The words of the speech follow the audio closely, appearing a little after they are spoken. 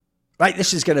Right,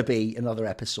 this is going to be another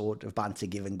episode of Banter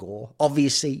Give and Go.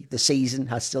 Obviously, the season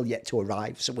has still yet to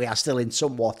arrive, so we are still in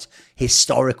somewhat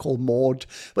historical mode.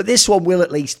 But this one will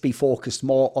at least be focused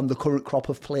more on the current crop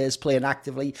of players playing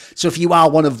actively. So if you are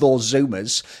one of those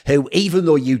Zoomers who, even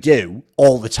though you do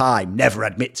all the time, never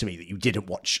admit to me that you didn't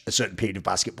watch a certain period of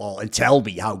basketball and tell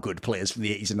me how good players from the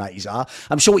 80s and 90s are,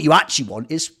 I'm sure what you actually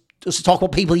want is just to talk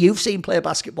about people you've seen play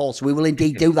basketball. So we will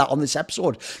indeed do that on this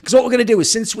episode. Because what we're going to do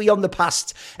is, since we on the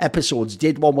past episodes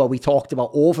did one where we talked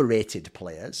about overrated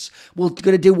players, we're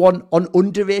going to do one on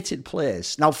underrated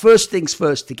players. Now, first things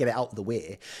first, to get it out of the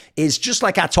way, is just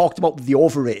like I talked about with the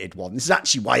overrated one. This is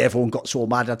actually why everyone got so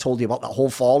mad. I told you about that whole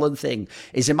Fallen thing.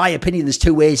 Is, in my opinion, there's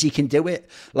two ways you can do it.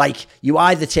 Like, you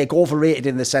either take overrated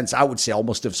in the sense, I would say,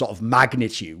 almost of sort of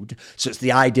magnitude. So it's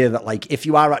the idea that, like, if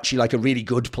you are actually like a really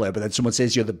good player, but then someone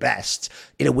says you're the best,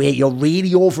 in a way, you're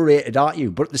really overrated, aren't you?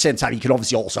 But at the same time, you can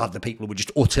obviously also have the people who are just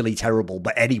utterly terrible,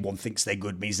 but anyone thinks they're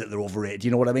good means that they're overrated.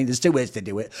 You know what I mean? There's two ways to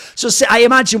do it. So I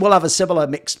imagine we'll have a similar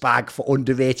mixed bag for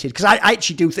underrated, because I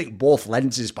actually do think both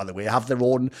lenses, by the way, have their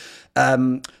own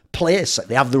place.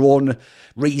 They have their own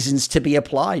reasons to be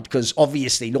applied, because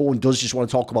obviously no one does just want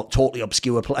to talk about totally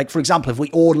obscure, like, for example, if we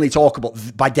only talk about,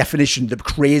 by definition, the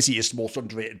craziest, most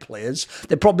underrated players,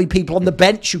 they're probably people on the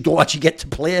bench who don't actually get to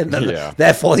play, and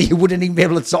therefore you wouldn't even be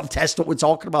able to sort of test what we're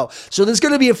talking about. So there's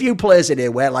going to be a few players in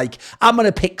here where, like, I'm going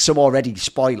to pick some already,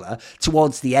 spoiler,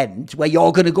 towards the end, where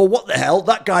you're going to go, what the hell,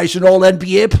 that guy's an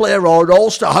all-NBA player or an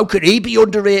all-star, how could he be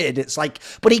underrated? It's like,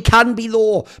 but he can be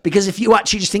though, because if you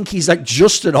actually just think he's like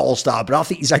just an all-star, but I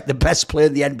think he's like the best player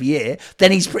in the NBA,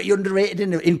 then he's pretty underrated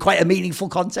in quite a meaningful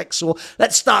context. So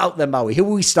let's start out then, Maui. Who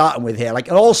are we starting with here? Like,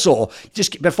 and also,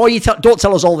 just before you don't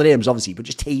tell us all the names, obviously, but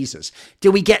just tease us.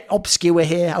 Do we get obscure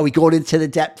here? Are we going into the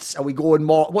depths? Are we going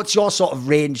more? What's your sort of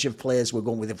range of players we're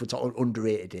going with if we're talking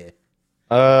underrated here?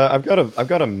 I've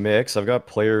got a mix. I've got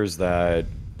players that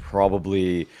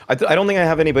probably I don't think I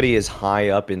have anybody as high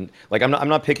up in, like, I'm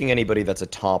not picking anybody that's a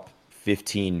top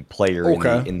 15 player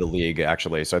in the league,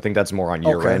 actually. So I think that's more on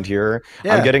your end here.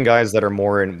 Yeah. I'm getting guys that are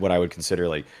more in what I would consider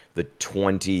like the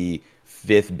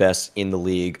 25th best in the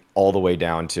league, all the way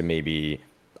down to maybe,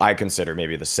 I consider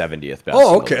maybe the 70th best.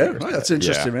 Oh, okay. Right, that's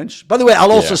interesting, Rich. By the way,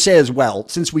 I'll also say as well,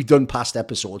 since we've done past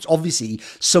episodes, obviously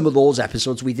some of those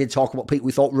episodes we did talk about people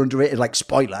we thought were underrated, like,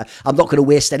 spoiler, I'm not going to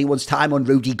waste anyone's time on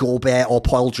Rudy Gobert or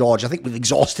Paul George. I think we've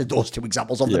exhausted those two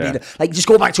examples of them. Like, just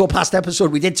go back to a past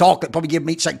episode. We did talk, probably give them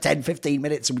each like 10, 15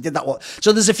 minutes, and we did that one.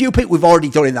 So there's a few people we've already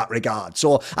done in that regard.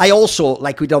 So I also,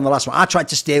 like we did on the last one, I tried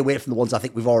to stay away from the ones I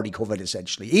think we've already covered,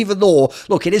 essentially. Even though,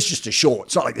 look, it is just a show.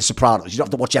 It's not like The Sopranos. You don't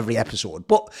have to watch every episode.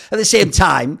 But at the same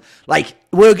time, like,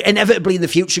 we're inevitably in the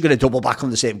future going to double back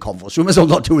on the same convo, so we might as well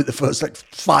not do it the first like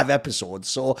 5 episodes.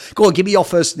 So go on, give me your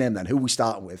first name then. Who are we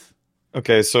starting with?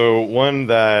 Okay, so one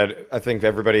that I think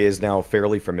everybody is now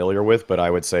fairly familiar with, but I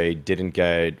would say didn't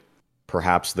get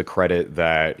perhaps the credit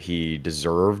that he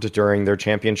deserved during their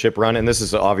championship run. And this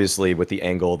is obviously with the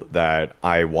angle that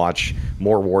I watch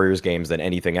more Warriors games than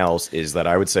anything else, is that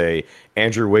I would say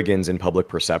Andrew Wiggins in public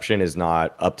perception is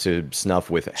not up to snuff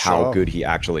with how good he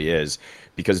actually is.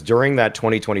 Because during that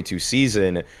 2022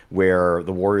 season where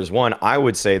the Warriors won, I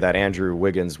would say that Andrew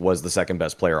Wiggins was the second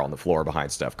best player on the floor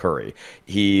behind Steph Curry.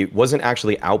 He wasn't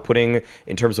actually outputting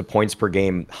in terms of points per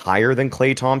game higher than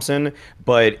Klay Thompson,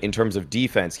 but in terms of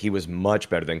defense, he was much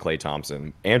better than Klay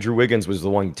Thompson. Andrew Wiggins was the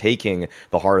one taking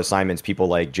the hard assignments, people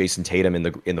like Jason Tatum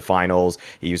in the finals.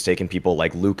 He was taking people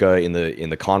like Luka in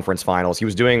the conference finals. He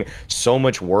was doing so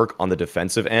much work on the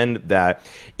defensive end that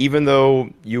even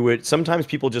though sometimes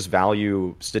people just value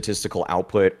statistical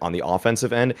output on the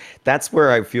offensive end, that's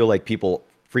where I feel like people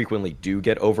frequently do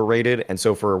get overrated. And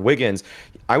so for Wiggins,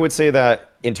 I would say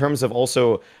that in terms of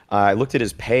also, I looked at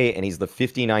his pay, and he's the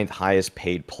 59th highest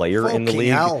paid player in the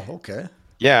league. Hell. Okay.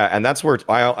 Yeah, and that's where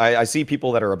I see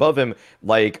people that are above him,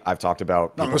 like I've talked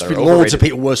about. There must be loads of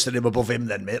people worse than him above him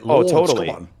then, mate. Loads. Oh,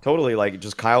 totally. Like,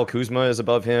 just Kyle Kuzma is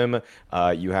above him.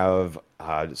 You have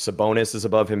Sabonis is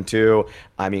above him too.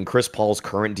 I mean, Chris Paul's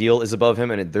current deal is above him,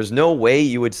 and there's no way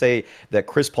you would say that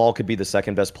Chris Paul could be the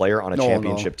second best player on a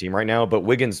championship team right now. But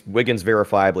Wiggins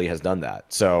verifiably has done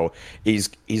that. So he's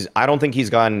I don't think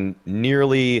he's gotten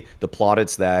nearly the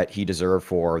plaudits that he deserved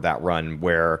for that run,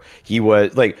 where he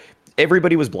was like,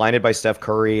 everybody was blinded by Steph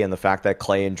Curry and the fact that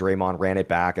Klay and Draymond ran it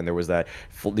back, and there was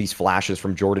these flashes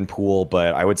from Jordan Poole.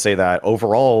 But I would say that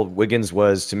overall, Wiggins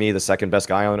was, to me, the second best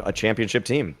guy on a championship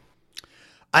team.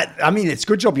 I mean, it's a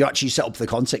good job you actually set up the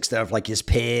context there of like his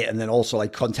pay and then also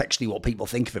like contextually what people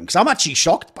think of him. Because I'm actually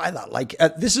shocked by that. Like,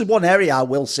 this is one area I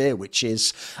will say, which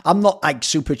is I'm not like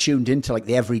super tuned into like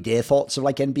the everyday thoughts of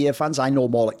like NBA fans. I know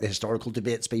more like the historical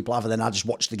debates people have, and then I just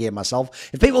watch the game myself.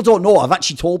 If people don't know, I've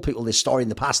actually told people this story in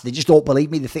the past. They just don't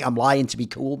believe me. They think I'm lying to be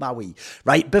cool, Maui.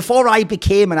 Right? Before I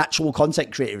became an actual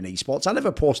content creator in esports, I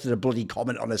never posted a bloody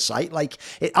comment on a site. Like,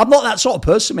 I'm not that sort of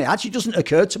person, mate. It actually doesn't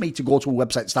occur to me to go to a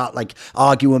website and start like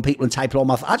arguing people and typing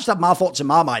all I just have my thoughts in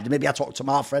my mind, and maybe I talk to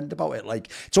my friend about it.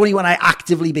 Like, it's only when I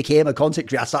actively became a content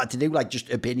creator I started to do like just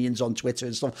opinions on Twitter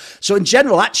and stuff. So in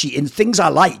general, actually, in things I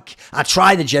like, I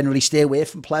try to generally stay away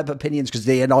from pleb opinions because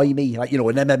they annoy me. Like, you know,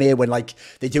 in MMA when like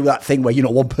they do that thing where, you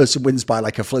know, one person wins by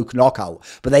like a fluke knockout,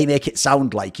 but they make it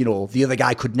sound like, you know, the other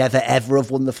guy could never ever have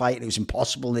won the fight and it was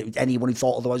impossible and anyone who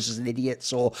thought otherwise was an idiot.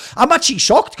 So I'm actually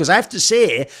shocked because I have to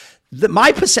say that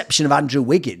my perception of Andrew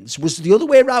Wiggins was the other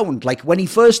way around. Like, when he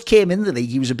first came in the league,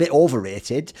 he was a bit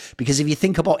overrated because if you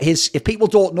think about if people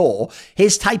don't know,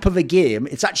 his type of a game,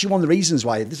 it's actually one of the reasons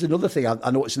why, this is another thing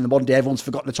I noticed in the modern day everyone's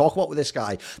forgotten to talk about with this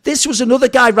guy. This was another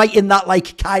guy right in that,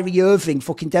 like, Kyrie Irving,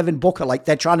 fucking Devin Booker, like,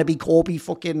 they're trying to be Kobe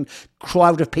fucking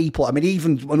crowd of people. I mean,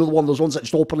 even another one of those ones that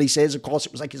just openly says, of course,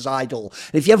 it was like his idol.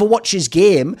 And if you ever watch his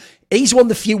game, he's one of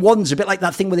the few ones, a bit like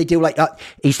that thing where they do like that.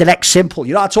 He's the next simple.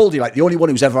 You know, I told you, like, the only one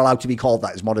who's ever allowed to be called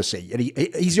that is Modesty. And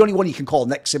he's the only one you can call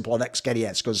next simple or next Kenny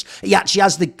S because he actually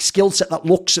has the skill set that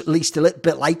looks at least a little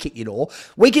bit like it, you know.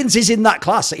 Wiggins is in that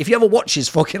class. Like, if you ever watch his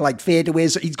fucking like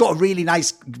fadeaways, he's got a really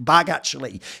nice bag,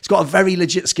 actually. He's got a very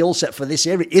legit skill set for this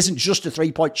area. It isn't just a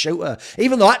 3-point shooter.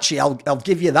 Even though, actually, I'll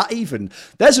give you that even.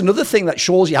 There's another thing that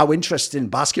shows you how interesting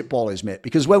basketball is, mate.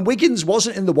 Because when Wiggins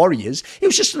wasn't in the Warriors, he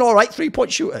was just an all right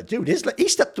 3-point shooter. Dude, he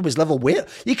stepped to his level weight.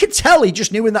 You could tell he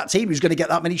just knew in that team he was going to get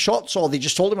that many shots, or they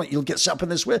just told him, like, you'll get set up in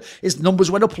this way. His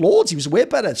numbers went up loads. He was way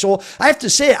better. So I have to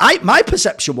say, my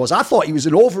perception was I thought he was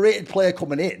an overrated player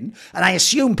coming in, and I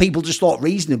assumed people just thought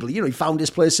reasonably, you know, he found his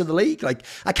place in the league. Like,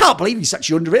 I can't believe he's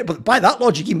actually underrated, but by that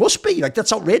logic, he must be. Like,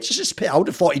 that's outrageous. I would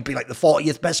have thought he'd be like the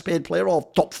 40th best paid player or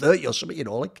top 30 or something, you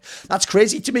know. Like, that's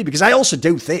crazy to me because I also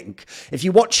do think if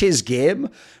you watch his game,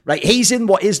 right, he's in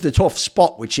what is the tough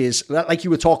spot, which is like you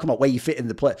were talking about where you fit in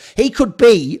the play. He could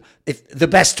be the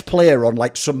best player on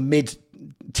like some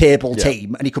mid-table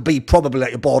team, and he could be probably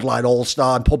like a borderline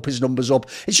all-star and pump his numbers up.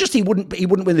 It's just he wouldn't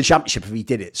win the championship if he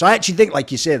did it. So I actually think,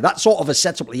 like you say, that sort of a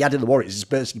setup that he had in the Warriors is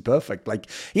basically perfect. Like,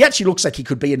 he actually looks like he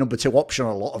could be a number 2 option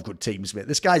on a lot of good teams, mate.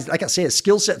 This guy's, like I say, his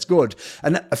skill set's good.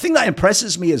 And a thing that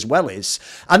impresses me as well is,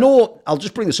 I know, I'll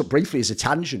just bring this up briefly as a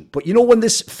tangent, but you know when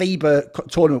this FIBA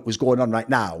tournament was going on right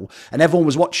now, and everyone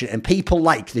was watching it, and people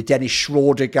like the Dennis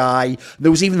Schroeder guy,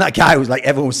 there was even that guy who was like,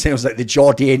 everyone was saying was like the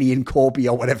Jordanian Kobe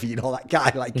or whatever, you know, that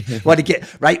guy, like, when to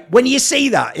get right. When you see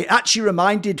that, it actually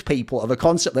reminded people of a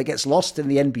concept that gets lost in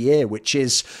the NBA, which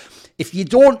is, if you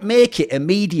don't make it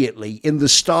immediately in the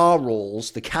star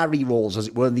roles, the carry roles, as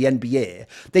it were, in the NBA,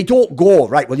 they don't go,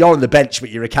 right, well, you're on the bench, but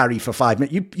you're a carry for 5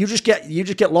 minutes. You just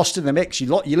get lost in the mix.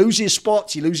 You lose your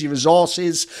spots, you lose your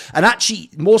resources. And actually,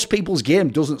 most people's game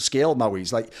doesn't scale,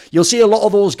 Maui's. Like, you'll see a lot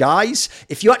of those guys,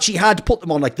 if you actually had put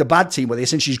them on, like, the bad team where they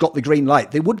essentially got the green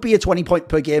light, they would be a 20-point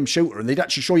per game shooter, and they'd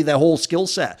actually show you their whole skill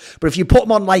set. But if you put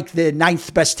them on, like, the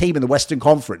 9th best team in the Western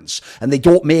Conference, and they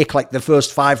don't make, like, the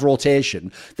first 5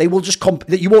 rotation, they will just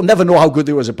you won't never know how good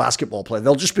they were as a basketball player.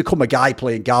 They'll just become a guy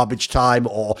playing garbage time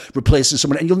or replacing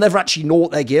someone, and you'll never actually know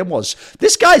what their game was.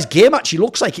 This guy's game actually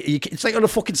looks like it's like on a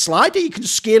fucking slider. You can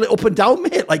scale it up and down,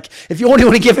 mate. Like, if you only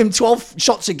want to give him 12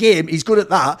 shots a game, he's good at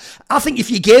that. I think if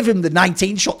you gave him the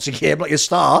 19 shots a game like a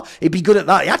star, he'd be good at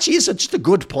that. He actually is just a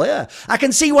good player. I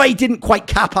can see why he didn't quite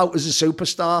cap out as a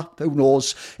superstar. Who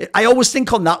knows? I always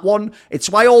think on that one, it's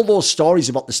why all those stories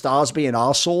about the stars being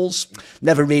arseholes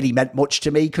never really meant much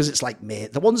to me, because it's like,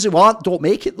 mate, the ones who aren't don't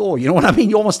make it, though. You know what I mean?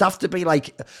 You almost have to be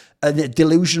like a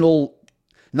delusional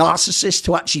narcissist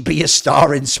to actually be a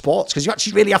star in sports, because you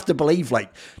actually really have to believe,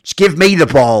 like, just give me the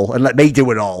ball and let me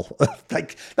do it all.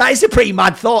 Like, that is a pretty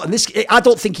mad thought, and I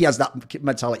don't think he has that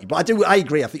mentality, but I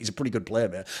agree. I think he's a pretty good player,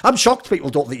 man. I'm shocked people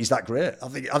don't think he's that great. I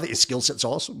think his skill set's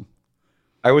awesome.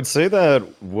 I would say that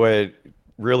what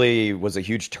really was a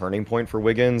huge turning point for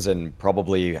Wiggins, and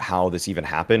probably how this even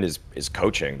happened, is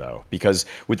coaching, though. Because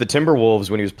with the Timberwolves,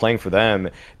 when he was playing for them,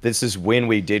 this is when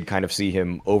we did kind of see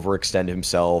him overextend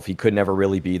himself. He could never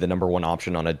really be the number 1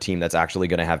 option on a team that's actually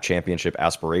going to have championship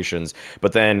aspirations.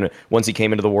 But then once he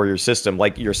came into the Warriors system,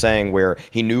 like you're saying, where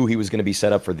he knew he was going to be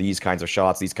set up for these kinds of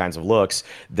shots, these kinds of looks,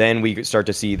 then we start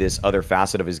to see this other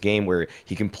facet of his game where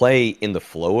he can play in the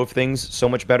flow of things so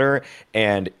much better.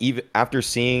 And even after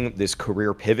seeing this career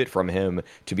clear pivot from him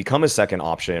to become a second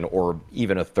option or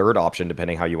even a third option,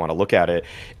 depending how you want to look at it.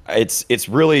 It's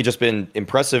really just been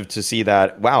impressive to see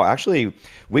that, wow, actually,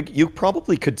 you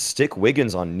probably could stick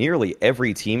Wiggins on nearly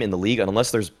every team in the league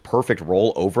unless there's perfect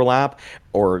role overlap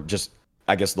or just,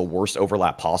 I guess, the worst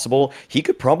overlap possible. He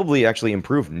could probably actually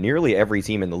improve nearly every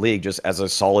team in the league just as a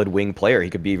solid wing player. He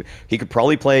could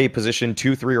probably play position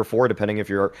 2, 3, or 4, depending if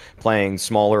you're playing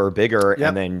smaller or bigger,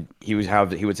 and then he would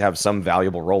have some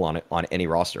valuable role on any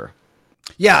roster.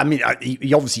 Yeah, I mean,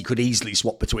 he obviously could easily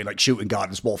swap between like shooting guard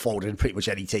and small forward in pretty much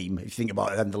any team, if you think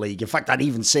about it, in the league. In fact, I'd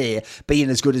even say, being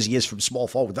as good as he is from small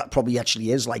forward, that probably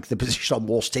actually is like the position on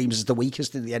most teams is the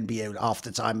weakest in the NBA half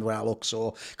the time when I look.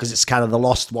 So, because it's kind of the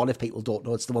lost one, if people don't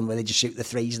know. It's the one where they just shoot the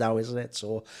threes now, isn't it?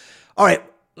 So, all right,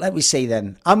 let me see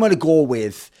then. I'm going to go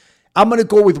with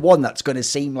one that's going to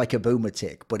seem like a boomer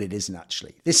take, but it isn't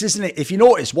actually. This isn't it. If you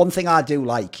notice, one thing I do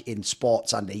like in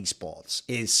sports and esports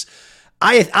is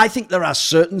I think there are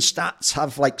certain stats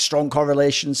have like strong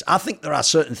correlations. I think there are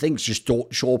certain things just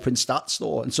don't show up in stats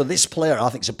though. And so this player I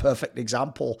think is a perfect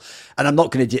example. And I'm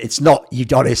not going to do, it's not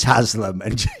Udonis Haslem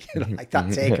and like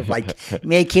that take of like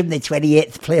make him the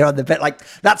 28th player on the bench. Like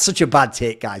that's such a bad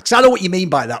take, guys. Because I know what you mean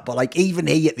by that, but like even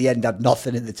he at the end had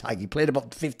nothing in the tag. He played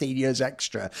about 15 years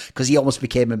extra because he almost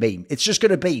became a meme. It's just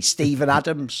going to be Steven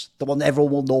Adams, the one that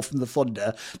everyone will know from the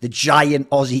Thunder, the giant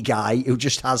Aussie guy who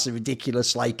just has a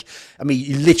ridiculous like, I mean,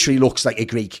 he literally looks like a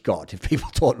Greek god. If people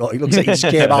don't know, he looks like he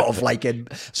just came out of like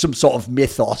some sort of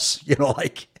mythos,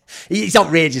 like he's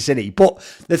outrageous, isn't he? But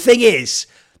the thing is,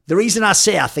 the reason I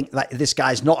say I think that this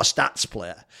guy's not a stats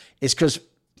player is because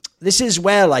this is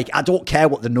where, like, I don't care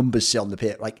what the numbers say on the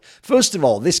paper. Like, first of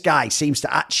all, this guy seems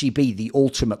to actually be the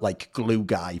ultimate, like, glue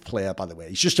guy player, by the way.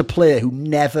 He's just a player who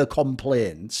never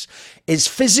complains. His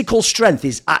physical strength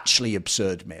is actually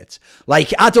absurd, mate.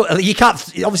 Like, you can't,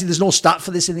 obviously there's no stat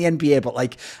for this in the NBA, but,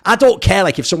 like, I don't care,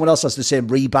 like, if someone else has the same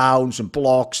rebounds and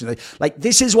blocks. And, like,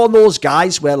 this is one of those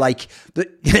guys where, like,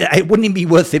 it wouldn't even be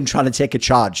worth him trying to take a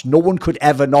charge. No one could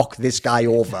ever knock this guy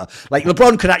over. Like,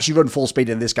 LeBron could actually run full speed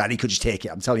in this guy and he could just take it.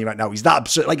 I'm telling you right now, he's that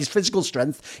absurd. Like, his physical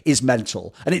strength is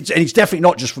mental. And it's definitely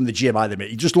not just from the gym either, mate.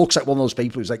 He just looks like one of those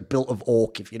people who's like built of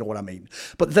oak, if you know what I mean.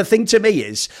 But the thing to me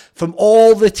is, from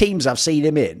all the teams I've seen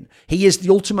him in, he is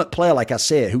the ultimate player, like I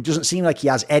say, who doesn't seem like he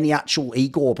has any actual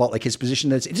ego about like his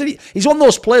position. He's one of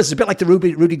those players, a bit like the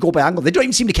Rudy Gobert angle. They don't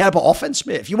even seem to care about offense,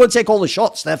 mate. If you want to take all the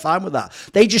shots, they're fine with that.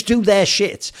 They just do their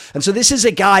shit. And so this is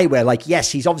a guy where, like,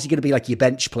 yes, he's obviously going to be like your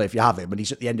bench player if you have him, and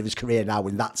he's at the end of his career now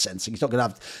in that sense. And he's not going to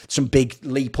have some big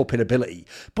leap up in ability.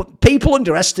 But people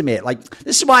underestimate, like,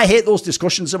 this is why I hate those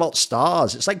discussions about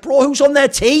stars. It's like, bro, who's on their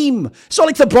team? It's not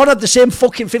like LeBron had the same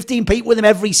fucking 15 people with him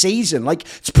every season. Like,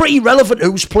 it's pretty relevant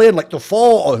who's playing like the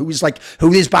 4, or who's like,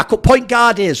 who his backup point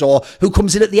guard is, or who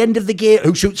comes in at the end of the game,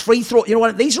 who shoots free throw. You know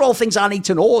what? These are all things I need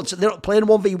to know. They're not playing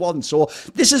 1v1. So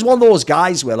this is one of those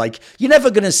guys where, like, you're never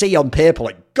going to see on paper,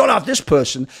 like, gotta have this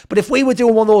person. But if we were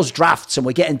doing one of those drafts and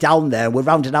we're getting down there and we're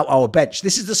rounding out our bench,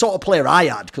 this is the sort of player I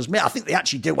had. Because, mate, I think they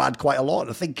actually do add quite a lot.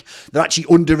 I think they're actually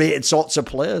underrated sorts of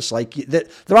players. Like, there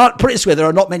aren't, put it this way, there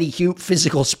are not many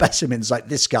physical specimens like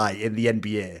this guy in the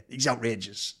NBA. He's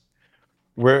outrageous.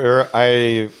 Where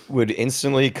I would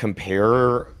instantly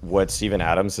compare what Steven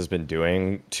Adams has been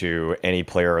doing to any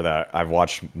player that I've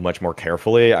watched much more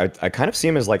carefully, I kind of see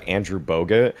him as like Andrew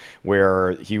Bogut,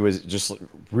 where he was just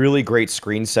really great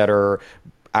screen setter,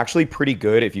 actually pretty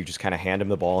good if you just kind of hand him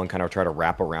the ball and kind of try to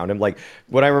wrap around him. Like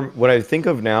what I think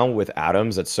of now with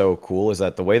Adams that's so cool is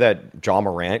that the way that Ja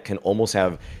Morant can almost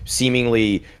have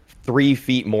seemingly 3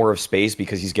 feet more of space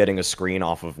because he's getting a screen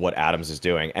off of what Adams is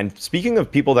doing. And speaking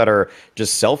of people that are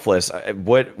just selfless,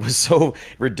 what was so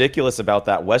ridiculous about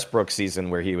that Westbrook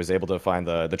season where he was able to find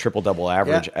the triple-double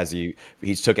average as he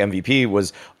took MVP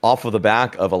was off of the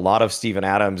back of a lot of Steven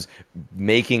Adams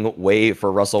making way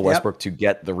for Russell Westbrook to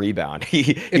get the rebound.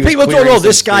 If people don't know,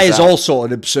 this guy is also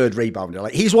an absurd rebounder.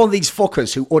 Like, he's one of these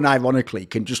fuckers who unironically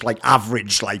can just like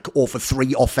average like over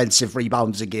 3 offensive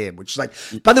rebounds a game, which is like,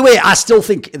 by the way, I still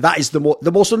think that is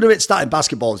the most underrated stat in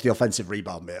basketball is the offensive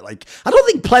rebound, mate. Like, I don't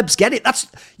think plebs get it. That's,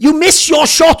 you miss your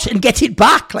shot and get it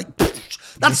back. Like,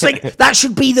 that's like, that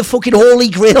should be the fucking holy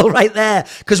grail right there.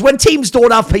 Because when teams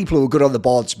don't have people who are good on the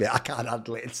boards, mate, I can't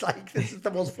handle it. It's like, this is the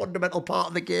most fundamental part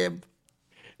of the game.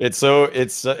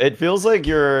 It feels like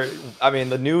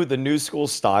the new school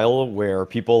style where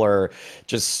people are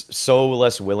just so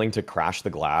less willing to crash the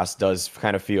glass does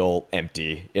kind of feel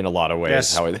empty in a lot of ways.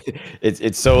 Yes. How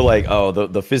it's so like, oh,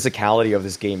 the physicality of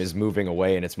this game is moving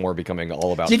away and it's more becoming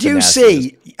all about Did you finesse.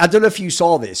 see, I don't know if you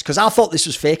saw this, because I thought this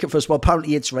was fake at first, but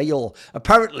apparently it's real.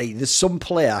 Apparently there's some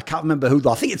player, I can't remember who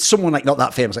though, I think it's someone like not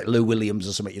that famous, like Lou Williams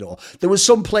or something, There was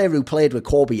some player who played with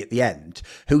Kobe at the end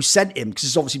who sent him, because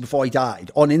it's obviously before he died,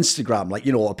 on Instagram, like,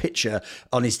 a picture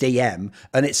on his DM,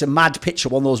 and it's a mad picture,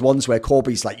 one of those ones where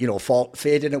Kobe's like,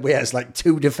 fading away as like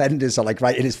two defenders are like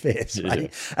right in his face, right?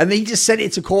 Yeah. And then he just sent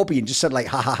it to Kobe and just said like,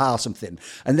 ha ha ha, or something.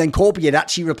 And then Kobe had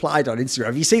actually replied on Instagram.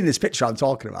 Have you seen this picture I'm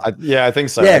talking about? I think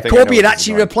so. Yeah, Kobe had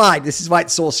actually replied, this is why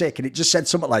it's so sick, and it just said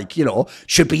something like,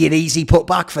 should be an easy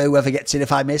putback for whoever gets in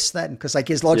if I miss then. Because like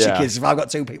his logic is, if I've got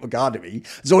two people guarding me,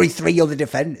 there's only three other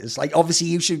defenders. Like obviously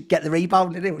you should get the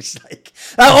rebound, and it was like,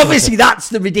 obviously that's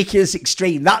the ridiculous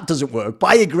extreme. That doesn't work,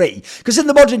 but I agree. Because in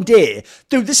the modern day,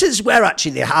 dude, this is where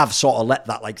actually they have sort of let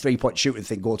that like 3-point shooting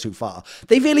thing go too far.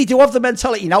 They really do have the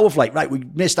mentality now of like, right, we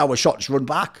missed our shot, just run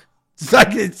back.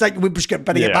 It's like we just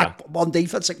better get back on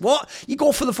defense. Like what? You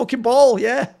go for the fucking ball,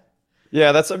 yeah.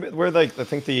 Yeah, that's where like I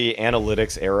think the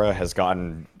analytics era has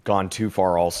gone too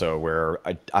far also, where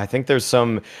I think there's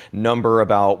some number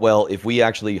about, well, if we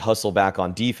actually hustle back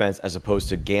on defense as opposed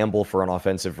to gamble for an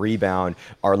offensive rebound,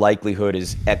 our likelihood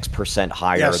is X%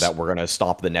 higher that we're going to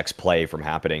stop the next play from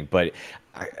happening. But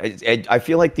I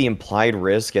feel like the implied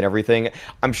risk and everything,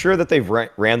 I'm sure that they've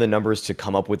ran the numbers to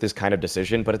come up with this kind of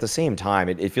decision, but at the same time,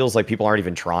 it feels like people aren't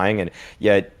even trying, and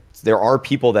yet there are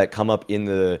people that come up in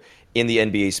the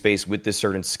NBA space with this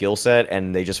certain skill set,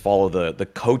 and they just follow the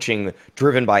coaching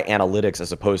driven by analytics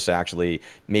as opposed to actually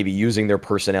maybe using their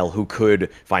personnel who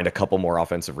could find a couple more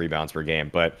offensive rebounds per game.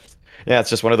 But yeah, it's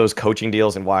just one of those coaching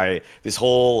deals, and why this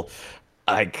whole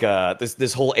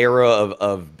this whole era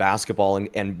of basketball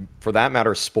and for that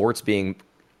matter sports being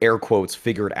air quotes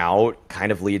figured out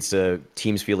kind of leads to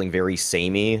teams feeling very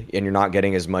samey, and you're not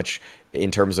getting as much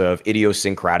in terms of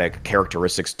idiosyncratic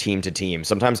characteristics team to team.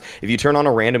 Sometimes if you turn on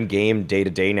a random game day to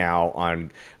day now on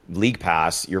League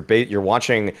Pass, you're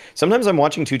watching, sometimes I'm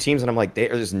watching two teams and I'm like,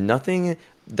 there's nothing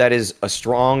that is a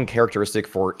strong characteristic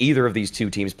for either of these two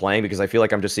teams playing, because I feel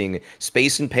like I'm just seeing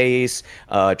space and pace,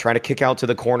 trying to kick out to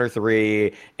the corner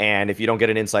three, and if you don't get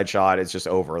an inside shot, it's just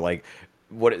over. Like,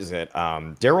 what is it?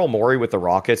 Daryl Morey with the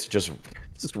Rockets just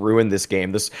ruined this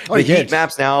game. The heat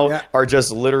maps now are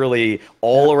just literally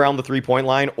all around the 3-point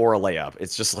line or a layup.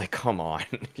 It's just like, come on,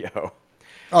 yo.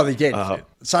 Oh, they did.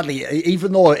 Sadly,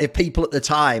 even though if people at the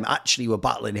time actually were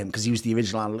battling him because he was the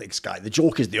original analytics guy, the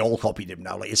joke is they all copied him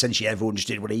now. Like, essentially everyone just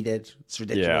did what he did. It's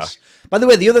ridiculous. Yeah. By the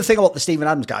way, the other thing about the Steven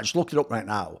Adams guy, I just looked it up right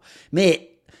now. Mate,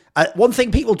 one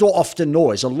thing people don't often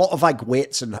know is a lot of like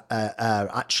weights and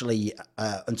actually,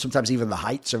 and sometimes even the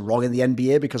heights are wrong in the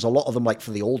NBA, because a lot of them, like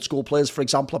for the old school players, for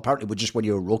example, apparently were just when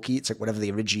you're a rookie, it's like whatever they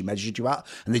originally measured you at,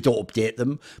 and they don't update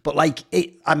them. But like,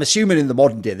 I'm assuming in the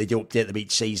modern day, they do update them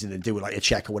each season and do like a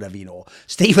check or whatever,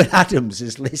 Steven Adams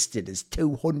is listed as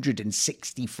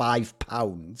 265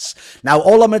 pounds. Now,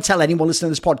 all I'm going to tell anyone listening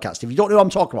to this podcast, if you don't know what I'm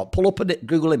talking about, pull up a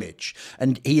Google image,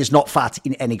 and he is not fat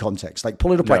in any context. Like,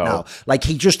 pull it up right now. Like,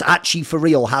 he just actually for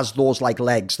real has those like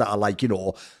legs that are like,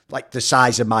 like the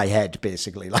size of my head,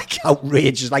 basically, like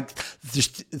outrageous, like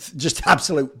just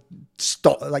absolute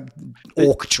like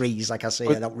oak trees, like I say,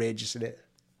 and outrageous in it.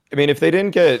 I mean, if they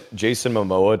didn't get Jason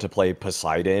Momoa to play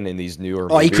Poseidon in these newer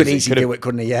movies, he could easily do it,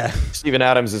 couldn't he? Yeah. Steven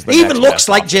Adams is the He even looks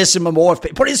like option. Jason Momoa.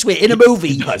 Put it this way, in a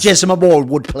movie, Jason Momoa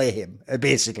would play him,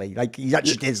 basically. Like, he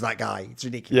actually is that guy. It's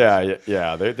ridiculous.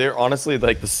 Yeah. They're honestly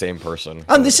like the same person.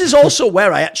 And this is also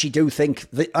where I actually do think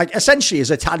that, like, essentially as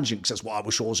a tangent, because that's what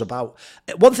our show's about.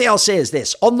 One thing I'll say is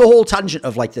this, on the whole tangent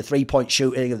of like the 3-point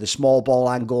shooting and the small ball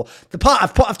angle, the part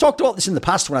I've talked about this in the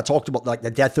past when I talked about like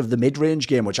the death of the mid-range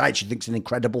game, which I actually think is an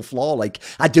incredible flaw. Like,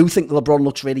 I do think LeBron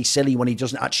looks really silly when he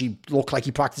doesn't actually look like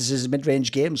he practices his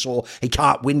mid-range game, so he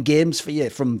can't win games for you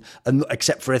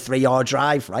except for a 3-yard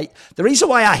drive, right? The reason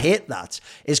why I hate that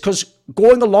is because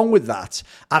going along with that,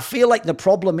 I feel like the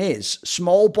problem is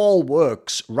small ball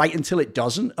works right until it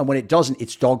doesn't, and when it doesn't,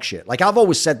 it's dog shit. Like, I've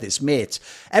always said this, mate.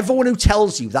 Everyone who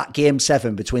tells you that Game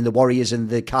 7 between the Warriors and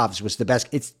the Cavs was the best,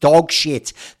 it's dog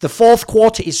shit. The fourth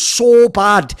quarter is so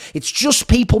bad. It's just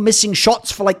people missing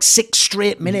shots for like 6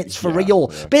 straight minutes for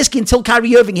real. Yeah. Basically, until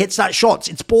Kyrie Irving hits that shot,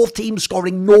 it's both teams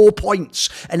scoring no points,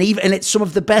 and it's some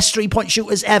of the best 3-point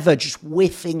shooters ever just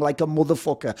whiffing like a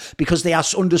motherfucker because they are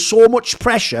under so much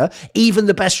pressure. even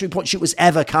the best three-point shooters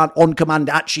ever can't on command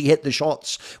actually hit the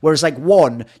shots. Whereas like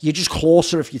one, you're just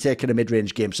closer if you're taking a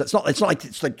mid-range game. So it's not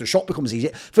like the shot becomes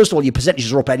easier. First of all, your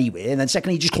percentages are up anyway, and then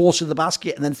secondly, you're just closer to the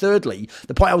basket. And then thirdly,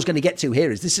 the point I was going to get to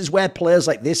here is this is where players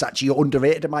like this actually are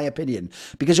underrated in my opinion.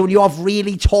 Because when you have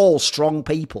really tall, strong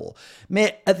people,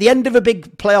 mate, at the end of a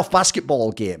big playoff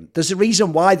basketball game, there's a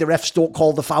reason why the refs don't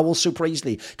call the fouls super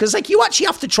easily. Because like you actually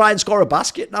have to try and score a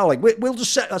basket now. Like we'll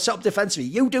just set up defensively.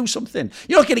 You do something.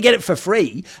 You're not going to get it for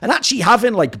free. And actually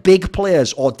having like big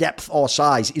players or depth or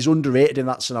size is underrated in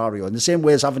that scenario. In the same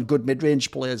way as having good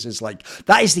mid-range players is like,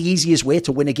 that is the easiest way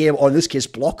to win a game, or in this case,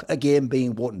 block a game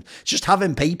being won. It's just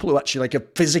having people who actually like are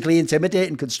physically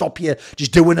intimidating, can stop you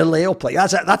just doing a layup. Like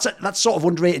that's sort of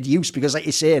underrated use, because like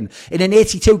you're saying, in an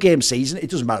 82 game season, it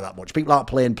doesn't matter that much. People aren't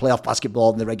playing playoff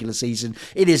basketball in the regular season.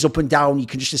 It is up and down. You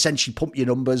can just essentially pump your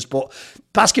numbers, but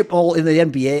basketball in the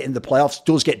NBA in the playoffs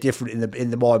does get different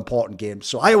in the more important games.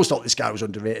 So I always thought this guy was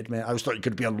underrated, man. I always thought he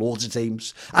could be on loads of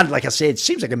teams. And like I said,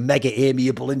 seems like a mega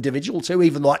amiable individual too,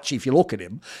 even though actually if you look at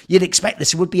him, you'd expect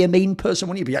this would be a mean person,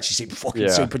 wouldn't you? But he actually seems fucking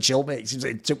super chill, mate. He seems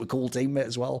like a super cool teammate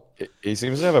as well. He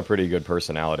seems to have a pretty good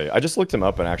personality. I just looked him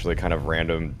up and actually kind of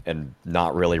random and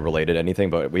not really related to anything,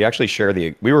 but we actually share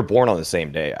we were born on the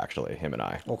same day, actually, him and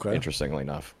I. Okay. Interestingly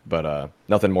enough. But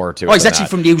nothing more to it. Oh, he's actually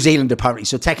from New Zealand, apparently.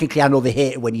 So technically, I know they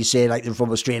hate it when you say like they're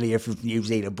from Australia or from New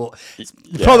Zealand. But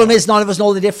the problem is none of us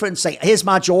know the difference. Like, here's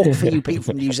my joke for you people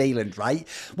from New Zealand, right?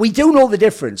 We do know the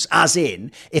difference, as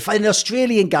in, if an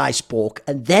Australian guy spoke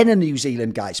and then a New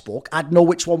Zealand guy spoke, I'd know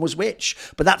which one was which.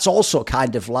 But that's also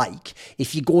kind of like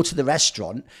if you go to the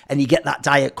restaurant and you get that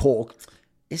Diet Coke.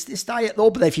 Is this diet though?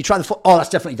 But if you try that's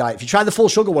definitely diet. If you try the full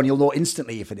sugar one, you'll know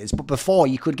instantly if it is. But before,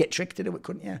 you could get tricked into it,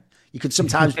 couldn't you? You could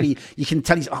sometimes you can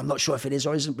tell I'm not sure if it is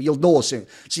or isn't, but you'll know soon.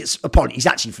 So apparently, he's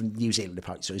actually from New Zealand,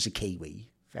 apparently, so he's a Kiwi.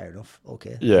 Fair enough.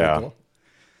 Okay. Yeah.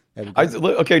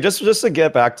 Okay, just to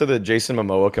get back to the Jason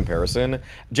Momoa comparison,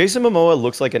 Jason Momoa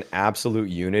looks like an absolute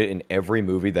unit in every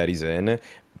movie that he's in,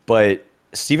 but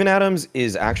Steven Adams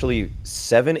is actually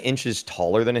 7 inches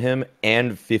taller than him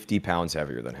and 50 pounds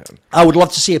heavier than him. I would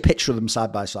love to see a picture of them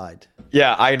side by side.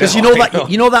 Yeah, I know. Because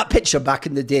you know that picture back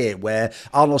in the day where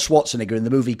Arnold Schwarzenegger in the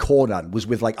movie Conan was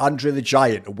with like Andre the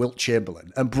Giant and Wilt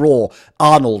Chamberlain, and bro,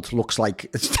 Arnold looks like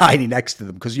it's tiny next to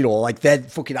them because like they're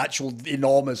fucking actual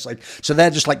enormous. Like so they're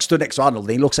just like stood next to Arnold.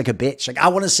 And he looks like a bitch. Like I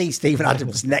want to see Steven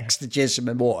Adams next to Jason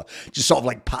Momoa, just sort of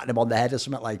like patting him on the head or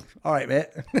something. Like, all right, mate,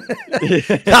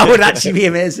 that would actually be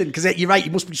amazing. Because you're right,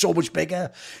 you must be so much bigger.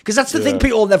 Because that's the thing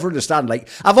people will never understand. Like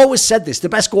I've always said this, the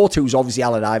best go-to is obviously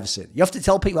Allen Iverson. You have to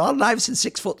tell people Allen Iverson's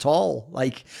 6 foot tall.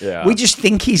 Like we just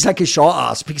think he's like a short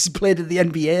ass because he played in the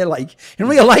NBA. Like in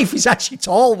real life, he's actually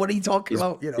tall. What are you talking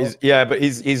about? You know? But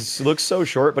he's looks so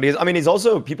short. But he's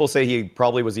also, people say he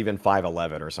probably was even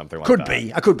 5'11" or something like that. Could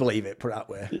be. I could believe it. Put it that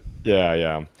way.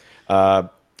 Yeah.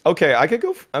 Okay, I could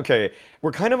go. Okay,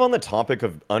 we're kind of on the topic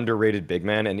of underrated big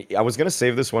men, and I was going to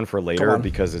save this one for later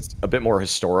because it's a bit more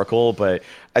historical, but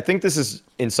I think this is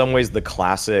in some ways the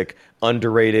classic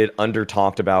underrated,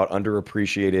 under-talked about,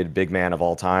 underappreciated big man of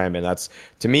all time, and that's,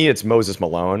 to me, it's Moses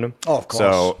Malone. Oh, of course.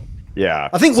 So, yeah.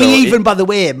 I think by the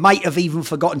way, might have even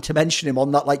forgotten to mention him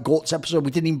on that like GOATs episode.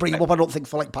 We didn't even bring him up, I don't think,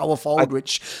 for like power forward,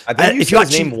 which I think you said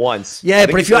his name once. Yeah,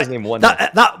 but if you name one,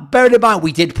 that bearing in mind,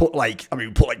 we did put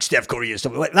we put like Steph Curry and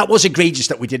stuff. Like, that was egregious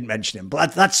that we didn't mention him,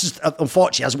 but that's just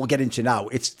unfortunately, as we'll get into now,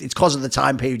 it's because of the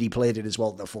time period he played in as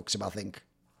well that fucks him, I think.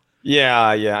 Yeah.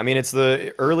 I mean, it's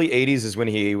the early 80s is when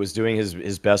he was doing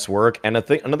his best work. And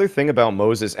another thing about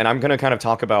Moses, and I'm going to kind of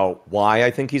talk about why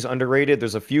I think he's underrated.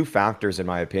 There's a few factors, in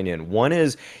my opinion. One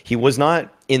is he was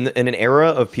not in an era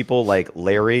of people like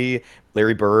Larry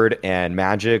Bird and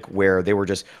Magic, where they were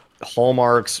just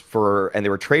hallmarks and they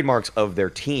were trademarks of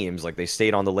their teams. Like they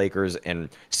stayed on the Lakers and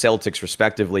Celtics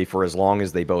respectively for as long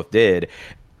as they both did.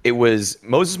 It was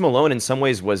Moses Malone in some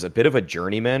ways was a bit of a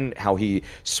journeyman, how he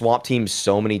swapped teams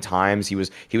so many times. He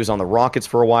was on the Rockets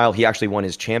for a while. He actually won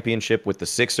his championship with the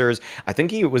Sixers. I think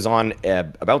he was on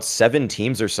about 7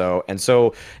 teams or so. And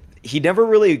so he never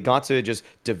really got to just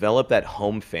develop that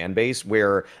home fan base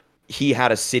where he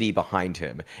had a city behind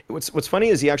him. What's funny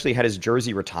is he actually had his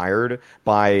jersey retired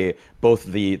by both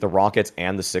the Rockets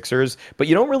and the Sixers, but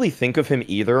you don't really think of him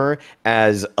either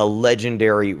as a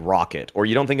legendary Rocket, or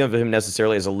you don't think of him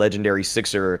necessarily as a legendary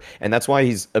Sixer, and that's why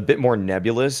he's a bit more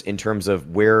nebulous in terms of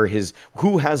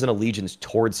who has an allegiance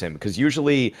towards him, because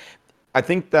usually I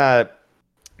think that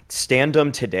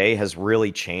stand-up today has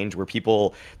really changed, where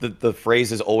people, the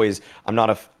phrase is always, I'm not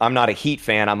a Heat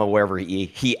fan, I'm a wherever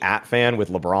he at fan with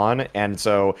LeBron. And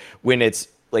so when it's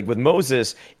like with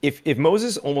Moses, if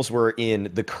Moses almost were in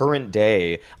the current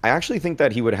day, I actually think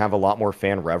that he would have a lot more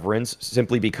fan reverence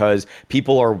simply because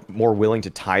people are more willing to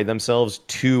tie themselves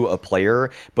to a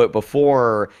player. But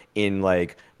before, in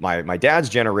like my dad's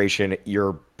generation,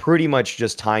 you're pretty much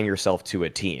just tying yourself to a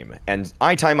team. And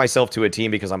I tie myself to a team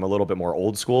because I'm a little bit more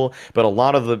old school, but a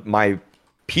lot of my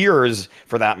peers,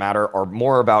 for that matter, are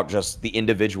more about just the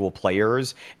individual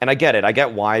players. And I get it. I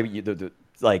get why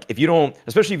like if you don't,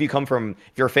 especially if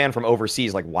you're a fan from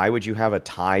overseas, like why would you have a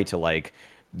tie to like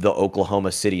the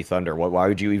Oklahoma City Thunder? Why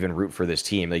would you even root for this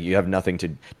team? Like you have nothing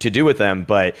to do with them.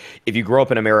 But if you grow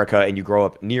up in America and you grow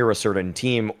up near a certain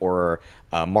team or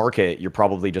market, you're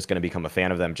probably just going to become a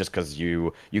fan of them just because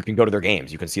you can go to their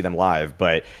games, you can see them live.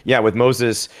 But yeah, with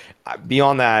Moses,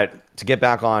 beyond that, to get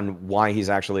back on why he's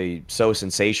actually so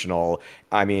sensational,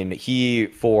 I mean, he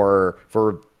for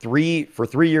 3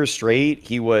 years straight,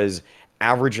 he was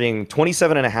averaging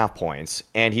 27.5 points,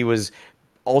 and he was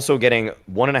also getting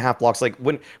 1.5 blocks. Like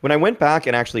when I went back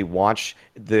and actually watched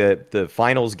the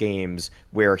finals games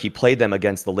where he played them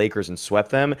against the Lakers and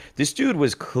swept them, this dude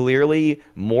was clearly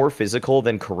more physical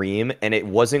than Kareem, and it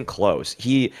wasn't close.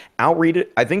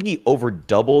 I think he over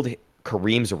doubled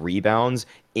Kareem's rebounds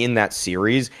in that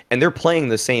series, and they're playing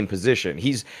the same position.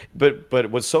 But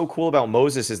what's so cool about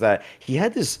Moses is that he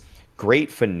had this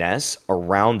great finesse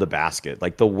around the basket.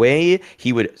 Like the way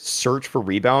he would search for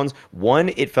rebounds, one,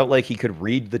 it felt like he could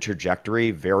read the trajectory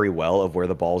very well of where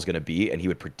the ball is going to be, and he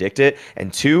would predict it.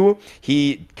 And two,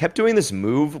 he kept doing this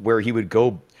move where he would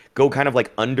go kind of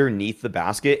like underneath the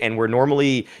basket, and where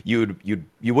normally you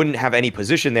wouldn't have any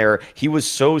position there. He was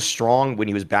so strong when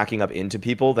he was backing up into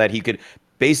people that he could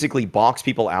basically box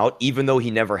people out, even though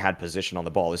he never had position on the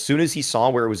ball. As soon as he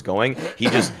saw where it was going, he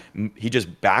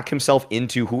just backed himself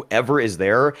into whoever is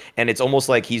there, and it's almost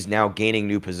like he's now gaining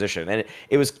new position. And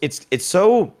it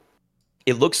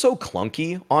looks so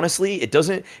clunky, honestly.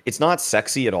 It's not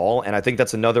sexy at all. And I think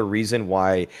that's another reason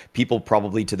why people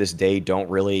probably to this day don't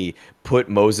really put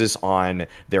Moses on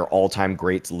their all-time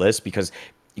greats list, because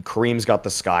Kareem's got the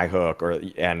sky hook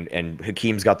and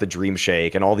Hakeem's got the dream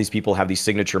shake, and all these people have these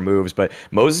signature moves. But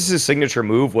Moses' signature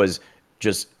move was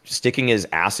just sticking his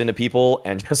ass into people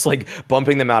and just like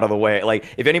bumping them out of the way. Like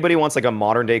if anybody wants like a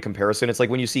modern day comparison, it's like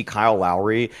when you see Kyle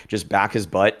Lowry just back his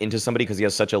butt into somebody because he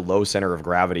has such a low center of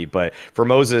gravity. But for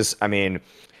Moses, I mean,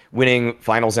 winning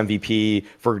finals MVP,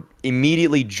 for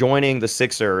immediately joining the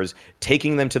Sixers,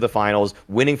 taking them to the finals,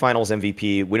 winning finals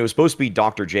MVP when it was supposed to be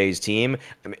Dr. J's team.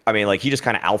 I mean, like he just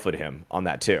kind of alphaed him on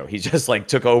that too. He just like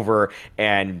took over,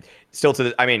 and still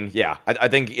I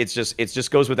think it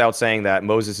just goes without saying that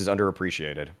Moses is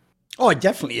underappreciated. Oh, it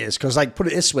definitely is, because like, put it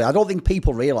this way, I don't think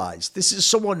people realize this is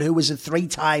someone who was a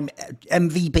 3-time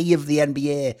MVP of the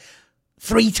NBA,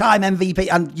 3-time MVP,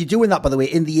 and you're doing that, by the way,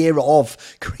 in the era of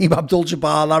Kareem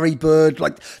Abdul-Jabbar, Larry Bird.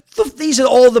 Like, these are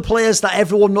all the players that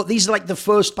everyone knows. These are like the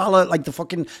first ballot, like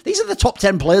these are the top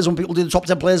 10 players when people do the top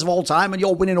 10 players of all time, and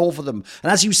you're winning over them.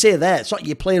 And as you say there, it's not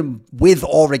you're playing with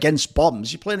or against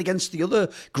bombs. You're playing against the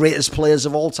other greatest players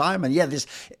of all time. And yeah,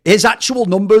 his actual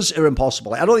numbers are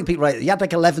impossible. I don't think people, he had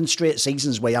like 11 straight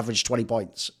seasons where he averaged 20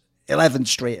 points. 11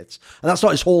 straight. And that's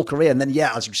not his whole career. And then,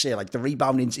 yeah, as you say, like the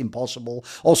rebounding's impossible.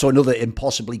 Also another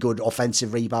impossibly good offensive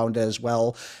rebounder as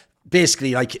well.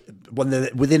 Basically, like when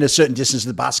they're within a certain distance of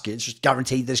the basket, it's just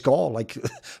guaranteed they score. Like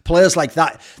players like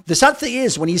that. The sad thing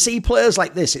is, when you see players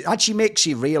like this, it actually makes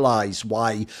you realize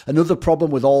why another problem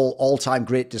with all-time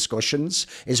great discussions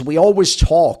is we always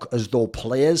talk as though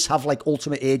players have like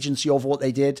ultimate agency over what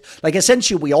they did. Like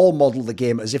essentially, we all model the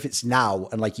game as if it's now,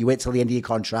 and like you wait till the end of your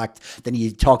contract, then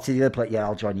you talk to the other player, yeah,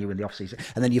 I'll join you in the offseason,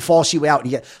 and then you force your way out.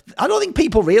 And I don't think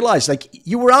people realize like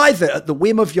you were either at the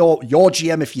whim of your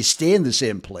GM if you stay in the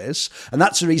same place. And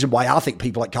that's the reason why I think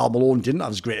people like Karl Malone didn't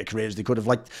have as great a career as they could have.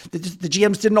 Like the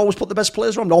GMs didn't always put the best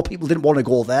players around. All people didn't want to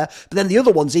go there. But then the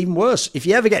other one's even worse. If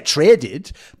you ever get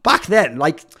traded, back then,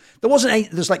 like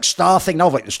there's like star thing now,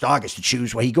 like the star gets to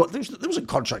choose where he goes. There wasn't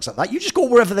contracts like that. You just go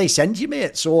wherever they send you,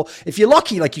 mate. So if you're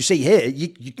lucky, like you see here, you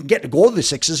can get to go to the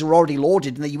Sixers who are already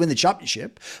loaded and then you win the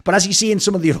championship. But as you see in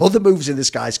some of the other moves in this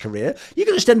guy's career, you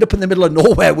can just end up in the middle of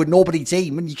nowhere with nobody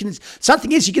team. And sad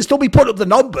thing is, you can still be putting up the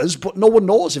numbers, but no one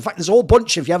knows. In fact, there's a whole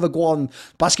bunch, if you ever go on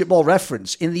Basketball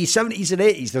Reference, in the 70s and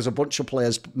 80s, there's a bunch of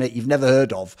players, mate, you've never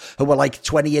heard of, who were like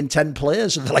 20 and 10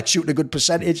 players, and they're like shooting a good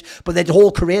percentage, but their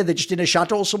whole career, they're just in a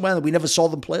shadow somewhere, and we never saw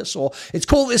them play. So it's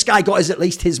cool this guy got at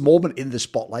least his moment in the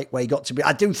spotlight where he got to be.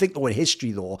 I do think, though, in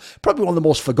history, though, probably one of the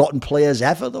most forgotten players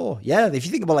ever, though. Yeah, if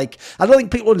you think about, like, I don't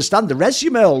think people understand the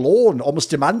resume alone almost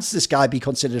demands this guy be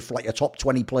considered for like a top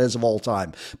 20 players of all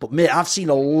time. But, mate, I've seen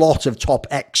a lot of top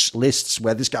X lists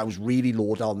where this guy was really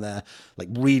low down down there, like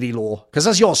really low. Because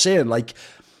as you're saying, like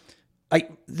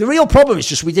the real problem is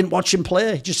just we didn't watch him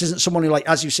play. He just isn't someone who, like,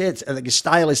 as you said, like his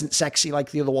style isn't sexy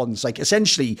like the other ones. Like,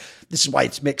 essentially, this is why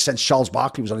it makes sense Charles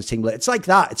Barkley was on his team later. It's like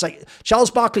that. It's like Charles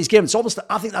Barkley's game. It's almost,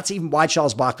 I think that's even why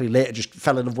Charles Barkley later just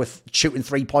fell in love with shooting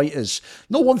 3-pointers.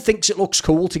 No one thinks it looks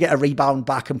cool to get a rebound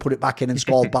back and put it back in and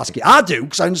score a basket. I do,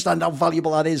 because I understand how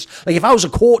valuable that is. Like, if I was a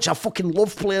coach, I fucking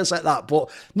love players like that.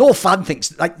 But no fan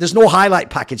thinks, like, there's no highlight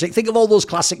package. Like, think of all those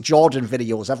classic Jordan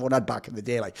videos everyone had back in the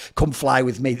day, like, come fly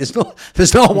with me. There's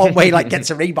no one way, like, gets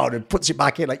a rebound and puts it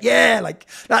back in, like, yeah, like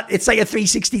that. It's like a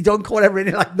 360 dunk or whatever,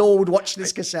 and like no one would watch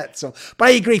this cassette. So, but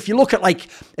I agree. If you look at, like,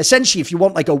 essentially, if you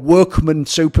want like a workman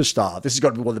superstar, this has got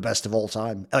to be one of the best of all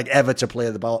time, like, ever to play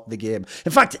the game.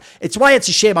 In fact, it's why it's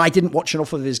a shame I didn't watch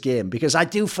enough of his game, because I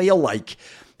do feel like,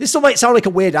 this might sound like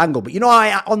a weird angle, but, you know,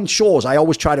 on shows, I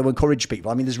always try to encourage people.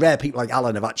 I mean, there's rare people like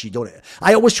Alan have actually done it.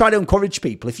 I always try to encourage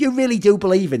people. If you really do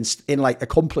believe in like,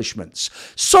 accomplishments,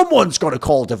 someone's got to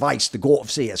call Device the GOAT of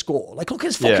CSGO. Like, look at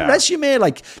his fucking resume.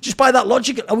 Like, just by that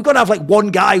logic, and we've got to have, like, one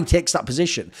guy who takes that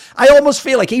position. I almost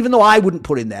feel like, even though I wouldn't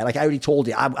put in there, like I already told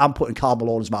you, I'm putting Karl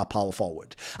Malone as my power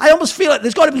forward. I almost feel like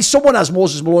there's got to be someone as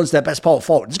Moses Malone's their best power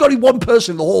forward. There's got to be one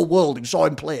person in the whole world who saw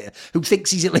him play who thinks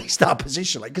he's at least that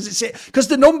position. Like, because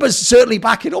the numbers certainly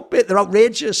back it up, mate. They're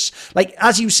outrageous. Like,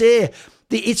 as you say,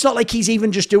 it's not like he's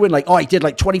even just doing like, oh, he did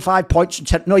like 25 points and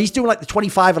 10. No, he's doing like the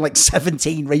 25 and like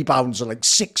 17 rebounds and like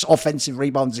 6 offensive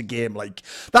rebounds a game. Like,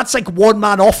 that's like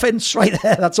one-man offense right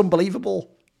there. That's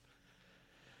unbelievable.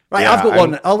 Right, yeah, I've got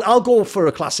one. I'll go for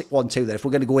a classic one too then. If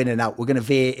we're going to go in and out, we're going to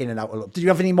veer in and out a little. Did you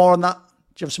have any more on that?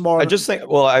 Do you have some more?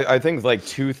 I think like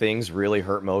two things really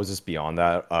hurt Moses beyond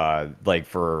that, like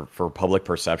for public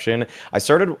perception. I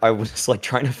was like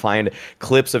trying to find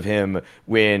clips of him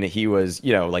when he was,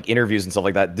 you know, like interviews and stuff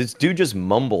like that. This dude just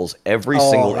mumbles every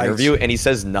single interview and he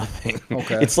says nothing.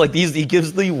 Okay. It's like he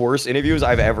gives the worst interviews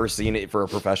I've ever seen for a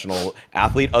professional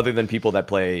athlete, other than people that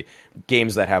play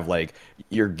games that have, like,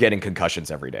 you're getting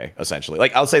concussions every day, essentially.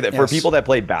 Like, I'll say that for people that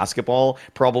play basketball,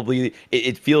 probably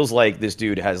it feels like this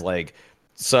dude has like,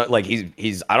 so like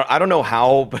he's I don't know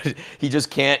how, but he just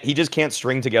can't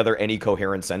string together any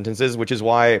coherent sentences, which is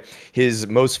why his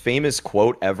most famous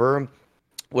quote ever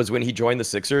was when he joined the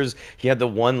Sixers. He had the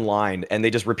one line, and they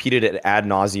just repeated it ad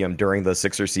nauseum during the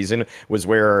Sixers season, was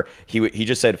where he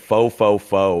just said faux, faux,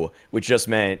 faux, which just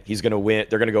meant he's going to win.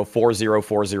 They're going to go 4-0,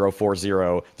 4-0,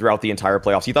 4-0 throughout the entire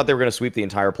playoffs. He thought they were going to sweep the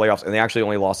entire playoffs, and they actually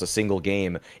only lost a single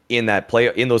game in those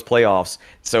playoffs.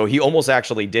 So he almost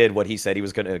actually did what he said he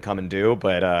was going to come and do,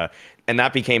 but and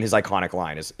that became his iconic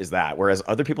line is that, whereas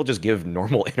other people just give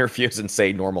normal interviews and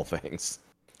say normal things.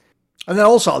 And then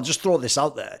also, I'll just throw this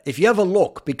out there. If you ever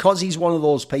look, because he's one of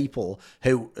those people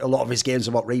who a lot of his games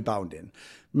are about rebounding,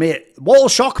 mate, what will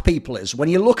shock people is when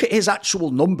you look at his actual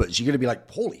numbers, you're going to be like,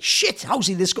 holy shit, how's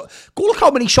he this good? Go look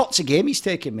how many shots a game he's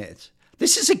taking, mate.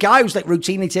 This is a guy who's like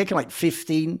routinely taking like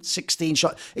 15, 16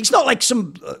 shots. It's not like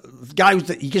some guy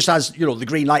that he just has, you know, the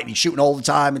green light and he's shooting all the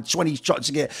time and 20 shots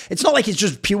a game. It's not like it's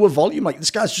just pure volume. Like, this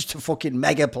guy's just a fucking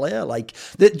mega player. Like,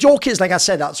 the joke is, like I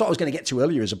said, that's what I was going to get to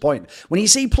earlier as a point. When you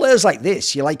see players like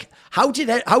this, you're like, how did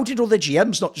other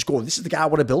GMs not just go, this is the guy I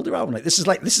want to build around? Like, this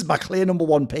is my clear number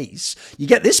one piece. You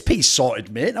get this piece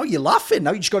sorted, mate. Now you're laughing.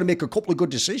 Now you just got to make a couple of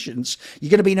good decisions. You're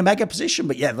going to be in a mega position.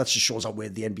 But yeah, that just shows how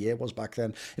weird the NBA was back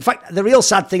then. In fact, the real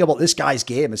sad thing about this guy's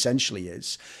game essentially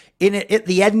is at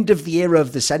the end of the era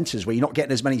of the centers, where you're not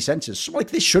getting as many centers, so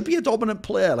like, this should be a dominant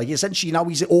player. Like, essentially now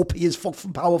he's OP as fuck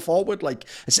from power forward. Like,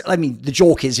 I mean, the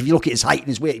joke is, if you look at his height and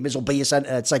his weight, he may as well be a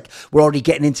center. It's like, we're already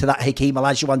getting into that Hakeem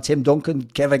Olajuwon, Tim Duncan,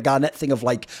 Kevin Garnett thing of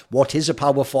like, what is a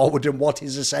power forward and what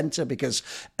is a center? Because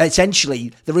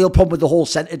essentially the real problem with the whole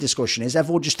center discussion is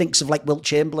everyone just thinks of like Wilt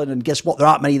Chamberlain, and guess what? There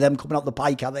aren't many of them coming out the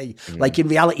pike, are they? Mm. Like, in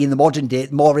reality, in the modern day,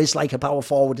 more is like a power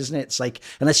forward, isn't it? It's like,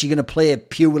 unless you're going to play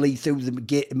purely through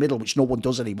the middle, which no one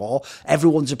does anymore,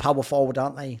 everyone's a power forward,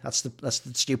 aren't they? That's the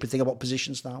stupid thing about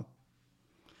positions now.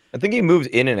 I think he moved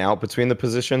in and out between the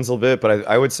positions a little bit, but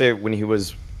I would say when he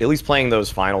was at least playing those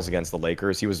finals against the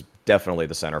Lakers, he was definitely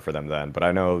the center for them then. But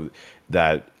I know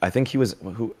that I think it was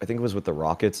with the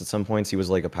Rockets at some points. He was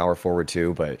like a power forward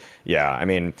too. But yeah, I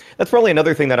mean, that's probably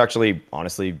another thing that actually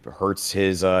honestly hurts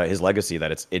his legacy,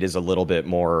 that it is a little bit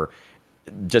more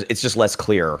it's just less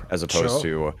clear as opposed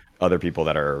to other people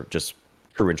that are just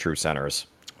true centers.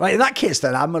 Right, in that case,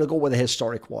 then, I'm going to go with a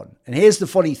historic one. And here's the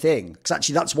funny thing, because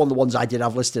actually that's one of the ones I did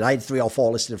have listed. I had 3 or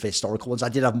 4 listed of historical ones. I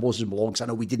did have Moses Malone, because I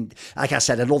know we didn't, like I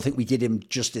said, I don't think we did him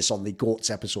justice on the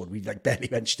GOATs episode. We like barely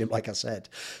mentioned him, like I said.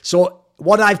 So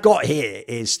what I've got here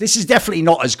is, this is definitely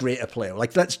not as great a player.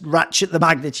 Like, let's ratchet the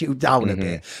magnitude down a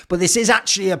bit. But this is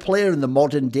actually a player in the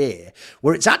modern day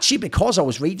where it's actually because I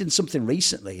was reading something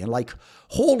recently and like,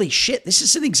 holy shit, this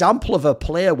is an example of a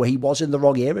player where he was in the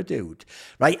wrong era, dude.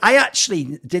 Right? I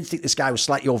actually did think this guy was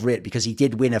slightly overrated because he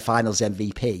did win a finals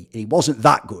MVP. He wasn't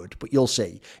that good, but you'll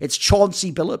see. It's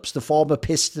Chauncey Billups, the former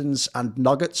Pistons and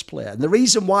Nuggets player. And the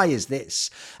reason why is this.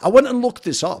 I went and looked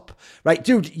this up. Right,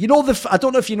 dude, you know, I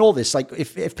don't know if you know this, like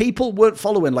if people weren't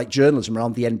following like journalism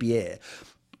around the NBA,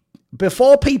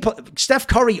 before Steph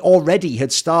Curry already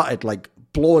had started like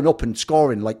blowing up and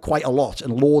scoring like quite a lot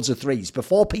and loads of threes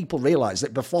before people realized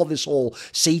that, before this whole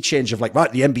sea change of like,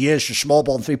 right, the NBA is just small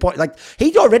ball and 3-point, like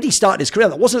he'd already started his career.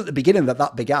 That wasn't at the beginning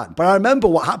that began. But I remember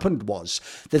what happened was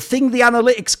the thing the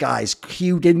analytics guys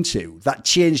cued into that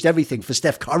changed everything for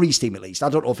Steph Curry's team, at least. I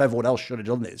don't know if everyone else should have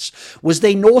done this, was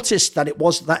they noticed that it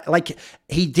was that like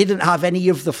he didn't have any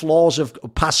of the flaws of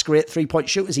past great 3-point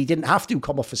shooters. He didn't have to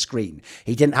come off a screen.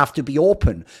 He didn't have to be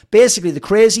open. Basically, the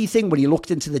crazy thing when you looked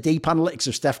into the deep analytics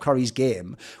of Steph Curry's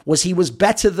game was he was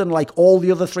better than like all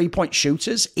the other 3-point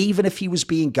shooters, even if he was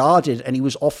being guarded and he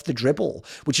was off the dribble,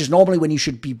 which is normally when you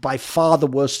should be by far the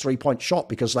worst 3-point shot,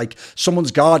 because like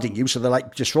someone's guarding you, so they're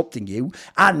like disrupting you,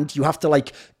 and you have to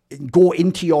like go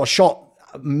into your shot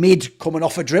mid coming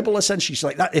off a dribble, essentially. So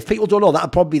like that, if people don't know, that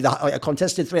would probably be a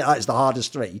contested three. That is the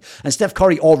hardest three. And Steph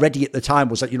Curry already at the time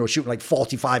was like, you know, shooting like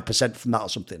 45% from that or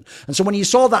something. And so when you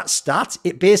saw that stat,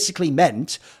 it basically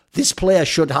meant this player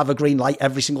should have a green light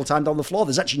every single time down the floor.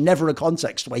 There's actually never a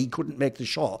context where he couldn't make the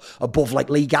shot above like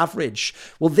league average.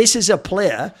 Well, this is a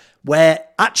player where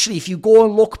actually, if you go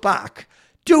and look back,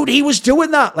 dude, he was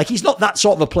doing that. Like, he's not that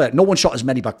sort of a player. No one shot as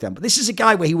many back then. But this is a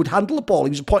guy where he would handle the ball. He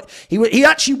was a point. He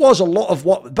actually was a lot of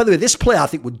what. By the way, this player I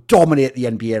think would dominate the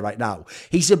NBA right now.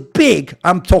 He's a big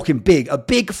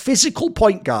physical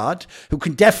point guard who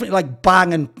can definitely like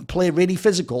bang and play really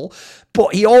physical.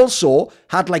 But he also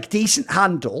had like decent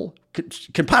handle,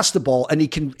 can pass the ball, and he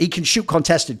can shoot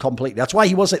contested completely. That's why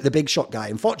he was like the big shot guy.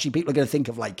 Unfortunately, people are going to think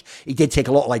of like he did take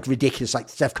a lot of like ridiculous, like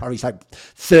Steph Curry's like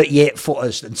 38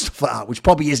 footers and stuff like that, which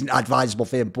probably isn't advisable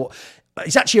for him. But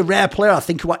he's actually a rare player, I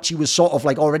think, who actually was sort of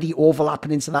like already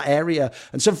overlapping into that area.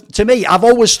 And so to me, I've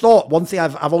always thought one thing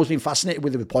I've always been fascinated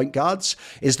with point guards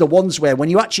is the ones where when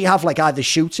you actually have like either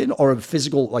shooting or a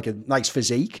physical, like a nice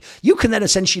physique, you can then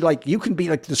essentially like, you can be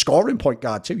like the scoring point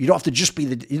guard too. You don't have to just be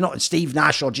you're not Steve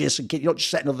Nash or Jason Kidd. You're not just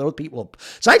setting other people up.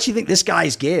 So I actually think this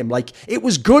guy's game, like it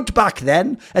was good back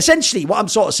then. Essentially what I'm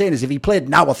sort of saying is if he played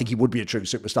now, I think he would be a true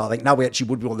superstar. I think now he actually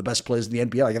would be one of the best players in the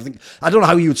NBA. Like, I don't know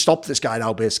how you would stop this guy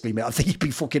now, basically, mate. I think he'd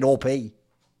be fucking OP.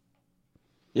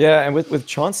 Yeah, and with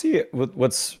Chauncey,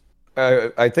 what's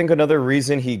I think another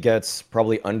reason he gets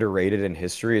probably underrated in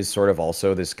history is sort of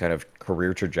also this kind of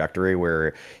career trajectory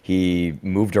where he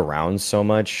moved around so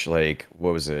much. Like,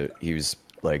 what was it? He was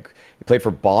like, he played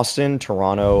for Boston,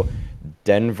 Toronto,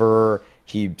 Denver.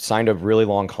 He signed a really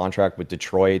long contract with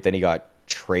Detroit. Then he got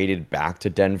traded back to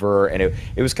Denver, and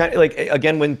it was kind of like,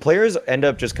 again, when players end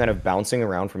up just kind of bouncing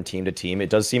around from team to team, it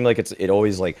does seem like it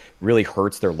always like really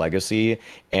hurts their legacy.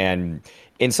 And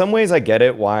in some ways I get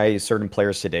it why certain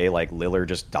players today like Lillard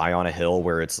just die on a hill,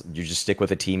 where it's you just stick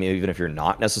with a team even if you're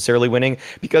not necessarily winning,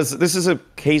 because this is a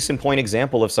case in point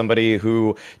example of somebody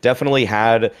who definitely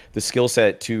had the skill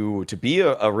set to be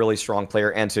a really strong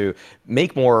player and to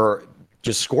make more,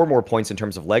 just score more points in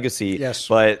terms of legacy. Yes.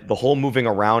 But the whole moving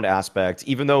around aspect,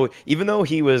 even though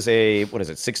he was a,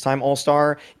 6-time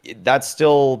All-Star, that's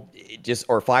still just,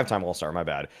 or 5-time All-Star, my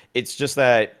bad. It's just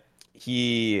that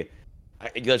he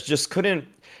just couldn't,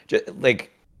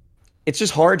 like, it's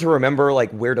just hard to remember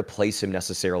like where to place him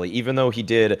necessarily. Even though he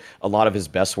did a lot of his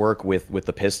best work with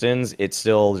the Pistons, it's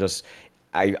still just,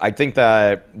 I think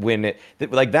that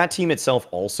like that team itself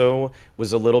also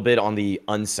was a little bit on the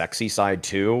unsexy side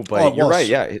too. But you're right,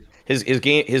 yeah. His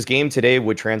game today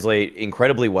would translate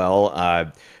incredibly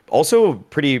well. Also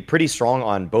pretty strong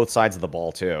on both sides of the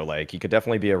ball too. Like he could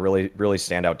definitely be a really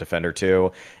standout defender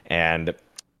too. And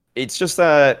it's just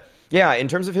that, yeah, in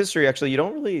terms of history, actually, I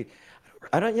don't really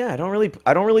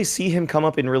see him come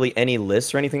up in really any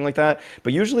lists or anything like that.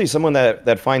 But usually someone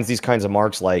that finds these kinds of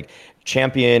marks like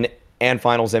champion and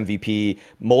finals MVP,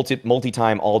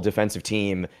 multi-time all-defensive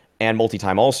team, and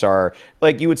multi-time all-star,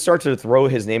 like you would start to throw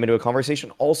his name into a conversation.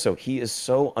 Also, he is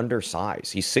so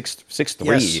undersized. He's 6'3",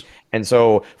 yes. And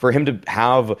so for him to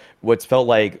have what's felt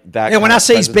like that. Yeah, when I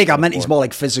say he's big, I meant he's more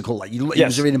like physical. Like he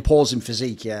was an imposing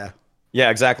physique. Yeah. Yeah,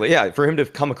 exactly. Yeah, for him to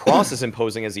come across as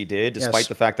imposing as he did, despite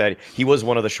the fact that he was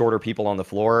one of the shorter people on the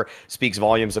floor, speaks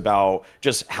volumes about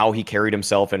just how he carried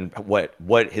himself and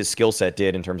what his skill set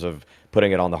did in terms of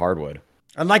putting it on the hardwood.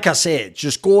 And like I said,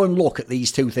 just go and look at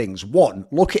these two things. One,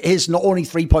 look at his not only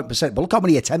 3-point percent, but look how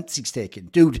many attempts he's taken.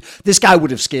 Dude, this guy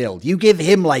would have scaled. You give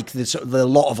him like the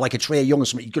lot of like a Trae Young or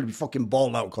something, you're going to be fucking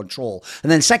balling out of control.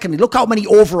 And then secondly, look how many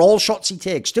overall shots he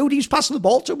takes. Dude, he was passing the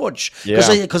ball too much.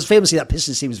 Because famously that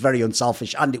Pistons team was very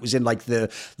unselfish, and it was in like the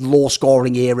low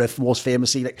scoring era, most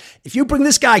famously. Like, if you bring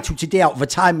this guy to today out of a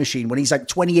time machine when he's like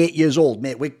 28 years old,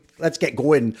 mate, let's get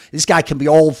going. This guy can be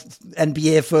all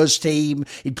NBA first team.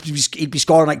 He'd be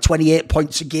scoring like 28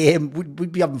 points a game.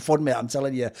 We'd be having fun, mate. I'm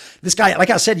telling you. This guy, like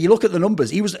I said, you look at the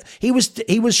numbers. He was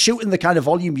shooting the kind of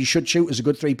volume you should shoot as a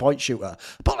good 3-point shooter.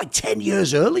 About like 10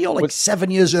 years early, or like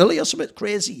 7 years early, or something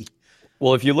crazy.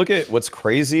 Well, if you look at what's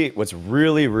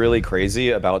really, really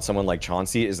crazy about someone like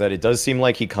Chauncey is that it does seem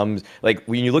like he comes, like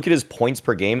when you look at his points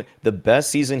per game, the best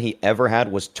season he ever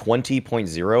had was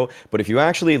 20.0. But if you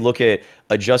actually look at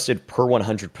adjusted per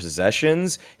 100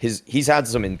 possessions, he's had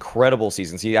some incredible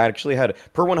seasons. He actually had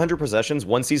per 100 possessions,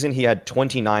 one season he had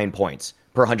 29 points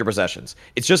per 100 possessions.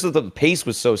 It's just that the pace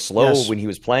was so slow when he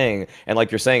was playing, and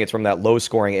like you're saying, it's from that low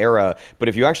scoring era. But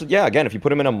if you actually, again, if you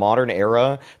put him in a modern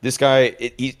era, this guy,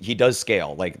 he does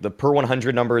scale. Like the per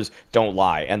 100 numbers don't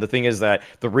lie. And the thing is that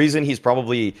the reason he's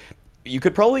probably, you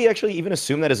could probably actually even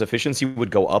assume that his efficiency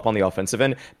would go up on the offensive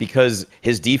end because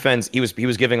his defense, he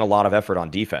was giving a lot of effort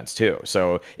on defense too.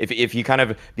 So if he kind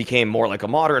of became more like a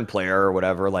modern player or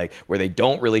whatever, like where they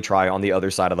don't really try on the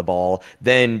other side of the ball,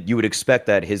 then you would expect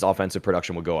that his offensive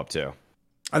production would go up too.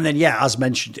 And then, as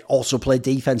mentioned, also play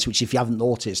defense, which if you haven't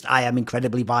noticed, I am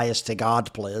incredibly biased to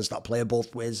guard players that play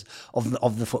both ways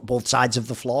of both sides of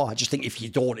the floor. I just think if you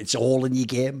don't, it's all in your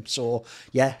game. So,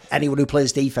 anyone who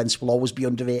plays defense will always be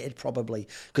underrated, probably.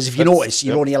 Because if you notice,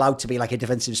 you're only allowed to be like a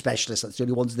defensive specialist. That's the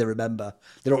only ones they remember.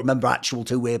 They don't remember actual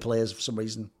two-way players for some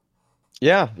reason.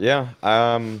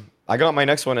 I got my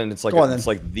next one, and it's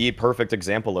like the perfect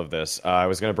example of this. I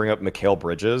was going to bring up Mikal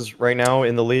Bridges right now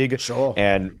in the league. Sure.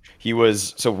 And he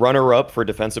was runner-up for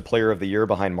Defensive Player of the Year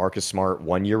behind Marcus Smart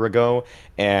 1 year ago.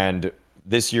 And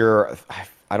this year,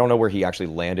 I don't know where he actually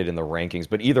landed in the rankings,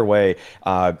 but either way,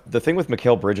 the thing with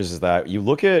Mikal Bridges is that you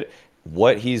look at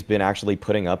what he's been actually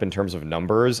putting up in terms of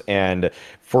numbers, and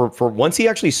for once he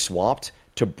actually swapped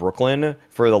to Brooklyn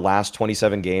for the last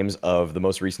 27 games of the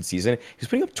most recent season, he's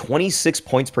putting up 26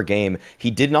 points per game.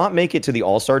 He did not make it to the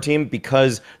All-Star team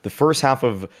because the first half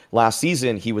of last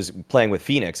season he was playing with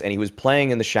Phoenix, and he was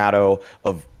playing in the shadow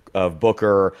of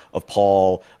Booker, of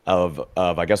Paul, of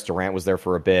I guess Durant was there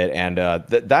for a bit, and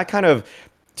that kind of,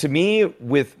 to me,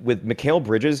 with Mikal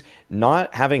Bridges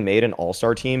not having made an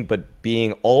All-Star team, but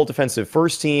being all defensive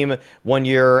first team 1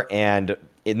 year, and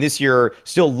in this year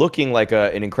still looking like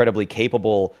an incredibly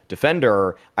capable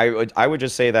defender, I would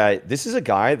just say that this is a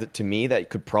guy that, to me, that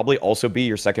could probably also be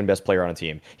your second best player on a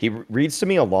team. He reads to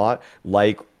me a lot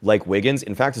like Wiggins.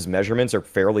 In fact, his measurements are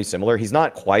fairly similar. He's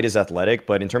not quite as athletic,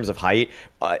 but in terms of height,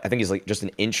 I think he's like just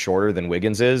an inch shorter than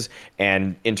Wiggins is.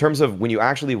 And in terms of when you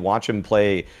actually watch him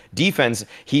play defense,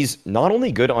 he's not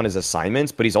only good on his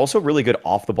assignments, but he's also really good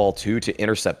off the ball too, to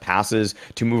intercept passes,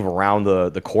 to move around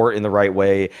the court in the right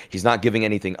way. He's not giving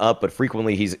anything up, but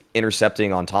frequently he's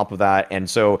intercepting on top of that. And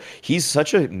so he's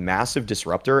such a massive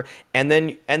disruptor. And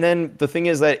then the thing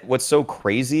is that what's so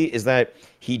crazy is that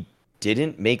he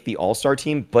didn't make the All-Star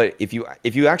team, but if you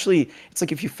actually, it's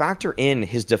like if you factor in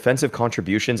his defensive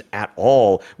contributions at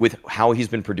all with how he's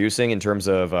been producing in terms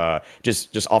of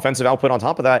just offensive output on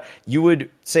top of that, you would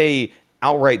say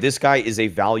outright, this guy is a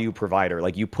value provider.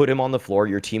 Like, you put him on the floor,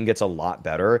 your team gets a lot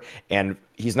better. And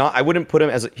I wouldn't put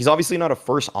him he's obviously not a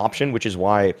first option, which is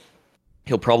why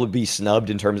he'll probably be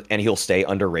snubbed and he'll stay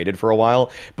underrated for a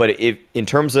while. But if in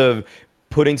terms of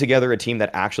putting together a team that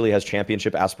actually has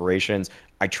championship aspirations,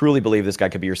 I truly believe this guy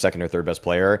could be your second or third best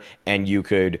player, and you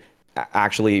could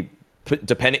actually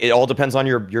it all depends on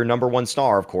your number one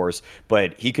star, of course,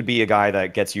 but he could be a guy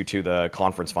that gets you to the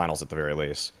conference finals at the very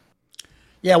least.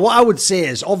 Yeah, what I would say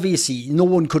is, obviously, no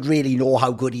one could really know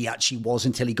how good he actually was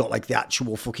until he got like the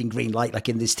actual fucking green light, like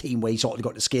in this team where he sort of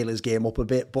got to scale his game up a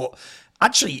bit. But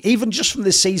actually, even just from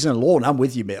this season alone, I'm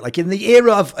with you, mate. Like in the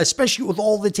era of, especially with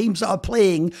all the teams that are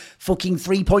playing fucking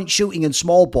 3-point shooting and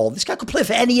small ball, this guy could play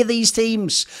for any of these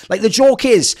teams. Like, the joke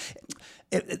is,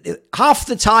 half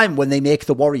the time when they make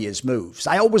the Warriors moves,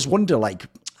 I always wonder, like,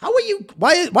 How are you?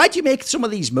 Why do you make some of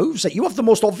these moves? Like, you have the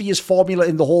most obvious formula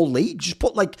in the whole league. Just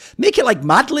make it like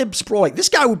Mad Libs, bro. Like, this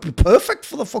guy would be perfect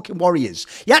for the fucking Warriors.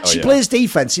 He actually plays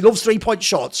defense. He loves 3-point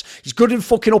shots. He's good in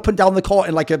fucking up and down the court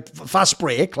in like a fast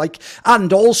break. Like,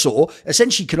 and also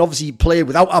essentially can obviously play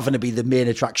without having to be the main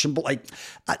attraction. But like,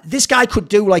 this guy could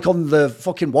do like on the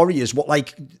fucking Warriors what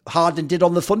like Harden did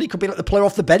on the Thunder. He could be like the player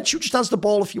off the bench who just has the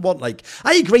ball if you want. Like,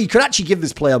 I agree. You could actually give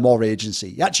this player more agency.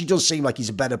 He actually does seem like he's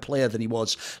a better player than he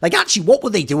was. Like, actually, what were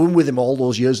they doing with him all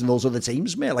those years in those other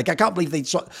teams, mate? Like, I can't believe they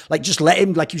like just let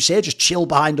him, like you say, just chill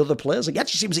behind other players. Like, it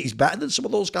actually seems like he's better than some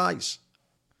of those guys.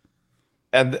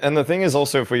 And the thing is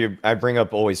also, I bring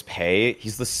up always pay.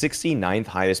 He's the 69th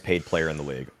highest paid player in the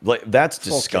league. Like, that's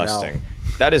disgusting.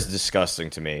 That is disgusting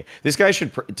to me. This guy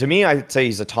to me, I'd say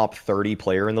he's a top 30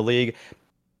 player in the league.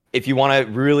 If you want to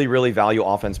really, really value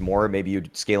offense more, maybe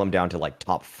you'd scale him down to like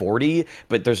top 40,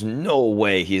 but there's no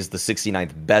way he's the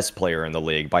 69th best player in the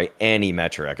league by any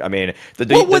metric. I mean,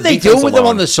 what were they doing with him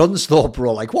on the Suns though,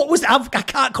 bro? Like, what was I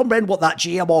can't comprehend what that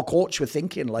GM or coach were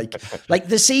thinking. Like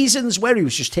the seasons where he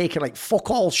was just taking like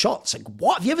fuck all shots. Like,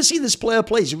 what? Have you ever seen this player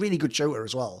play? He's a really good shooter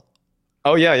as well.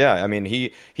 Oh yeah. I mean,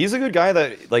 he's a good guy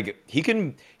that like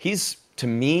he's to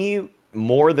me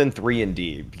more than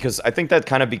 3-and-D, because I think that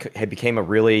kind of became a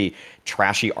really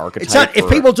trashy archetype. If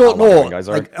people don't know,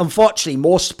 like, unfortunately,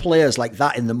 most players like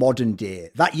that in the modern day,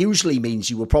 that usually means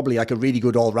you were probably like a really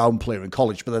good all-round player in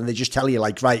college, but then they just tell you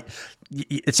like, right,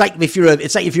 it's like if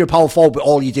you're a power forward, but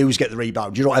all you do is get the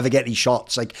rebound. You don't ever get any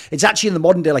shots. Like, it's actually in the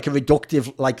modern day like a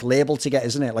reductive like label to get,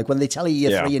 isn't it? Like when they tell you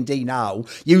you're 3-and-D now,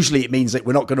 usually it means that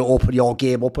we're not going to open your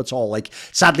game up at all. Like,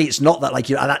 sadly, it's not that like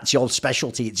that's your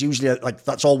specialty. It's usually like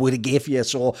that's all we're going to give you.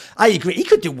 So I agree. He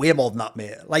could do way more than that,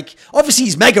 mate. Like, obviously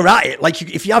he's mega at it. Like,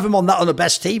 if you have him on the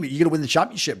best team, you're going to win the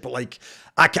championship. But like,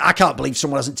 I can't believe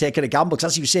someone hasn't taken a gamble,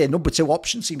 because as you say, number 2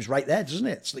 option seems right there, doesn't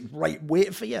it? It's like right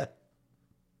waiting for you.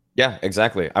 Yeah,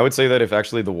 exactly. I would say that if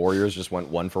actually the Warriors just went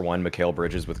 1-for-1 Mikal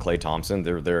Bridges with Klay Thompson,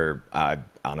 they're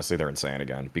honestly, they're insane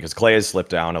again, because Klay has slipped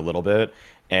down a little bit,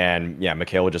 and yeah,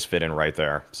 Mikal would just fit in right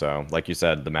there. So, like you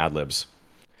said, the Mad Libs.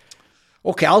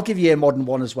 Okay, I'll give you a modern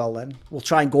one as well then. We'll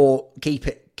try and keep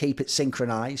it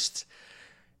synchronized.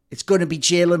 It's going to be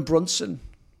Jalen Brunson.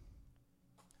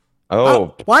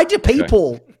 Oh. Why do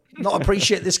people not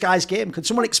appreciate this guy's game? Can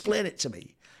someone explain it to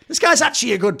me? This guy's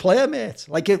actually a good player, mate.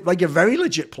 Like a very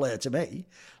legit player to me.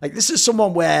 Like, this is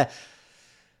someone where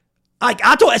I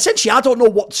don't know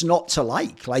what's not to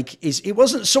like. Like, it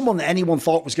wasn't someone that anyone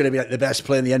thought was going to be like the best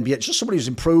player in the NBA. It's just somebody who's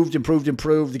improved.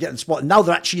 They're getting spot. And now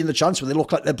they're actually in the chance where they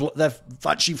look like they're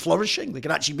actually flourishing. They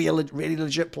can actually be a really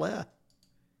legit player.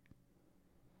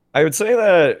 I would say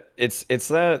that it's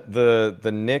that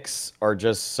the Knicks are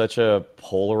just such a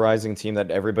polarizing team that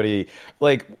everybody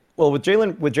like. Well, with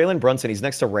Jalen Brunson, he's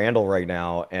next to Randall right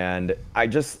now, and I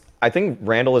think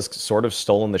Randall has sort of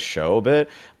stolen the show a bit.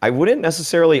 I wouldn't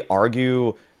necessarily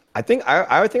argue. I think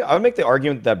I would make the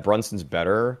argument that Brunson's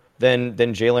better than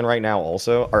Jalen right now,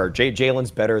 also, or Jalen's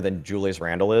better than Julius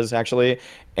Randle is actually,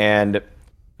 and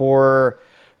for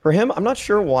him, I'm not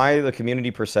sure why the community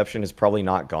perception has probably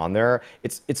not gone there.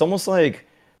 It's almost like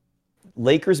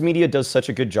Lakers media does such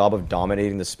a good job of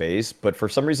dominating the space, but for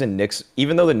some reason,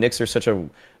 even though the Knicks are such a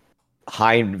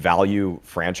high value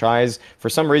franchise, for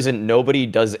some reason nobody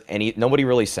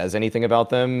really says anything about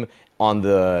them on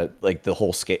the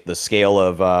whole scale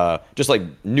of just like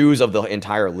news of the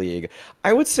entire league.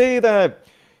 I would say that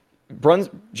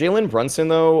Jalen Brunson,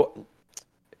 though,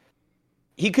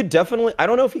 he could definitely, I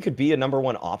don't know if he could be a number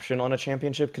 1 option on a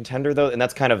championship contender, though, and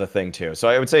that's kind of the thing too. So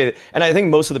I would say, and I think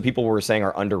most of the people we're saying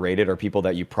are underrated are people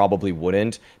that you probably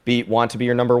wouldn't want to be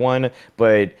your number 1,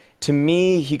 but to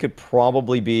me, he could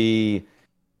probably be.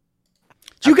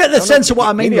 Do you get the sense of what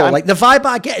I mean, though? Like, the vibe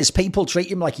I get is people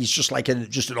treat him like he's just like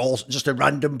just a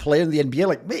random player in the NBA.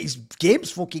 Like, mate, his game's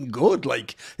fucking good.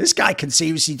 Like, this guy can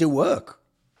seriously do work.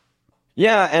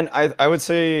 Yeah, and I would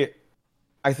say,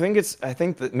 I think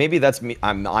that maybe that's me.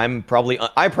 I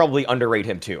probably underrate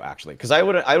him too, actually, because I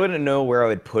wouldn't know where I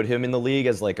would put him in the league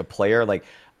as like a player. Like,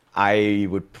 I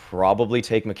would probably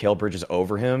take Mikal Bridges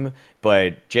over him,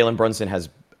 but Jalen Brunson has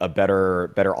a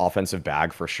better offensive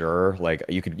bag for sure. Like,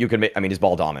 you could make, I mean, he's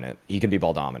ball dominant. He can be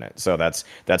ball dominant. So that's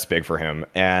big for him.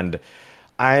 And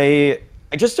I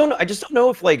just don't know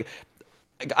if, like,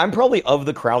 I'm probably of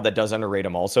the crowd that does underrate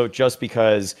him also, just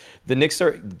because the Knicks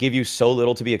give you so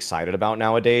little to be excited about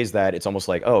nowadays that it's almost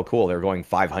like, oh, cool, they're going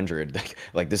 500.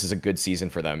 Like this is a good season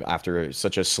for them after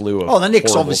such a slew of the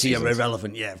Knicks obviously seasons. are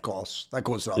irrelevant. Yeah, of course. That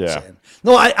goes without saying.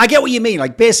 No, I get what you mean.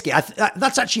 Like, basically,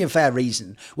 that's actually a fair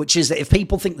reason, which is that if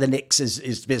people think the Knicks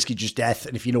is basically just death,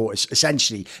 and if you notice,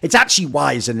 essentially, it's actually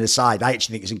wise and aside. I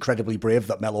actually think it's incredibly brave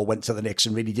that Melo went to the Knicks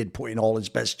and really did put in all his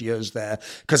best years there.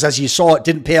 Because as you saw, it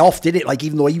didn't pay off, did it? Like,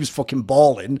 even though he was fucking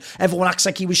balling, everyone acts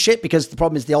like he was shit because the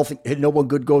problem is they all think no one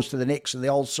good goes to the Knicks and they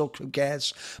all suck. Who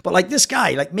cares? But like this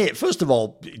guy, like, mate, first of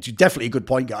all, definitely a good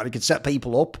point guard. He can set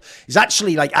people up. He's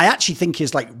actually like, I actually think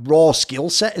his like raw skill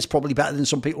set is probably better than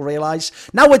some people realize.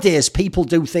 Nowadays, people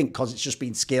do think because it's just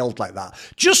been scaled like that.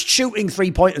 Just shooting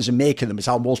 3-pointers and making them is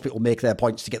how most people make their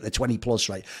points to get the 20 plus,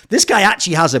 right? This guy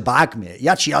actually has a bag, mate. He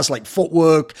actually has like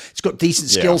footwork. He's got decent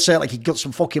skill set. Like, he got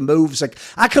some fucking moves. Like,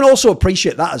 I can also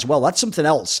appreciate that as well. That's something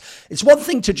else. It's one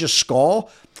thing to just score.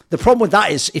 The problem with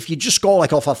that is if you just score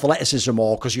like off athleticism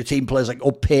or because your team plays like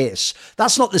up pace,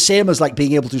 that's not the same as like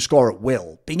being able to score at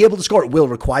will. Being able to score at will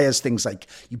requires things like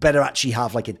you better actually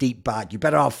have like a deep bag. You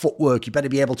better have footwork. You better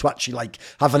be able to actually like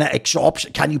have an extra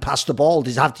option. Can you pass the ball?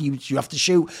 Do you have to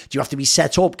shoot? Do you have to be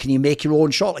set up? Can you make your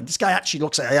own shot? Like, this guy actually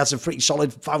looks like he has a pretty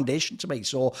solid foundation to me.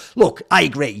 So look, I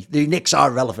agree. The Knicks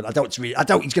are relevant. I doubt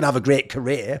he's going to have a great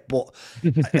career, but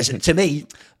to me,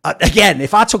 again,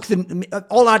 if I took them,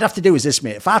 all I'd have to do is this,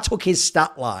 mate. If I took his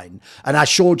stat line and I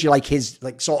showed you like his,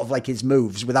 like sort of like his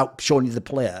moves without showing you the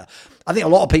player, I think a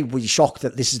lot of people would be shocked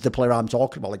that this is the player I'm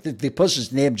talking about. Like, the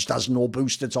person's name just has no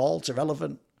boost at all. It's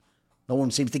irrelevant. No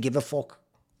one seems to give a fuck.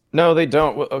 No, they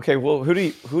don't. Okay, well, who do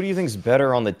you think's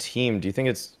better on the team? Do you think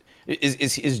is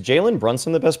Jalen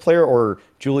Brunson the best player or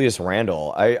Julius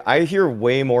Randle? I hear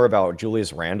way more about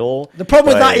Julius Randle. The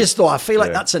problem with that is, though, I feel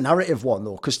like that's a narrative one,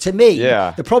 though, because to me,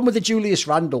 the problem with the Julius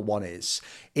Randle one is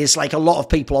like a lot of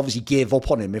people obviously gave up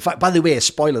on him. In fact, by the way, a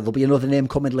spoiler, there'll be another name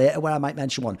coming later where I might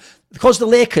mention one. Because the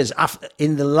Lakers,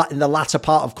 in the latter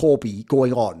part of Kobe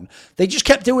going on, they just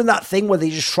kept doing that thing where they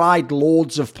just tried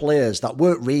loads of players that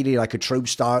weren't really like a true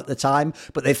star at the time,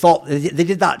 but they thought, they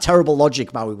did that terrible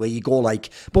logic, Maui, where you go like,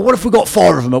 but what if we got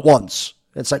 4 of them at once?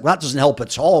 It's like, well, that doesn't help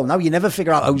at all. Now you never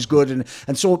figure out who's good.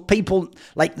 And so people,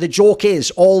 like, the joke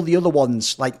is all the other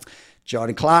ones, like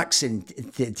Jordan Clarkson,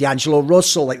 D'Angelo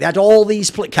Russell, like they had all these,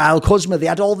 Kyle Kuzma, they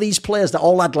had all these players that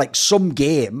all had like some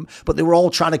game, but they were all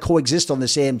trying to coexist on the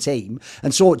same team.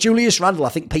 And so Julius Randle, I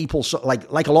think people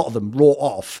like a lot of them wrote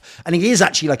off, and he is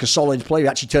actually like a solid player. He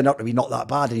actually turned out to be not that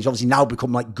bad, and he's obviously now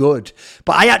become like good.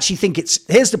 But I actually think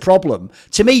here's the problem.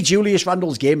 To me, Julius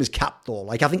Randle's game is capped though.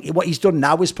 Like, I think what he's done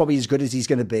now is probably as good as he's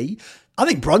going to be. I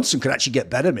think Brunson could actually get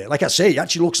better, mate. Like I say, he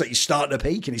actually looks like he's starting to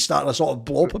peak and he's starting to sort of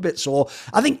blow up a bit. So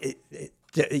I think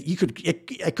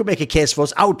it could make a case for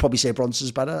us. I would probably say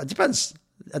Brunson's better. It depends.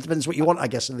 It depends what you want, I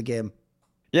guess, in the game.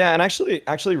 Yeah, and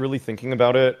actually, really thinking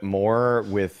about it more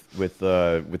with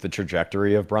the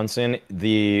trajectory of Brunson,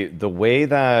 the way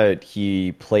that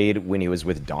he played when he was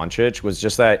with Doncic was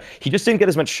just that he just didn't get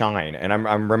as much shine. And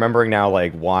I'm remembering now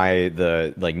like why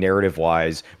the like narrative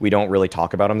wise we don't really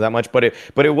talk about him that much. But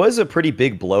it was a pretty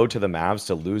big blow to the Mavs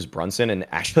to lose Brunson. And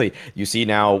actually, you see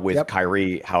now with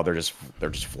Kyrie how they're just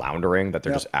floundering, that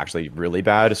they're just actually really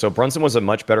bad. So Brunson was a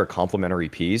much better complementary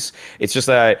piece. It's just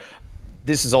that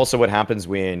this is also what happens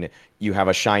when you have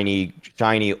a shiny,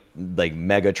 like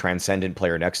mega transcendent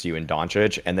player next to you in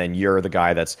Doncic, and then you're the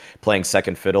guy that's playing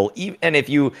second fiddle. And if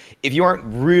you aren't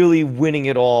really winning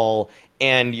it all,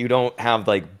 and you don't have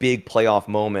like big playoff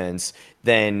moments,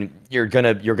 then you're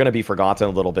gonna be forgotten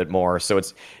a little bit more. So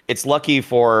it's lucky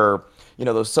for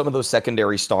some of those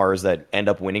secondary stars that end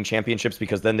up winning championships,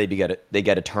 because then they get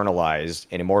eternalized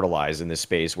and immortalized in this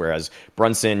space, whereas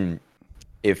Brunson,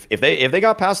 If they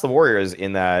got past the Warriors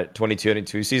in that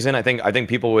 2022 season, I think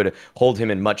people would hold him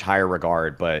in much higher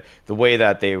regard. But the way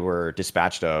that they were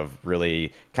dispatched of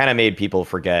really kind of made people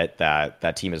forget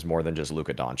that team is more than just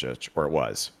Luka Doncic, or it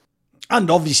was. And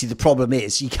obviously the problem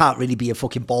is you can't really be a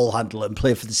fucking ball handler and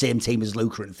play for the same team as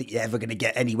Luka and think you're ever going to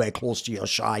get anywhere close to your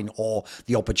shine or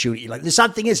the opportunity. Like, the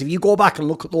sad thing is, if you go back and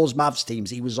look at those Mavs teams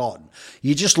he was on,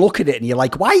 you just look at it and you're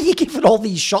like, why are you giving all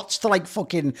these shots to like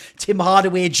fucking Tim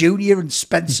Hardaway Jr. and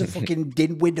Spencer fucking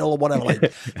Dinwiddie or whatever?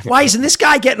 Like, why isn't this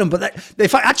guy getting them? But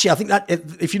actually, I think that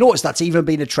if you notice, that's even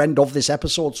been a trend of this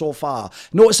episode so far.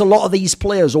 Notice a lot of these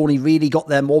players only really got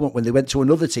their moment when they went to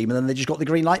another team, and then they just got the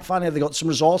green light finally. They got some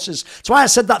resources. That's why I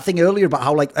said that thing earlier about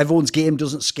how like everyone's game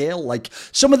doesn't scale. Like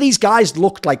some of these guys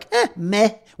looked like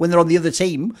meh when they're on the other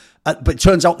team, but it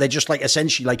turns out they're just like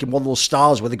essentially like in one of those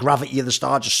stars where the gravity of the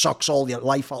star just sucks all the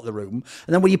life out of the room.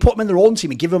 And then when you put them in their own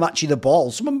team and give them actually the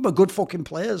ball, some of them are good fucking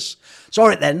players. So all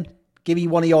right then, give me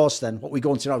one of yours then. What are we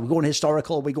going to now? Are we going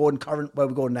historical? Are we going current? Where are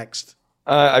we going next?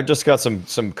 I've just got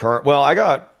some current. Well, I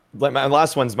got like my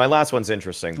last one's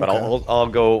interesting, but okay. I'll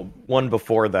go one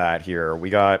before that here.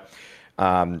 We got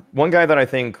one guy that I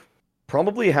think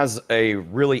probably has a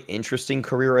really interesting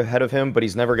career ahead of him, but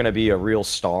he's never going to be a real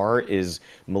star, is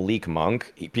Malik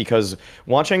Monk. Because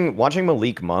watching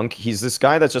Malik Monk, he's this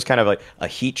guy that's just kind of like a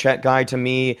heat check guy to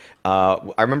me.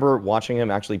 I remember watching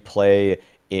him actually play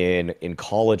in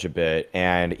college a bit,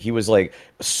 and he was like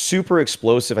super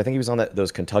explosive. I think he was on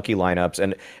those Kentucky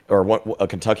lineups or a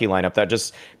Kentucky lineup that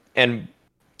just, and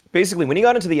basically when he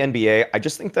got into the NBA, I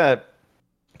just think that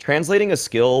translating a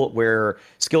skill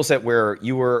set where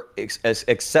you were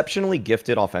exceptionally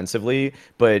gifted offensively,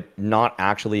 but not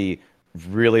actually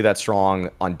really that strong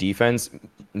on defense,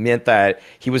 meant that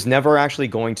he was never actually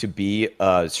going to be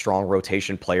a strong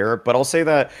rotation player. But I'll say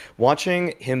that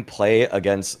watching him play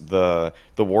against the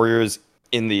Warriors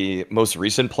in the most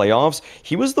recent playoffs,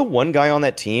 he was the one guy on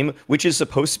that team which is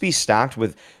supposed to be stacked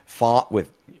with Fox,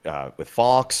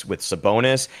 with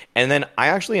Sabonis, and then I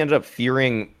actually ended up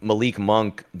fearing Malik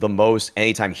Monk the most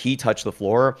anytime he touched the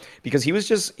floor, because he was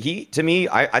just, to me,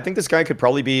 I think this guy could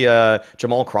probably be a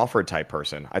Jamal Crawford type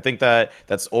person. I think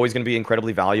that's always going to be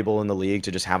incredibly valuable in the league,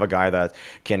 to just have a guy that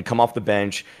can come off the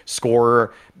bench,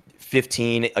 score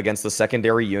 15 against the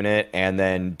secondary unit, and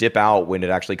then dip out when it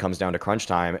actually comes down to crunch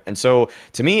time. And so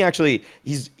to me, actually,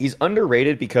 he's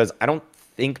underrated because I don't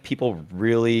think people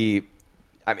really,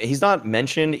 I mean, he's not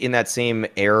mentioned in that same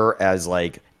air as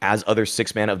other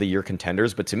six man of the year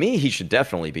contenders, but to me, he should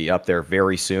definitely be up there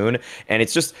very soon. And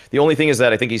it's just, the only thing is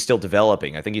that I think he's still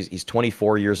developing. I think he's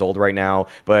 24 years old right now,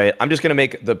 but I'm just going to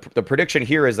make the prediction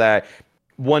here is that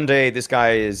one day this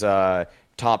guy is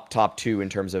top two in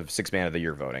terms of six man of the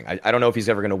year voting. I don't know if he's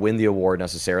ever going to win the award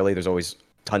necessarily. There's always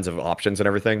tons of options and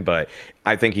everything, but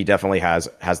I think he definitely has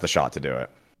the shot to do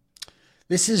it.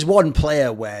 This is one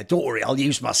player where, don't worry, I'll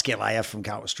use my skill I have from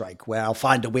Counter-Strike, where I'll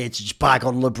find a way to just bag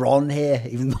on LeBron here,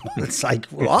 even though it's like,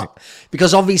 what?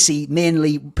 Because obviously,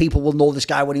 mainly, people will know this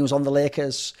guy when he was on the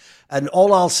Lakers. And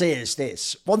all I'll say is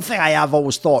this. One thing I have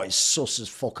always thought is sus as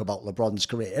fuck about LeBron's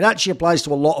career. It actually applies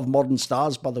to a lot of modern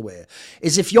stars, by the way.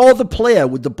 Is if you're the player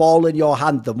with the ball in your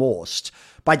hand the most,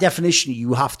 by definition,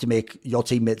 you have to make your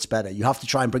teammates better. You have to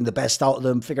try and bring the best out of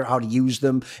them, figure out how to use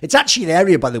them. It's actually an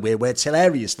area, by the way, where it's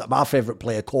hilarious that my favourite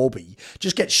player, Kobe,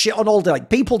 just gets shit on all day.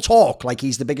 Like, people talk like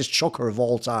he's the biggest chucker of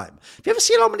all time. Have you ever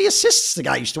seen how many assists the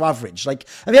guy used to average? Like,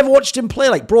 have you ever watched him play?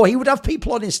 Like, bro, he would have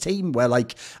people on his team where,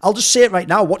 like, I'll just say it right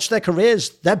now, watch their careers.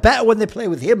 They're better when they play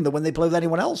with him than when they play with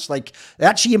anyone else. Like, it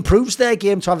actually improves their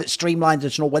game to have it streamlined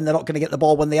and to know when they're not going to get the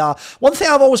ball when they are. One thing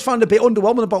I've always found a bit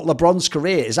underwhelming about LeBron's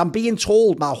career is I'm being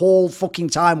told my whole fucking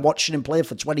time watching him play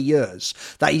for 20 years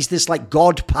that he's this like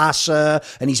god passer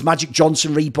and he's Magic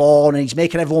Johnson reborn and he's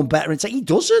making everyone better. And it's like, he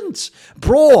doesn't,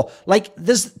 bro. Like,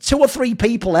 there's 2 or 3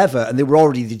 people ever, and they were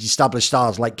already the established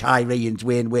stars like Kyrie and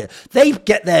Dwayne Wade. They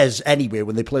get theirs anyway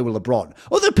when they play with LeBron.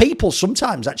 Other people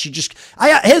sometimes actually just,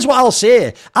 here's what I'll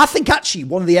say. I think actually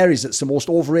one of the areas that's the most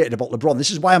overrated about LeBron,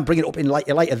 this is why I'm bringing it up in light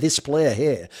of this player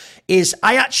here, is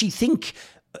I actually think,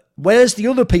 whereas the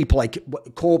other people like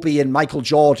Kobe and Michael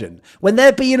Jordan, when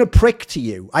they're being a prick to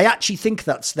you, I actually think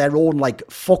that's their own like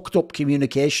fucked up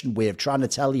communication way of trying to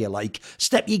tell you, like,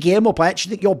 step your game up. I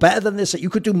actually think you're better than this. That you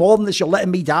could do more than this. You're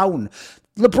letting me down.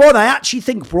 LeBron, I actually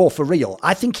think, bro, for real,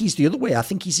 I think he's the other way. I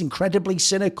think he's incredibly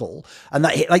cynical. And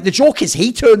that, like, the joke is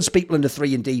he turns people into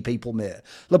 3-and-D people, mate.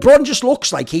 LeBron just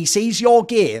looks like he sees your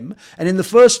game, and in the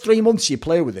first 3 months you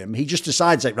play with him, he just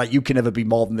decides, like, right, you can never be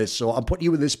more than this, so I'm putting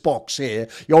you in this box here.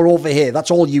 You're over here. That's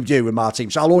all you do in my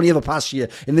team. So I'll only ever pass you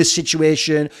in this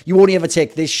situation. You only ever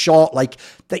take this shot. Like,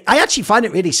 I actually find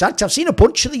it really sad, because I've seen a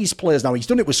bunch of these players now. He's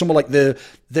done it with someone like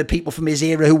the people from his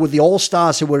era who were the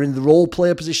all-stars, who were in the role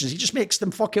player positions. He just makes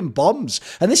them fucking bombs.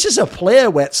 And this is a player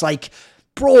where it's like,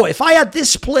 bro, if I had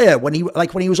this player when he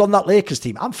was on that Lakers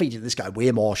team, I'm feeding this guy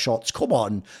way more shots. Come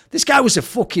on. This guy was a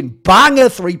fucking banger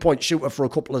 3-point shooter for a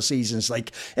couple of seasons.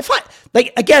 Like,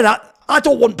 again, I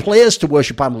don't want players to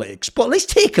worship analytics, but let's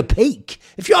take a peek.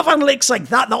 If you have analytics like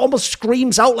that almost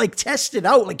screams out, like, test it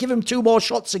out, like, give him 2 more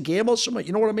shots a game or something.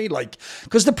 You know what I mean? Like,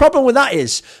 because the problem with that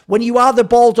is when you are the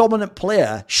ball dominant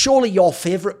player, surely your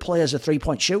favorite player is a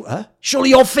 3-point shooter.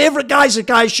 Surely your favourite guy's a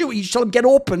guy shooting. You tell him get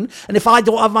open, and if I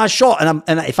don't have my shot, and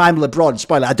if I'm LeBron,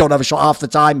 spoiler, I don't have a shot half the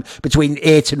time between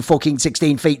 8 and fucking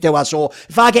 16 feet, do I? So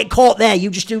if I get caught there, you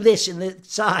just do this in the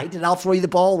side, and I'll throw you the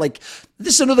ball. Like,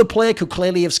 this is another player could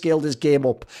clearly have scaled his game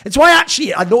up. It's why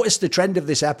I noticed the trend of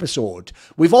this episode.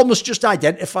 We've almost just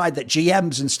identified that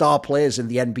GMs and star players in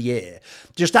the NBA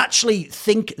just actually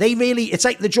think it's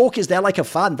like the joke is they're like a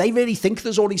fan. They really think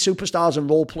there's only superstars and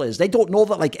role players. They don't know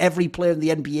that like every player in the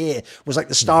NBA was like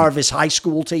the star of his high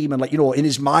school team and like, in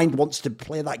his mind wants to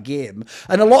play that game.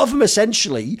 And a lot of them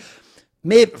essentially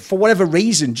may, for whatever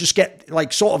reason, just get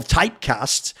like sort of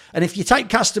typecast. And if you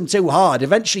typecast them too hard,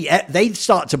 eventually they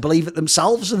start to believe it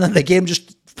themselves, and then the game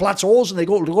just plateaus and they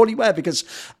go anywhere. Because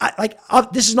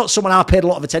this is not someone I paid a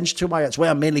lot of attention to. That's why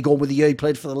I'm mainly going with the year he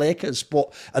played for the Lakers,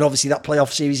 and obviously that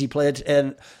playoff series he played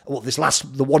in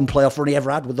the one playoff run he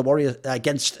ever had with the Warriors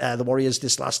against the Warriors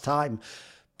this last time.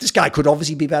 This guy could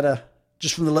obviously be better,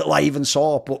 just from the little I even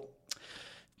saw, but.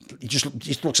 He just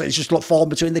looks like he's just fallen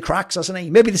between the cracks, hasn't he?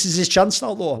 Maybe this is his chance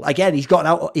now, though. Again, he's gotten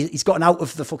out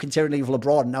of the fucking tyranny of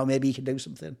LeBron. Now maybe he can do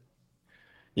something.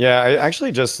 Yeah, I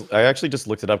actually just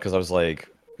looked it up because I was like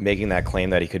making that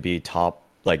claim that he could be top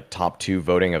 2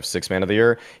 voting of Sixth Man of the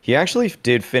Year. He actually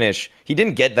did finish. He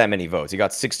didn't get that many votes. He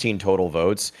got 16 total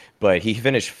votes, but he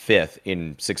finished 5th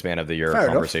in Sixth Man of the Year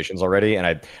conversations already.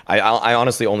 And I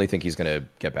honestly only think he's going to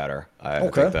get better. I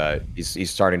think that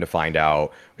he's starting to find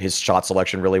out his shot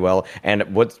selection really well. And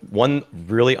what's one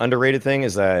really underrated thing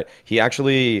is that he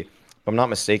actually, if I'm not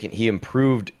mistaken, he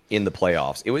improved in the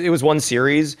playoffs. It was one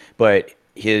series, but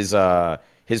his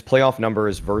playoff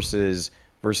numbers versus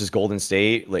Golden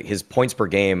State, like his points per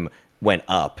game went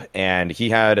up, and he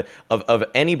had of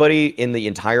anybody in the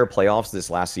entire playoffs this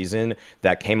last season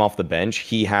that came off the bench,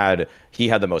 he had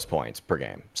the most points per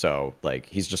game. So like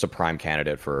he's just a prime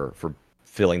candidate for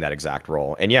filling that exact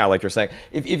role. And yeah, like you're saying,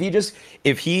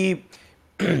 if he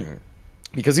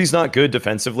because he's not good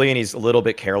defensively and he's a little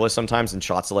bit careless sometimes, and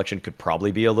shot selection could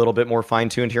probably be a little bit more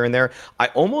fine-tuned here and there. I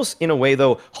almost, in a way,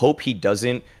 though, hope he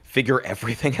doesn't figure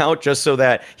everything out just so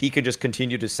that he could just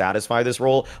continue to satisfy this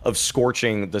role of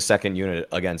scorching the second unit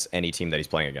against any team that he's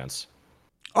playing against.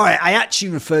 All right, I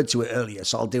actually referred to it earlier,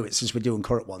 so I'll do it since we're doing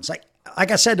current ones.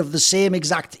 Like I said, of the same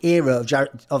exact era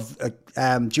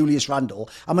of Julius Randle,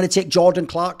 I'm going to take Jordan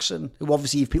Clarkson, who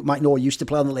obviously, if people might know, used to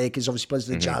play on the Lakers, obviously plays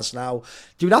the Jazz now.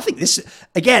 Dude, I think this,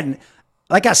 again,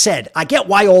 like I said, I get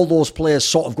why all those players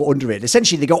sort of got underrated.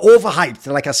 Essentially, they got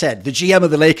overhyped. Like I said, the GM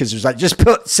of the Lakers was like, just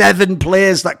put 7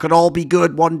 players that could all be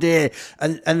good one day.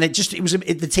 And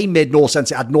the team made no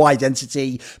sense. It had no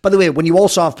identity. By the way, when you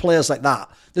also have players like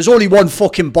that, there's only one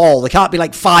fucking ball. There can't be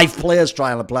like 5 players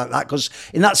trying to play like that, because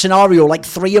in that scenario, like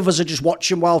 3 of us are just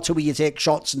watching while 2 of you take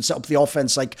shots and set up the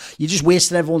offense. Like, you're just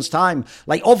wasting everyone's time.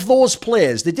 Like, of those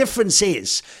players, the difference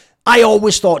is, I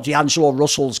always thought D'Angelo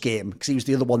Russell's game, because he was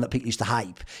the other one that people used to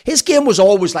hype, his game was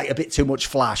always like a bit too much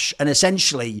flash. And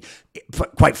essentially,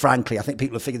 quite frankly, I think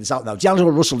people have figured this out now.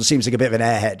 D'Angelo Russell just seems like a bit of an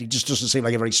airhead. He just doesn't seem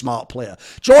like a very smart player.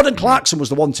 Jordan Clarkson was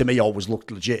the one to me always looked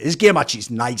legit. His game actually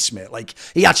is nice, mate. Like,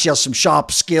 he actually has some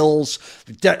sharp skills.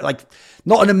 Like,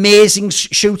 not an amazing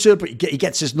shooter, but he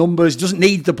gets his numbers. He doesn't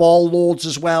need the ball loads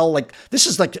as well. Like, this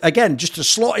is like, again, just a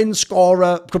slot-in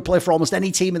scorer. Could play for almost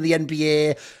any team in the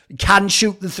NBA. Can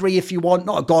shoot the 3 if you want.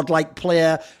 Not a godlike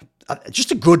player.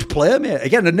 Just a good player, mate.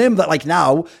 Again, a name that, like,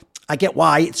 now, I get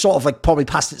why it's sort of like probably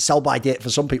past its sell-by date for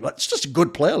some people. It's just a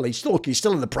good player. He's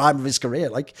still in the prime of his career.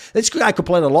 Like, this guy could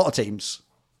play in a lot of teams.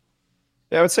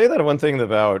 Yeah, I would say that one thing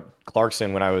about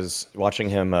Clarkson when I was watching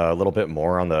him a little bit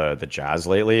more on the Jazz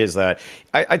lately is that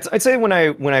I'd say when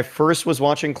I first was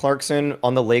watching Clarkson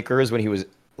on the Lakers, when he was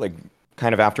like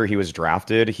kind of after he was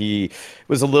drafted, he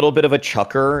was a little bit of a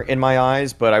chucker in my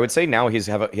eyes. But I would say now he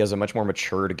has a much more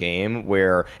matured game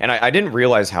where, and I didn't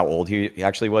realize how old he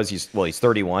actually was. He's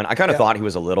 31. I kind of thought he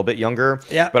was a little bit younger.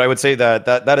 Yeah. But I would say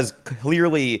that is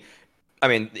clearly, I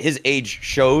mean, his age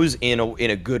shows in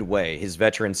a good way. His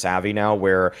veteran savvy now,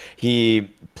 where he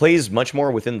plays much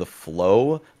more within the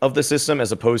flow of the system,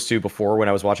 as opposed to before when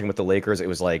I was watching with the Lakers. It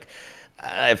was like,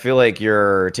 I feel like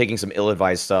you're taking some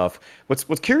ill-advised stuff. What's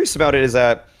curious about it is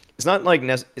that it's not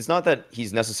that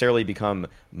he's necessarily become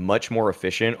much more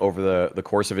efficient over the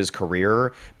course of his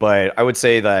career, but I would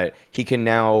say that he can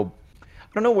now. I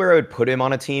don't know where I would put him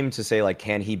on a team to say, like,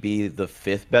 can he be the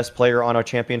 5th best player on a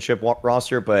championship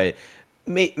roster? But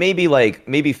maybe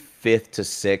 5th to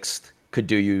 6th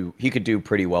he could do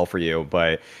pretty well for you.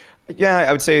 But yeah,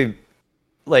 I would say,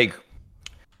 like,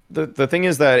 the thing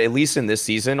is that at least in this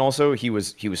season also he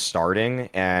was starting,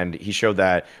 and he showed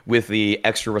that with the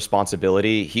extra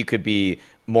responsibility he could be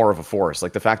more of a force.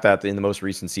 Like the fact that in the most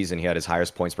recent season he had his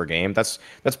highest points per game. That's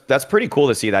pretty cool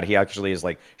to see that he actually is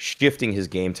like shifting his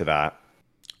game to that.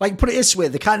 Like, put it this way,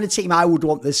 the kind of team I would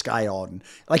want this guy on,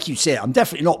 like you say, I'm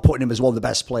definitely not putting him as one of the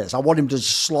best players. I want him to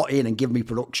just slot in and give me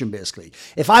production, basically.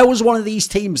 If I was one of these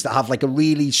teams that have, like, a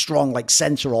really strong, like,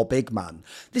 centre or big man,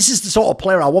 this is the sort of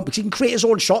player I want, because he can create his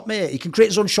own shot, mate. He can create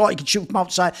his own shot. He can shoot from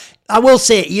outside. I will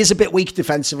say, he is a bit weak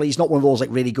defensively. He's not one of those,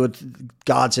 like, really good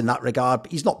guards in that regard,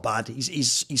 but he's not bad.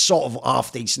 He's sort of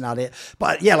half-decent at it.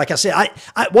 But, yeah, like I say,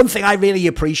 one thing I really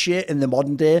appreciate in the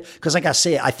modern day, because, like I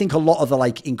say, I think a lot of the,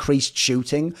 like, increased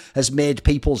shooting has made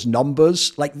people's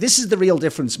numbers, like, this is the real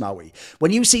difference, Maui.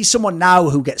 When you see someone now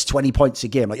who gets 20 points a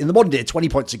game, like in the modern day, 20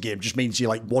 points a game just means you're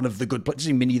like one of the good players,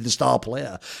 doesn't mean you're the star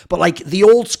player. But like the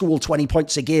old school 20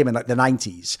 points a game in like the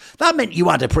 90s, that meant you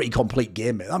had a pretty complete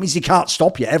game, mate. That means he can't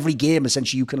stop you. Every game,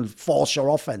 essentially, you can force your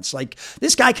offense. Like,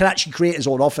 this guy can actually create his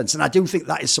own offense, and I do think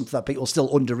that is something that people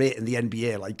still underrate in the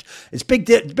NBA. Like, it's big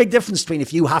difference between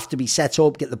if you have to be set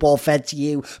up, get the ball fed to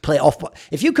you, play it off. But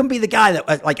if you can be the guy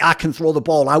that, like, I can throw the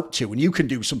ball out to, and you can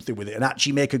do something with it and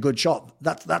actually make a good shot,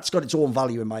 that's got its own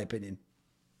value, in my opinion.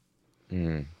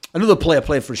 Another player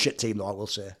played for a shit team, though, I will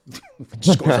say.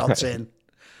 Just goes without saying.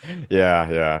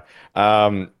 Yeah.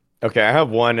 Okay, I have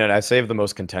one, and I saved the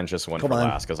most contentious one for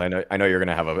last, because I know you're going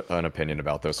to have an opinion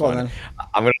about this one.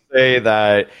 I'm going to say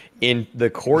that in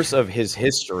the course of his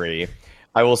history,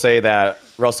 I will say that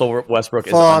Russell Westbrook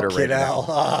is underrated.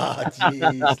 Oh,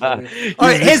 jeez. All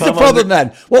right, here's the problem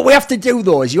then. What we have to do,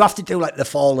 though, is you have to do like the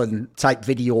Fallen type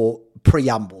video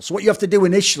preamble. So what you have to do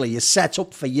initially is set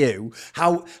up for you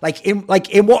how,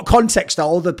 in what context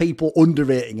are other people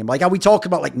underrating him? Like, are we talking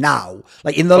about like now?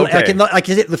 Like in the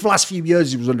is it the last few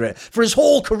years he was underrated? For his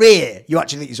whole career, you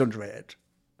actually think he's underrated?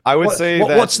 I would say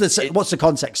that. What's the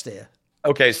context here?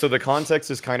 Okay, so the context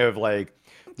is kind of like,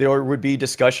 there would be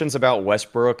discussions about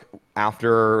Westbrook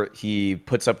after he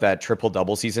puts up that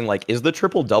triple-double season. Like, is the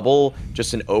triple-double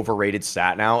just an overrated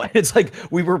stat now? And it's like,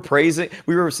 we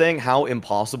were saying how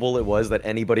impossible it was that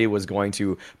anybody was going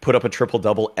to put up a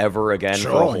triple-double ever again for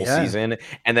a whole season.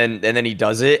 And then he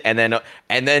does it. And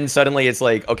then suddenly it's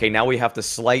like, okay, now we have to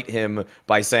slight him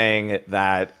by saying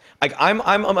that, like, I'm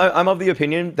of the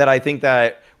opinion that I think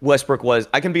that Westbrook was,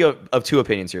 I can be of two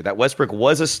opinions here, that Westbrook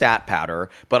was a stat patter,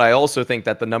 but I also think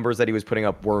that the numbers that he was putting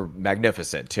up were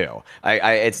magnificent too.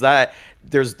 It's that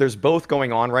there's both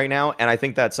going on right now, and I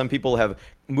think that some people have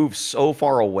moved so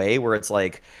far away where it's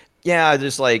like, yeah,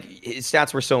 just like his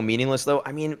stats were so meaningless, though.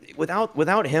 I mean,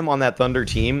 without him on that Thunder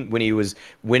team when he was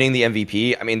winning the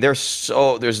MVP, I mean,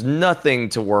 there's nothing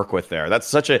to work with there. That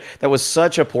was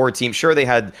such a poor team. Sure, they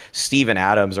had Steven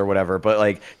Adams or whatever, but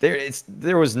like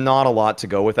there was not a lot to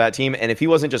go with that team. And if he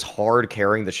wasn't just hard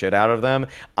carrying the shit out of them,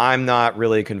 I'm not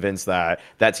really convinced that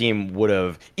team would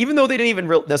have, even though they didn't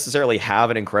even necessarily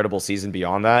have an incredible season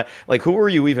beyond that. Like, who were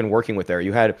you even working with there?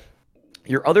 You had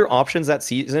your other options that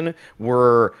season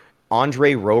were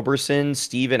Andre Roberson,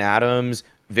 Steven Adams,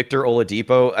 Victor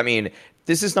Oladipo. I mean,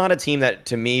 this is not a team that,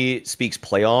 to me, speaks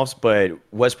playoffs, but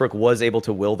Westbrook was able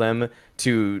to will them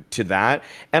to that.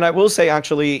 And I will say,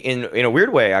 actually, in a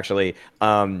weird way, actually,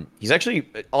 he's actually,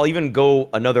 I'll even go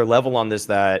another level on this,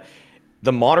 that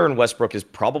the modern Westbrook is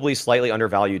probably slightly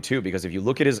undervalued too, because if you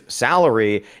look at his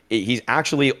salary, he's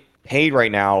actually paid right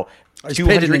now. He's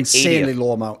paid an insanely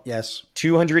low amount, yes.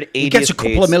 280. He gets a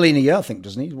couple of million a year, I think,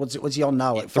 doesn't he? What's he on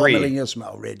now? Like 4 million a year, something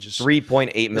outrageous.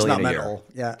 3.8 million a year.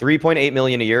 Yeah. 3.8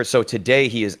 million a year. So today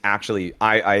he is actually,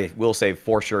 I will say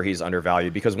for sure he's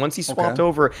undervalued, because once he swapped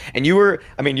over, and you're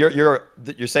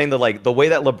saying that, like, the way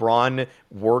that LeBron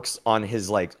works on his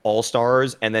like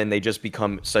all-stars and then they just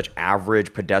become such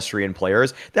average pedestrian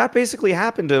players, that basically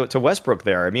happened to Westbrook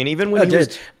there. I mean, even when he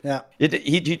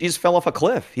just fell off a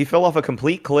cliff. He fell off a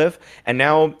complete cliff. And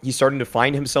now he's starting to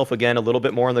find himself again a little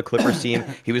bit more on the Clippers team.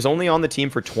 He was only on the team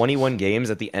for 21 games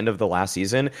at the end of the last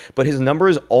season, but his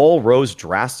numbers all rose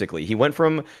drastically. He went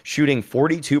from shooting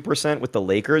 42% with the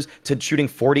Lakers to shooting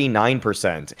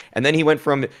 49%. And then he went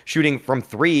from shooting from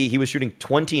three, he was shooting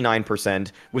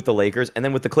 29% with the Lakers. And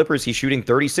then with the Clippers, he's shooting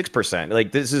 36%.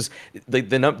 Like, this is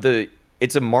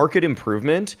it's a market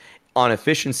improvement on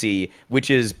efficiency, which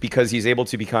is because he's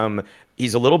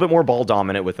a little bit more ball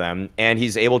dominant with them, and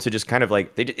he's able to just kind of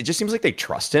like, it just seems like they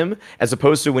trust him, as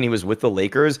opposed to when he was with the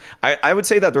Lakers. I would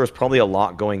say that there was probably a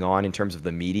lot going on in terms of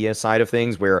the media side of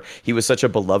things, where he was such a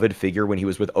beloved figure when he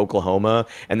was with Oklahoma,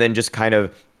 and then just kind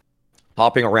of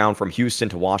hopping around from Houston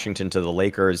to Washington to the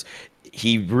Lakers.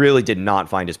 He really did not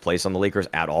find his place on the Lakers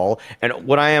at all. And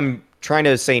what I am trying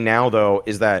to say now, though,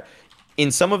 is that in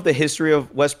some of the history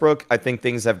of Westbrook, I think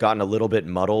things have gotten a little bit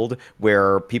muddled,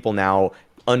 where people now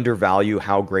undervalue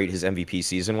how great his MVP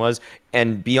season was.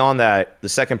 And beyond that, the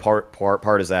second part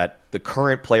is that the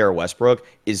current player Westbrook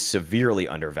is severely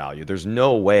undervalued. There's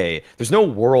no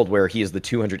world where he is the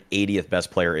 280th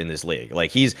best player in this league.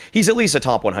 Like he's at least a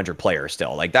top 100 player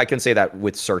still. Like I can say that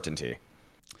with certainty.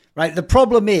 Right. The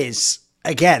problem is,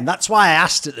 again, that's why I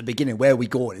asked at the beginning, where are we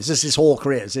going? Is this his whole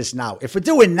career? Is this now? If we're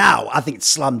doing now, I think it's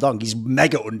slam dunk. He's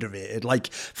mega underrated.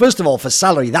 Like, first of all, for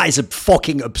salary, that is a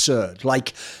fucking absurd.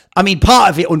 Like, I mean, part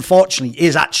of it, unfortunately,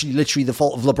 is actually literally the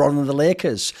fault of LeBron and the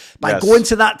Lakers. By going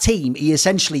to that team, he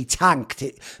essentially tanked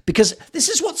it. Because this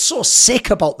is what's so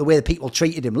sick about the way that people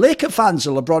treated him. Laker fans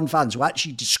and LeBron fans were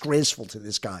actually disgraceful to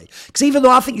this guy. Because even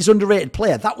though I think he's an underrated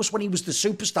player, that was when he was the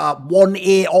superstar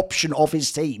 1A option of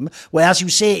his team. Where, as you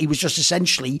say, he was just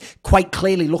essentially quite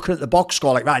clearly looking at the box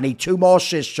score, like, right, I need 2 more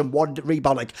assists and 1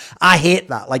 rebound. Like, I hate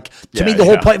that. Like, to me, the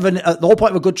whole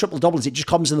point of a good triple-double is it just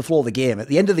comes in the flow of the game. At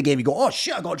the end of the game, you go, oh,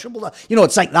 shit, I got a triple. You know,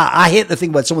 it's like that. I hate the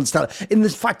thing where someone's telling. In the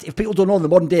fact, if people don't know, in the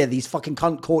modern day, these fucking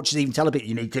coaches even tell a bit,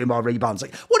 you need 2 more rebounds.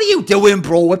 Like, what are you doing,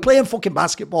 bro? We're playing fucking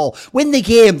basketball. Win the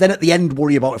game, then at the end,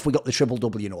 worry about if we got the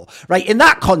triple-double, you know. Right? In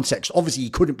that context, obviously, he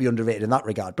couldn't be underrated in that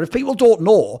regard. But if people don't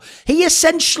know, he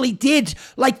essentially did,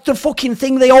 like, the fucking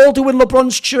thing they all do in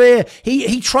LeBron's career.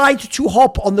 He tried to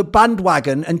hop on the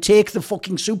bandwagon and take the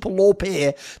fucking super low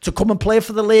pay to come and play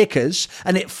for the Lakers,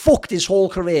 and it fucked his whole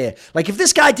career. Like, if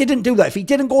this guy didn't do that, if he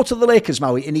didn't go to the Lakers,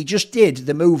 Maui, and he just did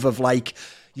the move of, like,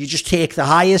 you just take the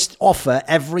highest offer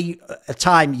every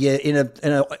time you're in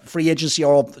a free agency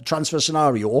or transfer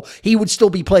scenario, he would still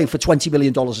be playing for $20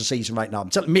 million a season right now. I'm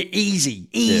telling you,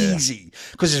 easy.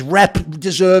 Because his rep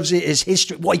deserves it, his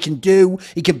history, what he can do.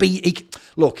 He can be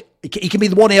the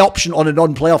 1A option on a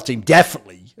non-playoff team,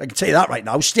 definitely. I can tell you that right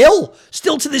now. Still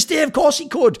to this day, of course he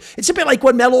could. It's a bit like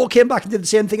when Melo came back and did the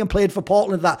same thing and played for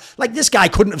Portland. That, like, this guy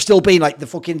couldn't have still been like the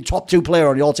fucking top 2 player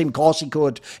on your team. Of course he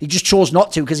could. He just chose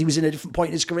not to because he was in a different point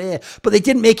in his career. But they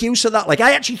didn't make use of that. Like,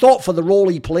 I actually thought for the role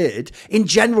he played, in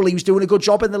general, he was doing a good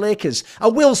job in the Lakers. I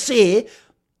will say,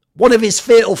 one of his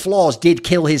fatal flaws did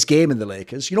kill his game in the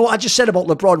Lakers. You know what I just said about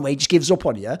LeBron, where he just gives up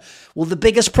on you? Well, the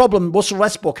biggest problem Russell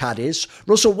Westbrook had is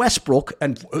Russell Westbrook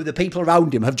and the people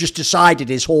around him have just decided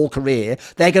his whole career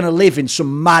they're going to live in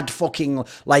some mad fucking,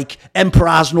 like, Emperor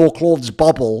has no clothes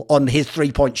bubble on his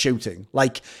 3-point shooting.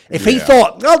 Like, if he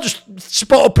thought, I'll just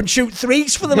spot up and shoot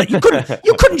threes for them. Like, you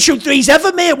couldn't shoot threes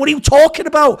ever, mate. What are you talking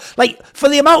about? Like, for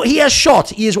the amount he has shot,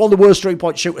 he is one of the worst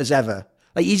 3-point shooters ever.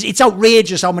 Like, it's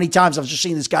outrageous how many times I've just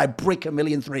seen this guy brick a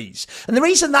million threes. And the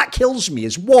reason that kills me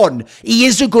is, 1, he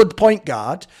is a good point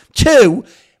guard. 2,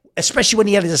 especially when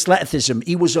he had his athleticism,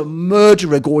 he was a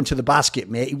murderer going to the basket,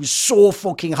 mate. He was so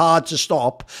fucking hard to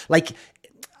stop. Like,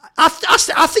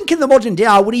 I think in the modern day,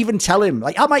 I would even tell him,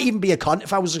 like, I might even be a cunt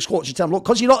if I was a coach and tell him, look,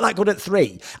 because you're not that good at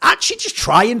 3, actually just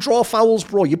try and draw fouls,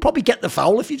 bro. You probably get the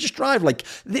foul if you just drive. Like,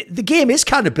 the game is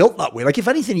kind of built that way. Like, if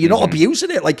anything, you're not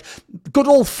abusing it. Like, good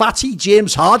old fatty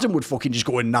James Harden would fucking just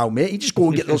go in now, mate. He'd just go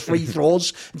and get those free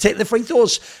throws and take the free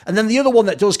throws. And then the other one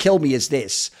that does kill me is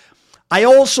this.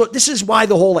 This is why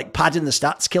the whole, like, padding the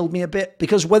stats killed me a bit,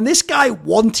 because when this guy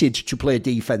wanted to play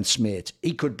defense, mate,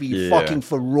 he could be fucking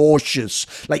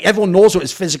ferocious. Like, everyone knows what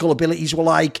his physical abilities were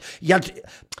like.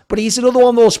 But he's another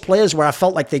one of those players where I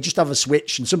felt like they just have a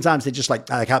switch, and sometimes they're just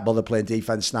like, I can't bother playing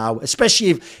defense now. Especially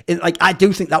if, like, I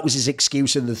do think that was his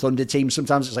excuse in the Thunder team.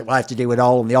 Sometimes it's like, well, I have to do it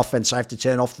all on the offense. I have to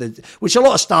turn off which a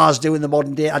lot of stars do in the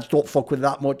modern day. I just don't fuck with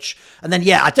that much. And then,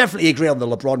 I definitely agree on the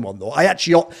LeBron one, though. I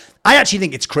actually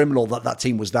think it's criminal that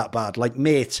team was that bad. Like,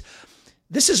 mate,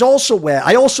 this is also where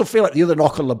I also feel like the other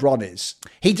knock on LeBron is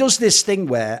he does this thing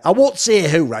where, I won't say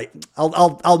who, right?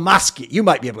 I'll mask it. You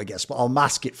might be able to guess, but I'll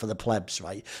mask it for the plebs,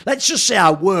 right? Let's just say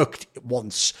I worked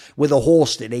once with a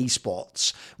host in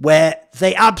esports where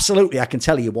they absolutely, I can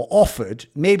tell you, were offered,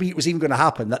 maybe it was even going to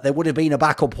happen, that there would have been a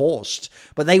backup host,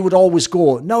 but they would always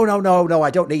go, no, I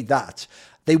don't need that.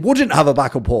 They wouldn't have a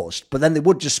backup host, but then they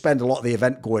would just spend a lot of the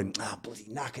event going, bloody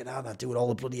knack it out, I'm doing all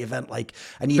the bloody event, like,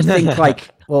 and you'd think like,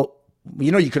 well,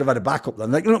 you know, you could have had a backup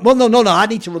then. Like, well, no, I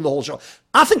need to run the whole show.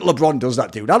 I think LeBron does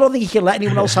that, dude. I don't think he can let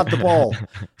anyone else have the ball.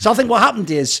 So I think what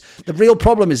happened is, the real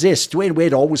problem is this. Dwayne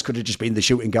Wade always could have just been the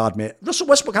shooting guard, mate. Russell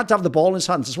Westbrook had to have the ball in his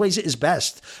hands. That's why he's at his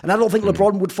best. And I don't think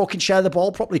LeBron would fucking share the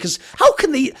ball properly, because how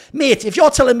can mate, if you're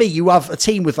telling me you have a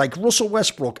team with, like, Russell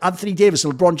Westbrook, Anthony Davis,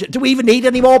 and LeBron James, do we even need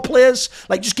any more players?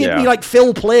 Like, just give me, like,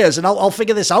 Phil players and I'll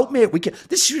figure this out, mate.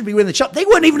 This should be winning the shot. They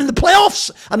weren't even in the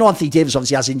playoffs. I know Anthony Davis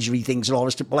obviously has injury things and all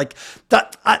this, but, like,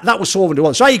 that was so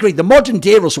underwhelming. So I agree. The modern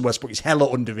day Russell Westbrook is hella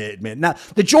underrated, mate. Now,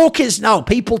 the joke is now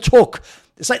people took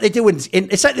It's like they do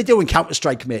in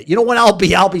Counter-Strike, mate. You know, when I'll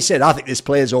be saying, I think this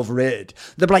player's overrated.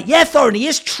 They'll be like, yeah, Thorin, he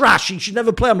is trash. He should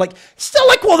never play. I'm like, still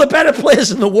like one of the better players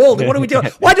in the world. What are we doing?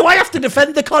 Why do I have to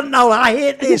defend the cunt now? I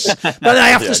hate this. Then I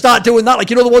have to start doing that.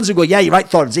 Like, you know, the ones who go, yeah, you're right,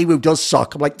 Thorin, Ziwu does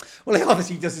suck. I'm like, well, he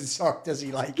obviously doesn't suck, does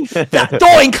he? Like,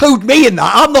 don't include me in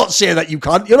that. I'm not saying that you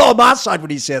can't. You're not on my side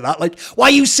when you say that. Like, why are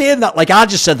you saying that? Like, I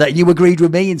just said that and you agreed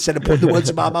with me instead of putting the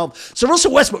words in my mouth. So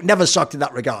Russell Westbrook never sucked in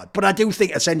that regard. But I do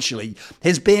think, essentially,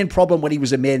 his main problem when he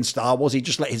was a main star was he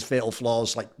just let his fatal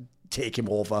flaws like take him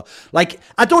over. Like,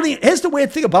 here's the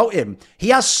weird thing about him. He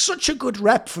has such a good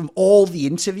rep from all the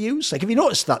interviews. Like, have you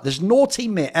noticed that? There's no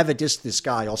teammate ever dissed this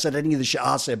guy or said any of the shit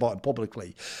I say about him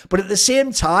publicly. But at the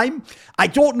same time, I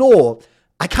don't know.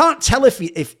 I can't tell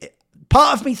if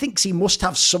part of me thinks he must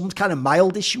have some kind of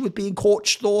mild issue with being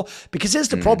coached, though, because here's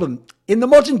the problem. In the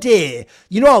modern day,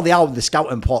 you know how they are with the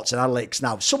scouting reports and analytics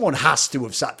now. Someone has to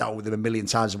have sat down with him a million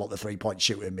times about the three-point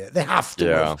shooting, mate. They have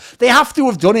to have. They have to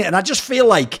have done it. And I just feel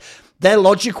like their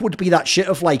logic would be that shit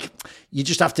of like, you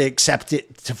just have to accept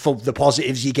it for the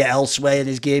positives you get elsewhere in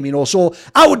his game, you know. So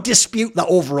I would dispute that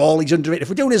overall he's underrated. If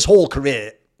we're doing his whole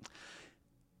career,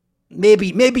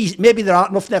 Maybe there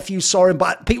aren't enough nephews saw him,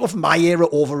 but people from my era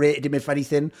overrated him, if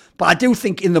anything. But I do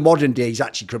think in the modern day, he's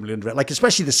actually criminally underrated. Like,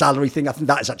 especially the salary thing, I think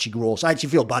that is actually gross. I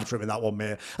actually feel bad for him in that one,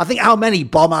 mate. I think how many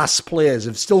bomb-ass players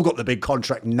have still got the big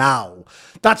contract now?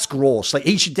 That's gross. Like,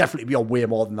 he should definitely be on way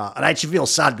more than that. And I actually feel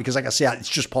sad because, like I say, it's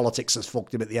just politics that's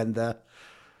fucked him at the end there.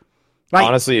 Right.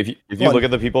 Honestly, if you look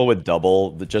at the people with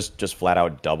just flat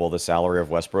out double the salary of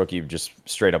Westbrook, you just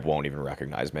straight up won't even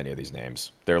recognize many of these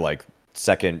names. They're like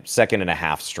second and a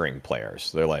half string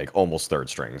players. They're like almost third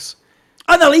strings.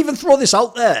 And I'll even throw this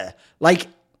out there. Like,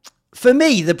 for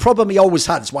me, the problem he always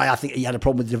had is why I think he had a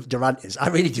problem with Durant is I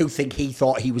really do think he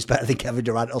thought he was better than Kevin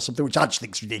Durant or something, which I just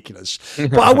think is ridiculous.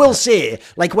 But I will say,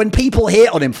 like, when people hate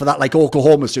on him for that, like,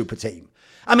 Oklahoma super team,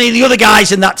 I mean, the other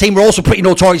guys in that team were also pretty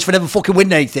notorious for never fucking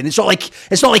winning anything. It's not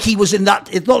like he was in that.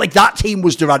 It's not like that team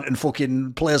was Durant and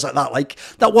fucking players like that. Like,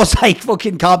 that was like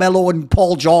fucking Carmelo and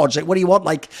Paul George. Like, what do you want?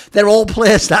 Like, they're all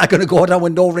players that are going to go down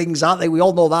with no rings, aren't they? We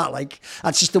all know that. Like,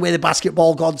 that's just the way the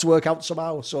basketball gods work out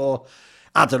somehow. So,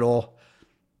 I don't know.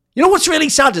 You know what's really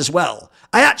sad as well?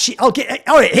 All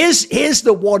right, here's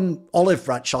the one olive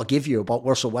branch I'll give you about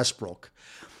Russell Westbrook.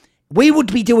 We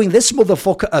would be doing this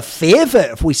motherfucker a favour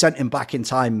if we sent him back in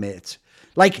time, mate.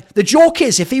 Like, the joke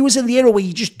is, if he was in the era where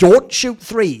you just don't shoot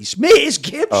threes, mate, his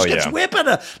game just gets way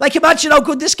better. Like, imagine how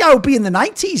good this guy would be in the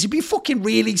 90s. He'd be fucking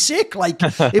really sick. Like,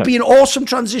 he'd be an awesome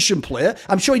transition player.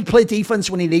 I'm sure he'd play defense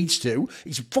when he needs to.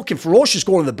 He's fucking ferocious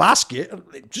going to the basket.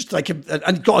 Just like,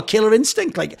 and got a killer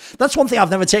instinct. Like, that's one thing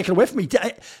I've never taken away from me.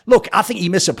 Look, I think he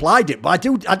misapplied it, but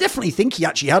I definitely think he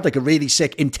actually had like a really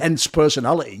sick, intense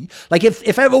personality. Like,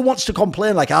 if everyone wants to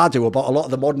complain like I do about a lot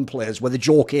of the modern players, where the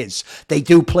joke is, they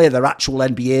do play their actual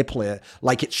NBA player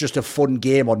like it's just a fun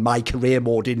game on my career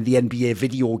mode in the NBA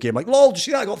video game. Like, lol, did you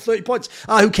see that? I got 30 points.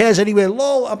 Who cares anyway?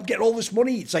 Lol, I'm getting all this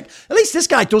money. It's like, at least this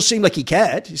guy does seem like he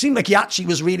cared. He seemed like he actually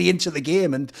was really into the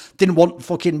game and didn't want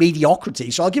fucking mediocrity.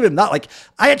 So I'll give him that. Like,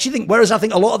 I actually think, whereas I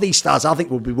think a lot of these stars I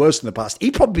think would be worse in the past,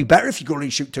 he'd probably be better if you go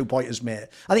and shoot 2-pointers, mate.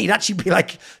 I think he'd actually be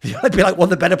like one of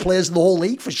the better players in the whole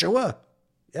league for sure.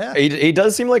 Yeah. He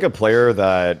does seem like a player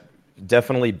that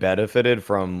definitely benefited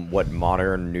from what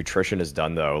modern nutrition has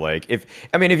done, though. Like, if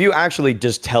you actually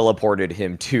just teleported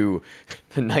him to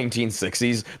the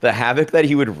 1960s, the havoc that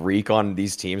he would wreak on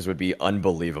these teams would be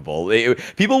unbelievable.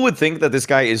 People would think that this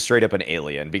guy is straight up an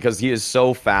alien because he is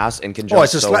so fast and can just. Oh,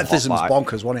 it's just athleticism's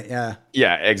bonkers, wasn't it? Yeah.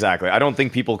 Yeah, exactly. I don't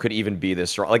think people could even be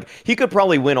this strong. Like, he could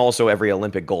probably win also every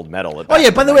Olympic gold medal. Oh yeah,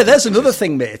 by the way, there's another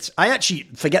thing, mate. I actually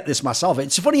forget this myself.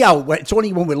 It's funny how it's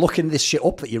only when we're looking this shit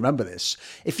up that you remember this.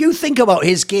 If you think about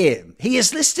his game, he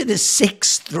is listed as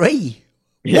 6'3".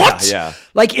 What? Yeah.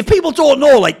 Like, if people don't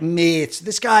know, like, mate,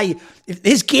 this guy,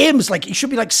 his game's like, he should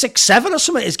be like 6'7" or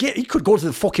something. His game, he could go to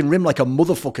the fucking rim like a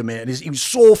motherfucker, mate. And he was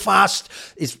so fast.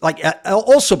 It's like,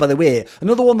 also, by the way,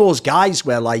 another one of those guys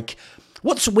where, like,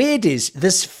 what's weird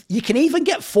is you can even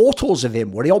get photos of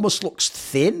him where he almost looks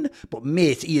thin, but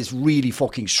mate, he is really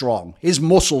fucking strong. His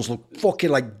muscles look fucking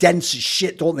like dense as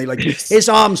shit, don't they? Like, his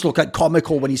arms look like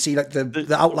comical when you see like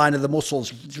the outline of the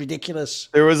muscles. It's ridiculous.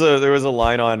 There was a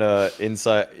line on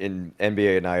inside in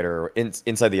NBA Night or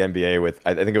inside the NBA with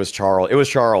I think it was Charles. It was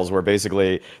Charles, where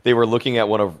basically they were looking at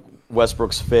one of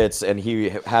Westbrook's fits, and he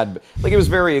had like, it was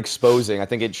very exposing. I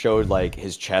think it showed like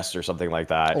his chest or something like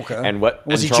that. Okay. And what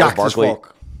was and he Charles jacked Barkley, as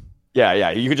fuck? Yeah.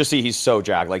 You could just see he's so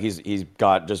jacked. Like, he's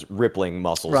got just rippling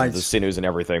muscles, right, and the sinews and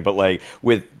everything. But like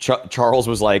with Charles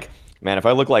was like Man, if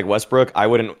I look like Westbrook, I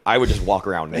would just walk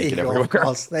around naked everywhere. Of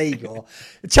course, there you go.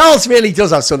 Charles really does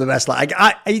have some of the best. Like,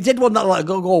 he did one that like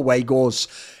go away. He goes,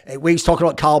 when he's talking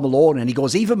about Karl Malone, and he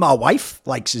goes, even my wife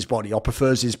likes his body or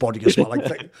prefers his body as well.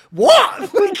 Like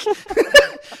what?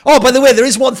 Oh, by the way, there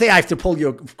is one thing I have to pull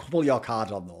your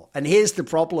card on though, and here's the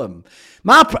problem.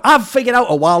 I've figured out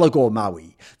a while ago,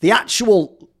 Maui, the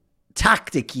actual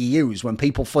tactic you use when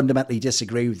people fundamentally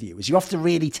disagree with you is you have to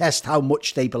really test how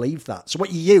much they believe that. So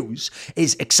what you use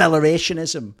is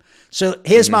accelerationism. So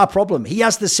here's my problem. He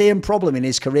has the same problem in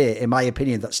his career, in my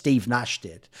opinion, that Steve Nash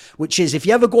did, which is if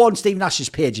you ever go on Steve Nash's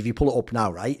page, if you pull it up now,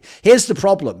 right? Here's the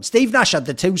problem. Steve Nash had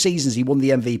the 2 seasons he won the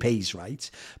MVPs, right?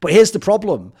 But here's the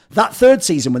problem. That 3rd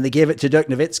season when they gave it to Dirk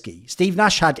Nowitzki, Steve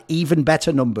Nash had even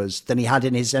better numbers than he had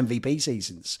in his MVP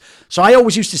seasons. So I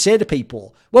always used to say to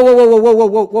people,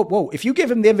 whoa. If you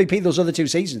give him the MVP those other 2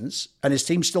 seasons and his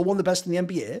team still won the best in the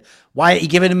NBA, why aren't you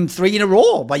giving him 3 in a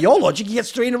row? By your logic, he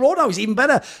gets 3 in a row now. He's even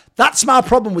better. That's my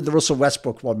problem with the Russell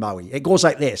Westbrook one, Maui. It goes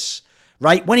like this,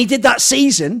 right? When he did that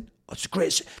season, it's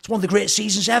one of the greatest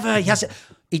seasons ever.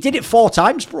 He did it 4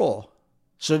 times, bro.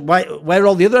 So where are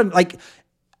all the other, like,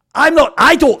 I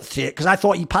don't see it because I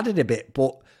thought he padded a bit,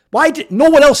 but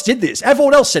no one else did this?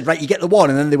 Everyone else said, right, you get the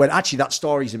one, and then they went, actually, that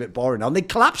story's a bit boring now. And they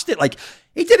collapsed it. Like,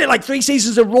 he did it like 3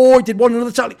 seasons in a row. He did one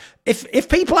another time. If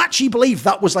people actually believe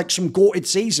that was like some goated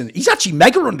season, he's actually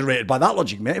mega underrated by that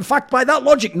logic, mate. In fact, by that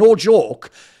logic, no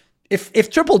joke, if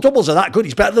triple doubles are that good,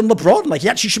 he's better than LeBron. Like, he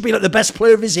actually should be like the best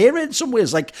player of his era in some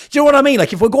ways. Like, do you know what I mean?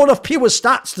 Like, if we're going off pure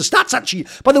stats, the stats actually,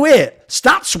 by the way,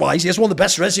 stats wise, he has one of the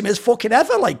best resumes fucking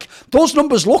ever. Like, those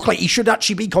numbers look like he should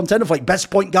actually be contender for like best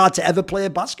point guard to ever play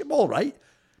basketball, right?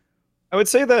 I would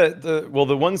say that the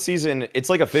one season, it's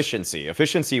like efficiency.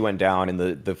 Efficiency went down in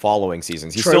the following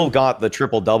seasons. He still got the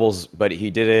triple doubles, but he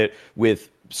did it with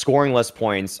scoring less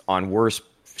points on worse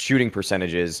shooting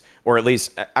percentages, or at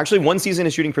least actually one season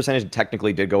his shooting percentage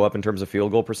technically did go up in terms of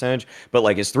field goal percentage, but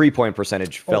like his 3-point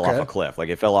percentage fell off a cliff. Like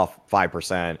it fell off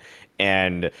 5%.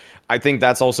 And I think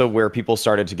that's also where people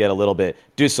started to get a little bit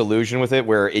disillusioned with it,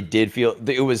 where it did feel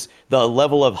it was the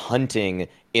level of hunting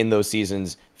in those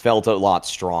seasons felt a lot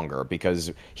stronger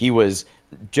because he was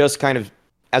just kind of,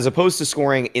 as opposed to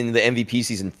scoring in the MVP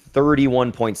season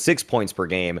 31.6 points per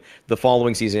game, the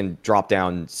following season dropped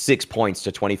down 6 points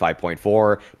to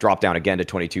 25.4, dropped down again to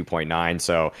 22.9.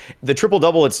 So the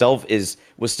triple-double itself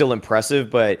was still impressive,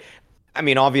 but I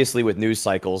mean, obviously with news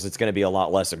cycles, it's going to be a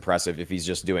lot less impressive if he's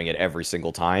just doing it every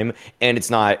single time. And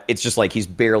it's just like he's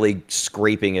barely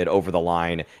scraping it over the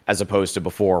line as opposed to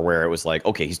before where it was like,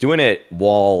 okay, he's doing it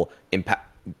while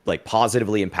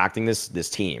positively impacting this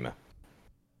team.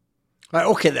 Right,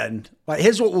 okay then. Right,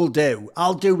 here's what we'll do.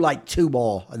 I'll do like 2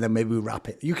 more and then maybe we'll wrap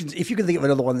it. If you can think of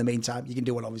another one in the meantime, you can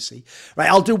do one obviously. Right,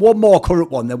 I'll do one more current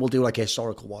one, then we'll do like a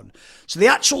historical one. So the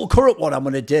actual current one I'm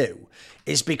going to do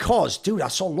is because, dude, I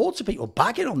saw loads of people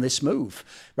bagging on this move.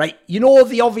 Right, you know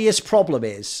the obvious problem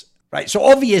is, right, so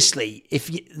obviously,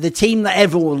 the team that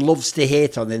everyone loves to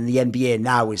hate on in the NBA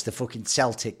now is the fucking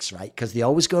Celtics, right? Because they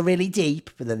always go really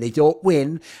deep, but then they don't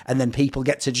win, and then people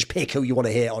get to just pick who you want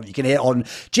to hate on. You can hate on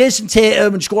Jason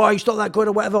Tatum and just go, oh, he's not that good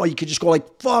or whatever, or you could just go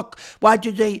like, fuck, what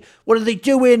are they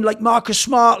doing? Like Marcus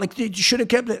Smart, like they should have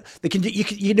kept it. You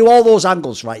can do all those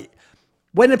angles, right?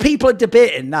 When the people are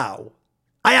debating now,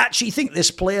 I actually think this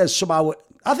player somehow,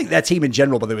 I think their team in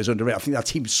general, by the way, is underrated. I think that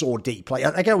team's so deep. Like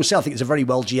I always say, I think it's a very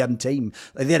well GM team.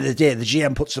 At the end of the day, the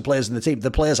GM puts the players in the team. The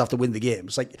players have to win the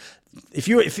games. Like if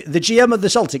the GM of the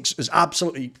Celtics is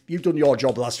absolutely, you've done your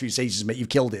job the last few seasons, mate. You've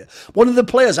killed it. One of the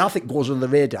players I think goes under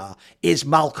the radar is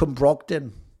Malcolm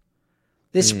Brogdon.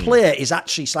 This player is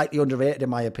actually slightly underrated in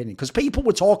my opinion because people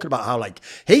were talking about how like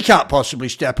he can't possibly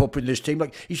step up in this team.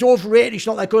 Like he's overrated. He's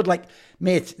not that good. Like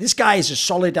mate, this guy is a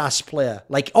solid ass player.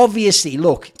 Like obviously,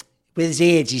 look. With his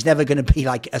age, he's never going to be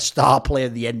like a star player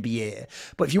in the NBA.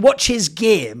 But if you watch his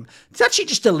game, it's actually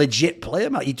just a legit player,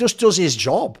 man. He just does his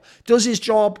job.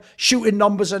 Shooting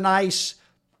numbers are nice.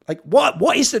 Like,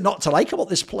 what is there not to like about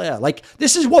this player? Like,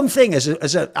 this is one thing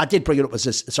I did bring it up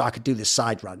so I could do this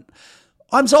side rant.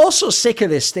 I'm also sick of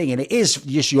this thing, and it is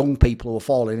just young people who are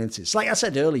falling into this. Like I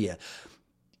said earlier,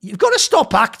 you've got to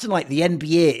stop acting like the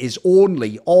NBA is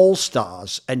only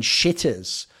all-stars and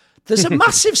shitters. There's a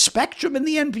massive spectrum in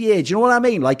the NBA. Do you know what I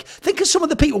mean? Like, think of some of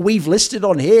the people we've listed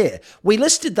on here. We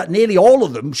listed that nearly all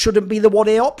of them shouldn't be the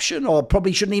 1A option, or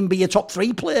probably shouldn't even be a top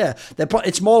 3 player.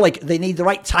 It's more like they need the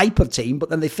right type of team, but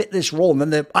then they fit this role, and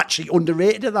then they're actually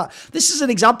underrated at that. This is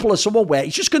an example of someone where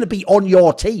he's just going to be on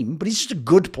your team, but he's just a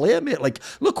good player, mate. Like,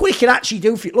 look what he can actually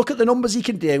do for you. Look at the numbers he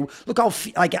can do. Look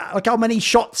how many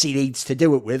shots he needs to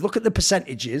do it with. Look at the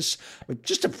percentages.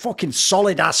 Just a fucking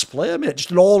solid ass player, mate.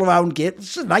 Just an all around game.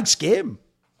 It's a nice game.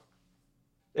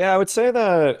 Yeah, I would say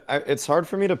that it's hard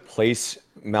for me to place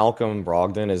Malcolm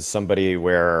Brogdon as somebody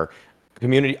where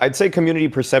I'd say community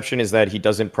perception is that he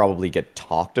doesn't probably get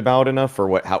talked about enough for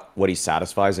what he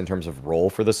satisfies in terms of role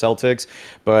for the Celtics.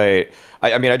 But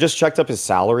I mean, I just checked up his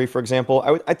salary, for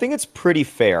example. I think it's pretty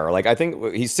fair. Like, I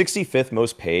think he's 65th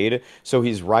most paid, so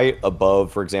he's right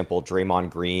above, for example, Draymond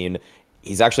Green.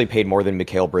 He's actually paid more than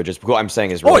Mikal Bridges, who I'm saying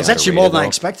is really it's actually more than I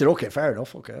expected. Okay, fair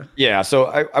enough. Okay. Yeah, so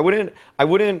I wouldn't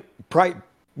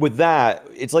with that.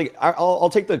 It's like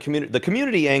I'll take the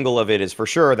community angle of it is for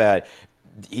sure that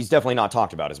he's definitely not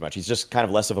talked about as much. He's just kind of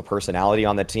less of a personality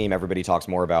on the team. Everybody talks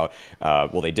more about,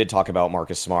 they did talk about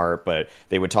Marcus Smart, but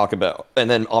they would talk about, and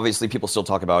then obviously people still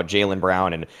talk about Jaylen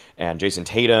Brown and Jason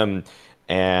Tatum.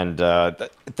 And I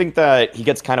think that he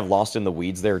gets kind of lost in the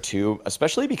weeds there too,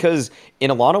 especially because in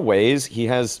a lot of ways he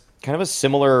has kind of a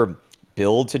similar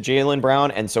build to Jaylen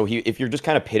Brown. And so if you're just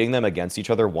kind of pitting them against each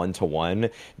other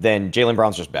 1-to-1, then Jaylen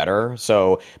Brown's just better.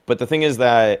 So, but the thing is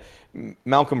that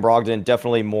Malcolm Brogdon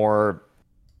definitely more,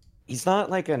 he's not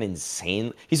like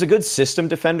he's a good system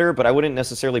defender, but I wouldn't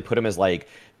necessarily put him as like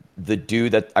the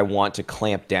dude that I want to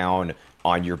clamp down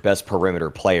on your best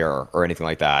perimeter player or anything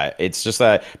like that. It's just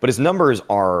that, but his numbers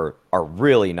are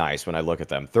really nice when I look at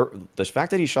them. The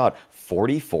fact that he shot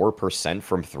 44%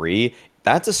 from 3,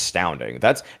 that's astounding.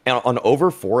 That's on over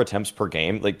 4 attempts per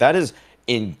game. Like, that is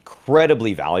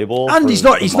incredibly valuable. And he's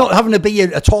not having to be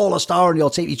a taller star on your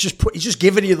team. He's just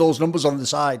giving you those numbers on the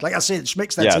side. Like I said, it just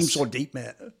makes that team so deep,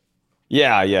 mate.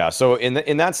 Yeah. So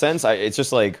in that sense, it's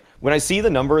just like when I see the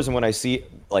numbers and when I see,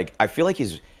 like, I feel like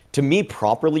he's, to me,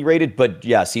 properly rated, but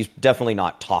yes, he's definitely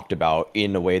not talked about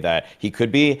in a way that he could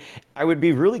be. I would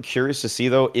be really curious to see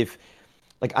though if,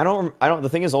 like, I don't. The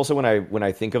thing is also when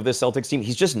I think of this Celtics team,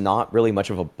 he's just not really much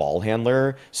of a ball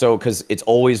handler. So because it's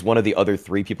always one of the other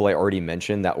 3 people I already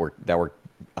mentioned that were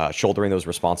shouldering those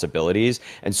responsibilities,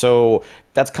 and so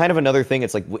that's kind of another thing.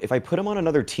 It's like if I put him on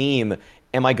another team,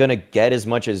 am I gonna get as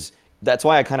much as? That's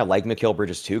why I kind of like Mikal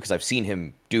Bridges too, because I've seen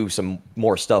him do some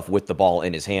more stuff with the ball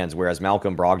in his hands, whereas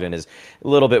Malcolm Brogdon is a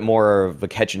little bit more of a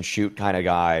catch and shoot kind of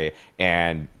guy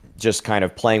and just kind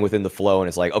of playing within the flow. And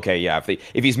it's like, okay, yeah,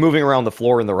 if he's moving around the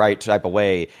floor in the right type of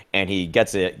way and he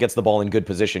gets the ball in good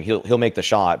position, he'll make the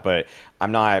shot. But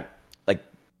I'm not like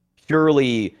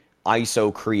purely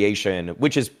ISO creation,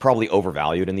 which is probably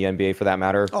overvalued in the NBA for that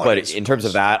matter. But in terms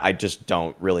of that,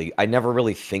 I never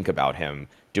really think about him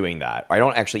doing that. I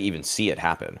don't actually even see it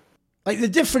happen. Like, the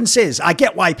difference is, I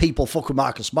get why people fuck with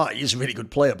Marcus Smart. He's a really good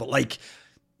player, but like,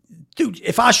 dude,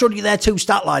 if I showed you their 2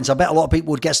 stat lines, I bet a lot of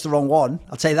people would guess the wrong one.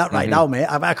 I'll tell you that right now, mate.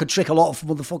 I could trick a lot of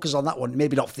motherfuckers on that one.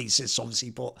 Maybe not thesis, obviously,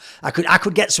 but I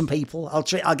could get some people.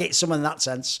 I'll get some in that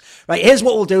sense. Right, here's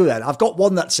what we'll do then. I've got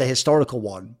one that's a historical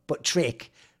one, but Trick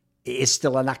is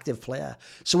still an active player.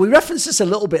 So we referenced this a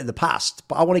little bit in the past,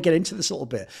 but I want to get into this a little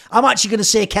bit. I'm actually going to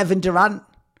say Kevin Durant.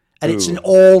 And it's in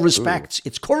all respects.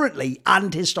 It's currently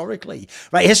and historically.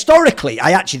 Right, historically,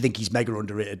 I actually think he's mega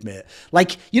underrated, mate.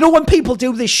 Like, you know when people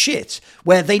do this shit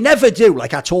where they never do,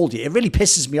 like I told you, it really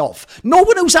pisses me off. No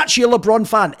one who's actually a LeBron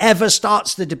fan ever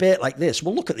starts the debate like this.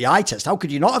 Well, look at the eye test. How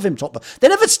could you not have him top? They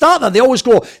never start that. They always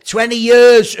go 20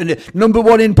 years and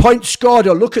 #1 in points scored,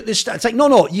 or look at this. It's like,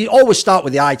 no, you always start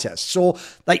with the eye test. So,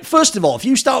 like, first of all, if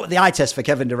you start with the eye test for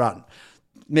Kevin Durant,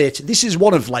 mate, this is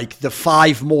one of, like, the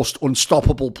 5 most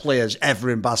unstoppable players ever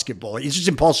in basketball. It's just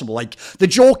impossible. Like, the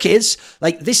joke is,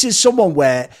 like, this is someone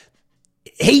where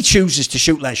he chooses to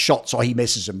shoot less shots or he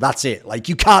misses them. That's it. Like,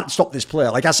 you can't stop this player.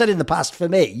 Like I said in the past, for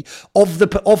me, of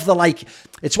the like,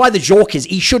 it's why the joke is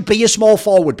he should be a small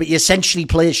forward, but he essentially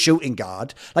plays shooting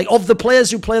guard. Like, of the players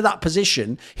who play that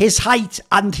position, his height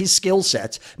and his skill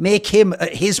set make him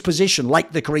at his position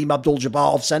like the Kareem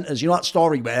Abdul-Jabbar of centers. You know that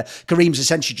story where Kareem's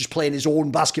essentially just playing his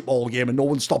own basketball game and no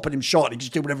one's stopping him short. He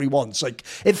just do whatever he wants. Like,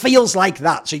 it feels like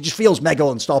that. So he just feels mega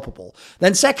unstoppable.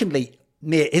 Then secondly,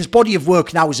 mate, his body of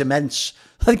work now is immense.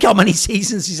 Think how many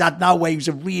seasons he's had now where he was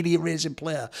a really amazing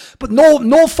player. But no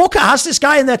fucker has this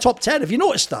guy in their top 10. Have you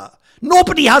noticed that?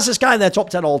 Nobody has this guy in their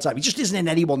top 10 all the time. He just isn't in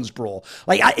anyone's, bro.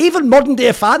 Like, even modern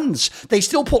day fans, they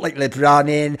still put, like, LeBron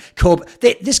in, Kobe.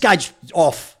 This guy's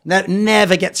off.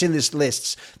 Never gets in this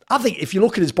lists. I think if you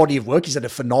look at his body of work, he's had a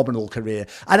phenomenal career.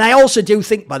 And I also do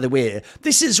think, by the way,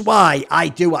 this is why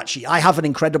I have an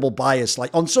incredible bias.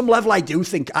 Like, on some level, I do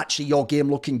think actually your game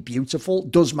looking beautiful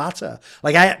does matter.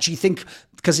 Like, I actually think,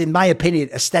 because in my opinion,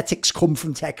 aesthetics come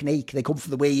from technique. They come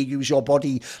from the way you use your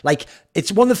body. Like,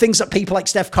 it's one of the things that people like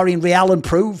Steph Curry and Ray Allen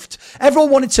proved. Everyone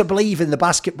wanted to believe in the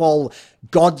basketball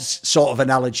gods sort of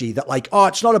analogy that, like, oh,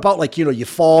 it's not about, like, you know, your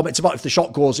form. It's about if the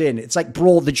shot goes in. It's like,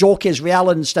 bro, the joke is Ray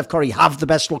Allen and Steph Curry have the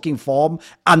best looking form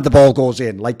and the ball goes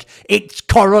in. Like, it's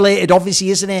correlated,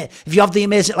 obviously, isn't it? If you have the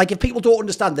amazing, like, if people don't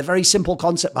understand the very simple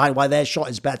concept behind why their shot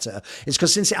is better, it's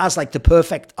because since it has, like, the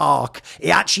perfect arc, it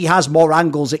actually has more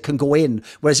angles it can go in.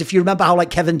 Whereas if you remember how,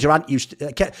 like, Kevin Durant used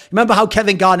to, remember how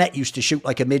Kevin Garnett used to shoot,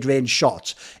 like, a mid-range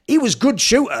shot? He was a good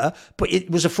shooter, but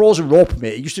it was a frozen rope,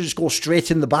 mate. He used to just go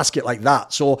straight in the basket like that.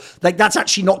 So, like, that's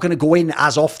actually not going to go in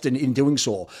as often in doing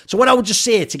so. So what I would just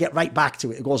say, to get right back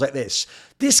to it, it goes like this.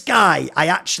 This guy, I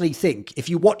actually think, if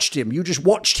you watched him, you just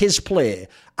watched his play,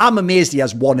 I'm amazed he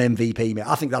has one MVP, mate.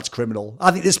 I think that's criminal.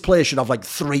 I think this player should have like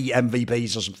 3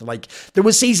 MVPs or something. Like, there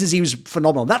were seasons he was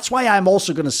phenomenal. That's why I'm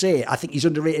also going to say I think he's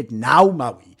underrated now,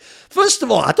 Maui. First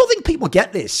of all, I don't think people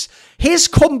get this. His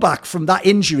comeback from that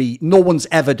injury, no one's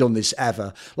ever done this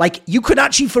ever. Like, you could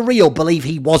actually for real believe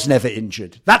he was never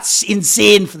injured. That's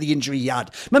insane for the injury he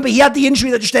had. Remember, he had the injury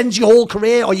that just ends your whole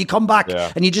career, or you come back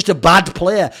and you're just a bad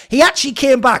player. He actually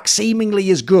came back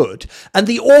seemingly as good. And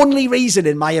the only reason,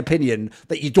 in my opinion,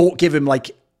 that you don't give him,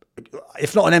 like,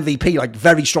 if not an MVP, like,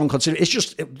 very strong consideration, it's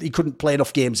just he couldn't play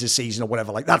enough games this season or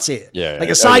whatever. Like, that's it.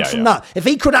 Aside from that, if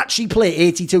he could actually play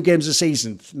 82 games a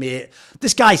season, mate,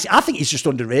 this guy, I think he's just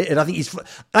underrated. I think he's,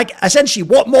 like, essentially,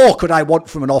 what more could I want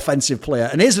from an offensive player?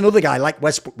 And here's another guy like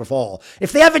Westbrook before.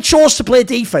 If they ever chose to play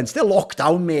defense, they're locked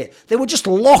down, mate. They were just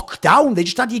locked down. They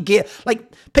just had you get, like,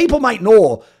 people might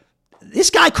know,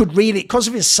 this guy could really, because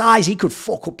of his size, he could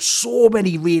fuck up so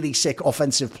many really sick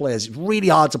offensive players. It's really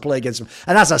hard to play against him.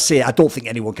 And as I say, I don't think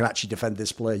anyone can actually defend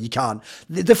this player. You can't.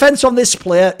 The defense on this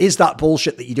player is that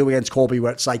bullshit that you do against Kobe,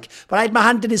 where it's like, but I had my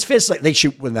hand in his fist. Like, they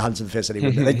shoot with their hands in the fist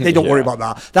anyway. They don't worry about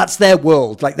that. That's their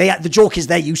world. Like, the joke is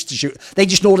they're used to shoot. They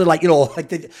just know to, like, you know,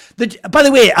 like, by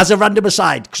the way, as a random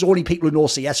aside, because only people who know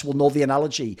CS will know the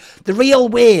analogy, the real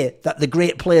way that the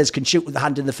great players can shoot with the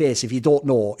hand in the face, if you don't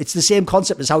know, it's the same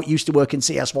concept as how it used to work in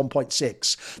CS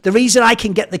 1.6. The reason I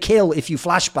can get the kill if you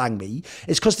flashbang me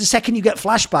is because the second you get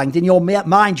flashbanged, in your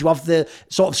mind you have the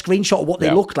sort of screenshot of what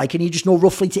they look like, and you just know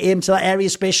roughly to aim to that area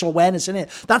of spatial awareness, in it.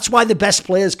 That's why the best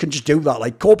players can just do that.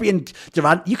 Like Kobe and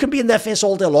Durant, you can be in their face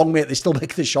all day long, mate, they still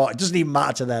make the shot. It doesn't even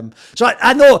matter to them. So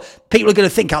I know people are going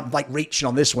to think I'm, like, reaching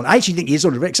on this one. I actually think he's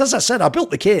underrated. As I said, I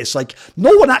built the case. Like,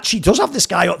 no one actually does have this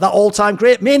guy at that all-time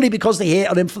great, mainly because they hate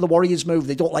on him for the Warriors move.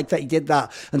 They don't like that he did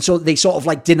that, and so they sort of,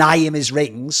 like, deny him his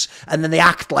rings, and then they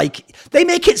act like, they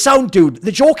make it sound, dude,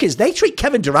 the joke is they treat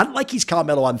Kevin Durant like he's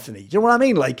Carmelo Anthony. Do you know what I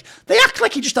mean? Like, they act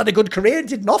like he just had a good career and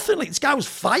did nothing. Like, this guy was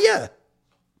fire.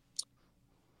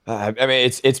 I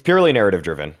mean, it's purely narrative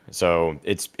driven. So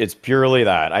it's purely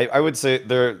that. I would say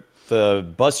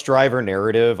the bus driver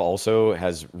narrative also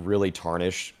has really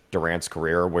tarnished Durant's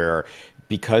career, where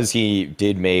because he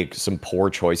did make some poor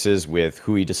choices with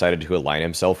who he decided to align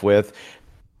himself with,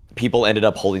 people ended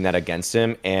up holding that against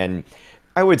him. And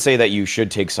I would say that you should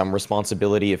take some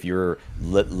responsibility if you're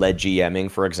led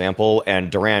GMing, for example. And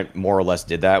Durant more or less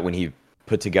did that when he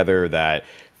put together that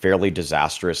fairly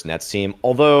disastrous Nets team.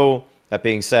 Although, that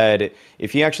being said,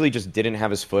 if he actually just didn't have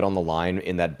his foot on the line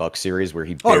in that Bucks series where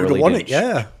he barely won it,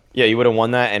 yeah, he would have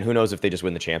won that. And who knows if they just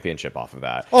win the championship off of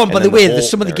that. Oh, and by the way,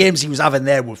 some of the games he was having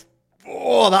there were,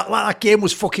 that game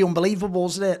was fucking unbelievable,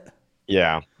 wasn't it?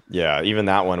 Yeah. Yeah, even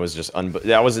that one was just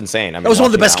that was insane. I mean, that was one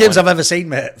of the best games I've ever seen,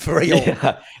 mate, for real.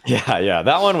 Yeah.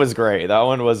 That one was great. That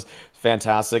one was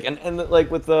fantastic. And like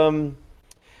with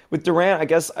Durant, I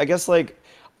guess like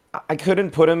I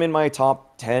couldn't put him in my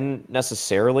top 10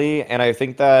 necessarily, and I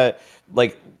think that,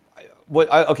 like,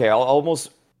 I'll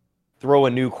almost throw a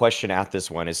new question at this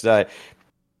one, is that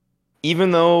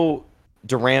even though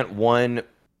Durant won.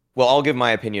 Well, I'll give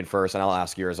my opinion first, and I'll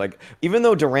ask yours. Like, even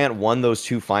though Durant won those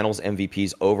 2 finals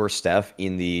MVPs over Steph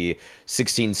in the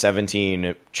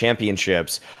 16-17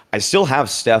 championships, I still have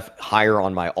Steph higher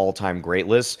on my all-time great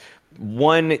list.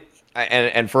 One,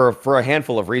 and for a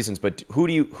handful of reasons, but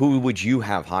who would you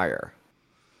have higher?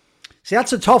 See,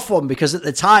 that's a tough one, because at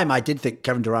the time I did think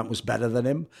Kevin Durant was better than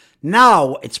him.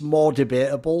 Now it's more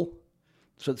debatable,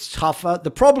 so it's tougher.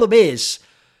 The problem is,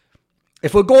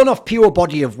 if we're going off pure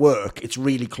body of work, it's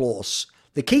really close.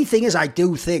 The key thing is I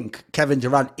do think Kevin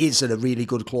Durant is a really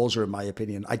good closer, in my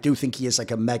opinion. I do think he is like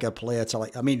a mega player to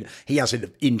like, I mean, he has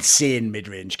an insane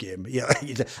mid-range game. Yeah,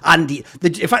 and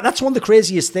in fact, that's one of the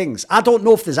craziest things. I don't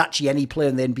know if there's actually any player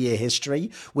in the NBA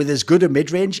history with as good a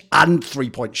mid-range and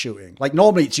three-point shooting. Like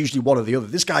normally it's usually one or the other.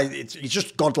 This guy, he's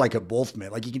just godlike at both,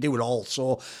 mate. Like he can do it all.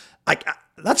 So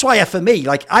that's why for me,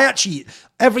 like I actually,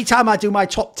 every time I do my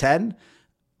top 10,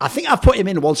 I think I've put him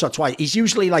in once or twice. He's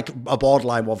usually like a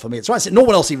borderline one for me. So I said no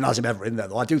one else even has him ever in there,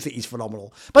 though. I do think he's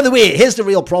phenomenal. By the way, here's the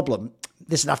real problem.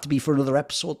 This would have to be for another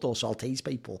episode, though, so I'll tease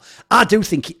people. I do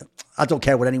think, I don't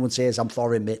care what anyone says, I'm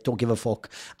Thorin, mate. Don't give a fuck.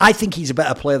 I think he's a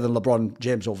better player than LeBron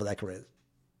James over their careers.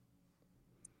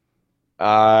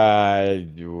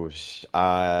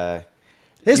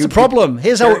 Here's the problem.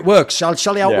 Here's how it works. Shall I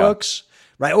tell you how it works?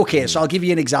 Right, okay, so I'll give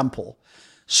you an example.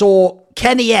 So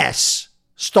Kenny S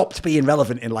stopped being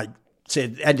relevant in like,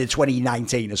 say, end of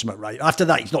 2019 or something, right? After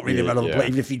that, he's not really relevant, but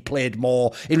even if he'd played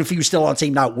more, even if he was still on a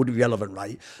team now, it would be relevant,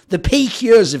 right? The peak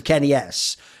years of Kenny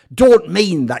S don't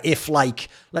mean that if like,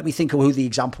 let me think of who the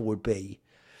example would be.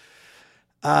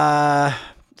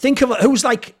 Think of who's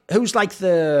like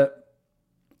the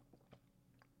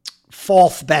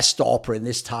fourth best stopper in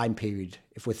this time period,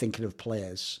 if we're thinking of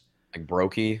players. Like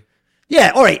Brokey?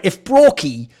 Yeah, all right. If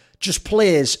Brokey just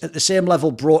plays at the same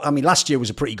level, I mean, last year was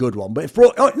a pretty good one, but if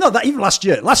even last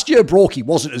year Brokey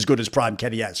wasn't as good as prime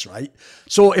Kenny S, right?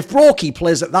 So if Brokey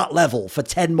plays at that level for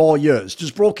 10 more years,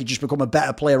 does Brokey just become a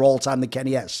better player all time than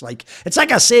Kenny S? Like, it's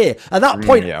like I say, at that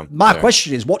point, my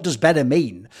question is, what does better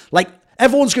mean? Like,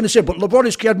 everyone's going to say, but LeBron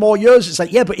has had more years. It's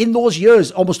like, yeah, but in those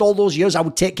years, almost all those years, I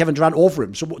would take Kevin Durant over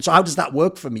him. So how does that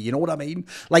work for me? You know what I mean?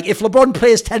 Like, if LeBron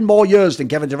plays 10 more years than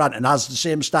Kevin Durant and has the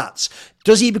same stats,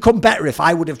 does he become better if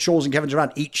I would have chosen Kevin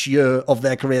Durant each year of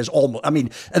their careers? Almost. I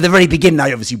mean, at the very beginning,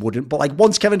 I obviously wouldn't. But like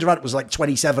once Kevin Durant was like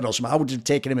 27 or something, I would have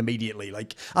taken him immediately.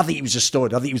 Like, I think he was a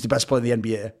stud. I think he was the best player in the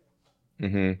NBA.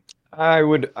 Mm-hmm. I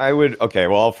would. Okay,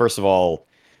 well, first of all,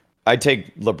 I'd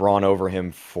take LeBron over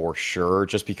him for sure,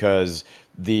 just because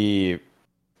the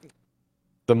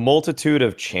multitude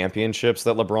of championships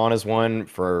that LeBron has won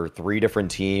for 3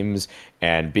 different teams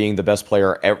and being the best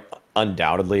player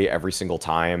undoubtedly every single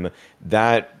time,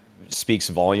 that speaks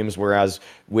volumes. Whereas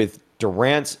with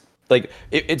Durant, like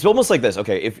it's almost like this.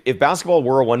 Okay, if basketball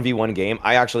were a 1v1 game,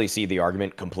 I actually see the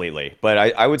argument completely. But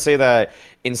I would say that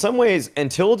in some ways,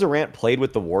 until Durant played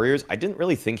with the Warriors, I didn't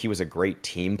really think he was a great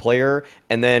team player.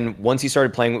 And then once he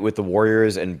started playing with the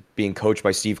Warriors and being coached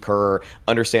by Steve Kerr,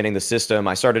 understanding the system,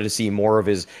 I started to see more of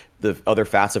the other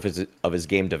facets of his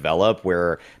game develop,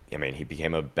 where, I mean, he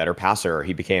became a better passer.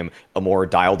 He became a more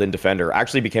dialed-in defender,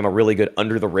 actually became a really good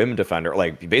under-the-rim defender.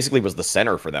 Like, he basically was the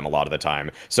center for them a lot of the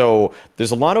time. So there's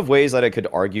a lot of ways that I could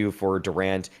argue for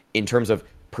Durant in terms of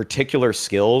particular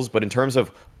skills, but in terms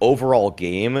of overall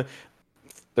game,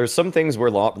 there's some things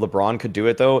where LeBron could do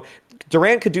it, though.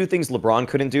 Durant could do things LeBron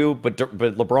couldn't do, but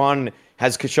LeBron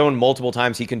has shown multiple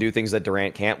times he can do things that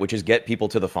Durant can't, which is get people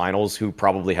to the finals who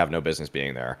probably have no business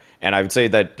being there. And I would say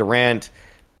that Durant,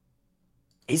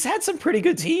 he's had some pretty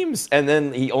good teams, and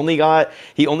then he only got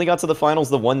to the finals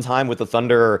the one time with the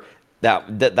Thunder,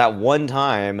 that one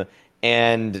time.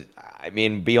 And I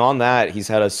mean, beyond that, he's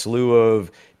had a slew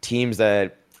of teams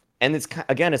that, and it's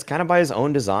kind of by his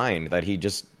own design that he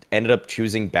just ended up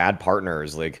choosing bad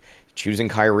partners, like choosing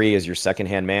Kyrie as your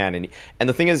second-hand man. And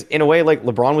the thing is, in a way, like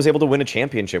LeBron was able to win a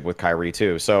championship with Kyrie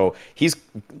too. So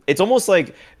it's almost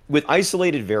like with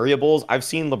isolated variables, I've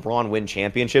seen LeBron win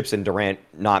championships and Durant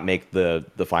not make the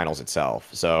finals itself.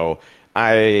 So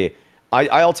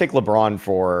I'll take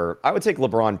LeBron I would take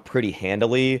LeBron pretty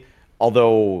handily,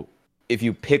 although if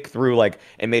you pick through like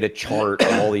and made a chart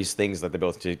of all these things that they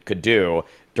both could do,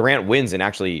 Durant wins, and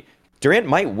actually Durant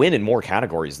might win in more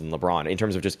categories than LeBron in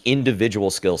terms of just individual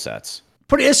skill sets.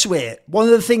 Put it this way, one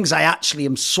of the things I actually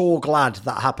am so glad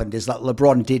that happened is that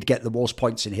LeBron did get the most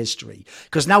points in history,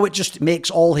 because now it just makes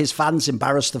all his fans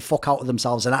embarrass the fuck out of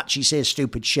themselves and actually say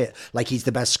stupid shit like he's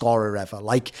the best scorer ever.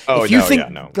 Like,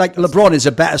 LeBron is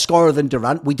a better scorer than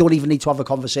Durant, we don't even need to have a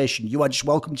conversation. You are just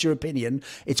welcome to your opinion.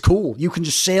 It's cool. You can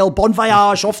just sail bon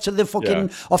voyage off to the fucking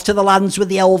off to the lands with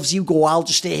the elves. You go. I'll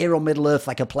just stay here on Middle Earth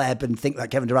like a pleb and think that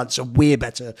Kevin Durant's a way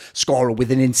better scorer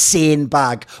with an insane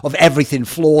bag of everything: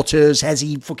 floaters, hesitators, does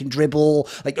he fucking dribble,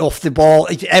 like off the ball,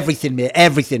 everything, mate,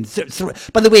 everything.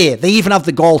 By the way, they even have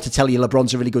the gall to tell you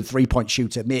LeBron's a really good 3-point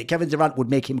shooter, mate. Kevin Durant would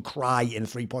make him cry in a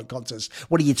 3-point contest.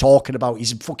 What are you talking about?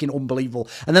 He's fucking unbelievable.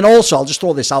 And then also, I'll just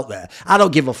throw this out there. I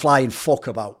don't give a flying fuck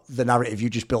about the narrative you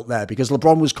just built there, because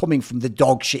LeBron was coming from the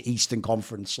dog shit Eastern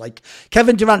Conference. Like,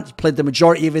 Kevin Durant played the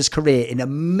majority of his career in a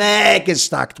mega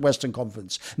stacked Western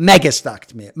Conference. Mega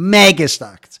stacked, mate. Mega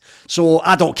stacked. So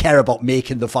I don't care about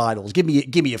making the finals. Give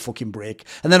me a fucking break.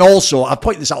 And then also, I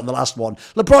pointed this out in the last one,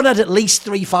 LeBron had at least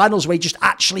 3 finals where he just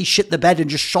actually shit the bed and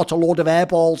just shot a load of air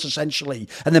balls, essentially.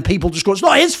 And then people just go, it's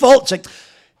not his fault. It's like,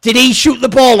 did he shoot the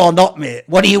ball or not, mate?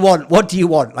 What do you want? What do you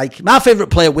want? Like, my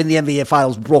favourite player win the NBA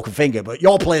Finals with broken finger, but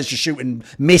your player's just shooting,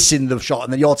 missing the shot,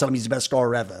 and then you're telling me he's the best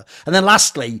scorer ever. And then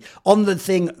lastly, on the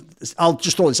thing, I'll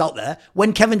just throw this out there,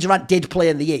 when Kevin Durant did play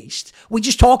in the East, we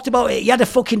just talked about it. He had a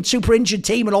fucking super injured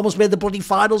team and almost made the bloody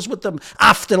finals with them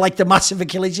after, like, the massive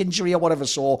Achilles injury or whatever.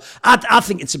 So I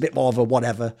think it's a bit more of a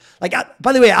whatever. Like,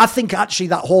 by the way, I think actually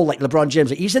that whole, like, LeBron James,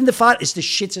 like, he's in the fight, it's the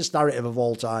shittest narrative of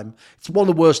all time. It's one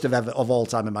of the worst of all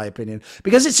time, in my opinion,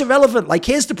 because it's irrelevant. Like,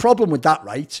 here's the problem with that,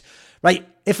 right?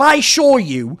 If I show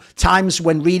you times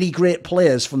when really great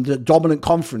players from the dominant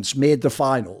conference made the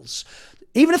finals,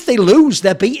 even if they lose,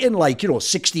 they're beating, like,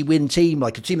 60-win team,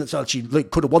 like a team that's actually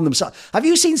could have won themselves. Have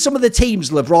you seen some of the teams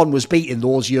LeBron was beating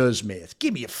those years, mate?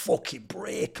 Give me a fucking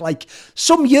break. Like,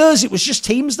 some years it was just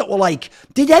teams that were like,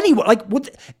 did anyone, like,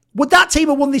 would that team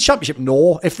have won the championship?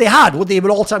 No. If they had, would they have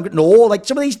been all-time great? No. Like,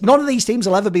 none of these teams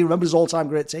will ever be remembered as all-time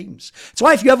great teams. That's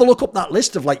why if you ever look up that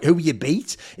list of, like, who you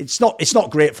beat, it's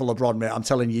not great for LeBron, mate. I'm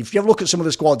telling you. If you ever look at some of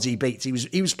the squads he beat,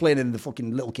 he was playing in the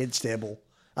fucking little kids table.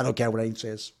 I don't care what anyone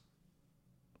says.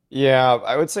 Yeah,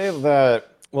 I would say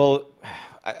that, well,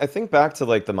 I think back to,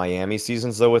 like, the Miami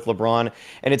seasons, though, with LeBron,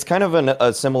 and it's kind of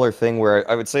a similar thing where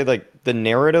I would say, like, the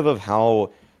narrative of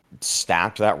how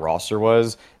stacked that roster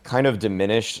was kind of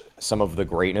diminished some of the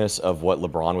greatness of what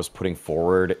LeBron was putting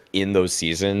forward in those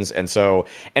seasons. And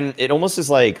it almost is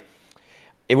like,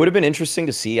 it would have been interesting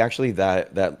to see, actually,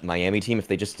 that Miami team if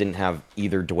they just didn't have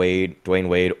either Dwayne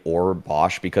Wade or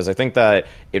Bosh, because I think that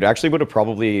it actually would have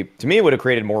probably, to me, it would have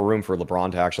created more room for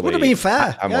LeBron to actually would have been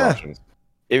fair. Have more options.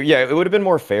 It would have been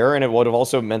more fair, and it would have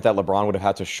also meant that LeBron would have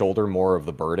had to shoulder more of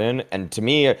the burden. And to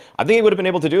me, I think he would have been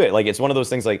able to do it. Like, it's one of those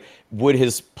things, like, would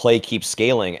his play keep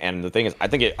scaling? And the thing is, I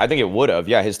think it would have.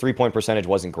 Yeah, his 3-point percentage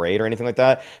wasn't great or anything like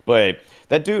that, but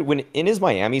that dude, when in his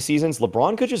Miami seasons,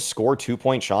 LeBron could just score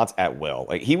 2-point shots at will.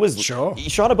 Like, he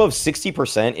shot above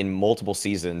 60% in multiple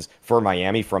seasons for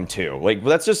Miami from 2. Like,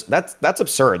 that's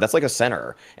absurd. That's like a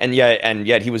center. And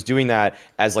yet he was doing that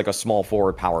as, like, a small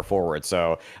forward, power forward.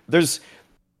 So there's,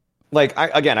 like,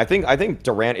 I think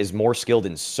Durant is more skilled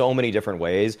in so many different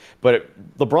ways, but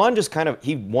LeBron just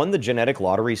he won the genetic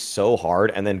lottery so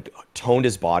hard and then honed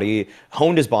his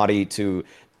body to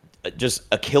just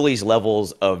Achilles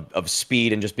levels of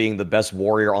speed and just being the best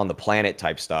warrior on the planet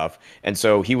type stuff. And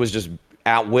so he was just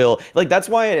at will. Like, that's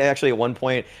why actually at one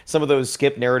point some of those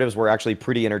skip narratives were actually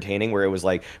pretty entertaining, where it was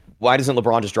like, why doesn't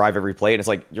LeBron just drive every play? And it's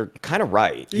like, you're kind of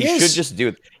right. He should just do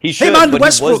it. He should. Him and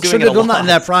Westbrook should have done that in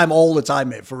their prime all the time,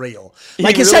 mate, for real.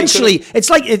 Like, essentially, it's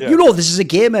like, this is a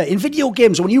gamer. In video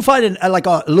games, when you find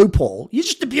a loophole, you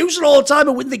just abuse it all the time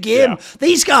and win the game. Yeah.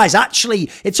 These guys,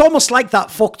 actually, it's almost like that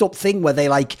fucked up thing where they,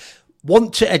 like,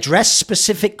 want to address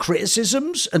specific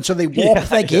criticisms, and so they warp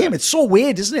their game. It's so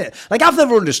weird, isn't it? Like, I've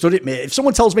never understood it, mate. If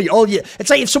someone tells me, it's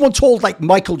like if someone told, like,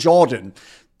 Michael Jordan,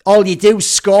 all you do is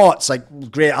score. It's like,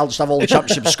 great, I'll just have all the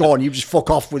championship score and you just fuck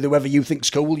off with whoever you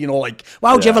think's cool, like,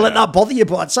 why would you ever let that bother you?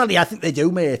 But sadly, I think they do,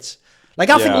 mate. Like,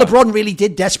 I think LeBron really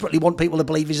did desperately want people to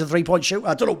believe he's a 3-point shooter.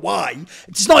 I don't know why.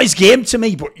 It's not his game to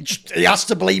me, but he has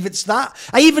to believe it's that.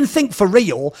 I even think, for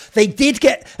real, they did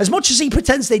get, as much as he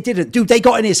pretends they didn't, dude, they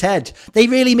got in his head. They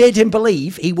really made him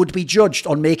believe he would be judged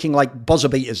on making, like, buzzer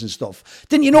beaters and stuff.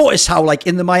 Didn't you notice how, like,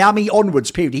 in the Miami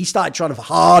onwards period, he started trying to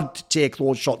hard take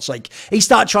those shots? Like, he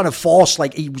started trying to force,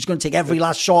 like, he was going to take every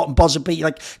last shot and buzzer beat,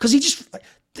 like, because he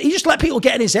just let people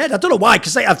get in his head. I don't know why,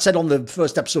 because I've said on the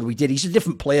first episode we did, he's a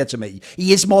different player to me.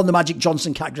 He is more than the Magic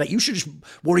Johnson character. Like, you should just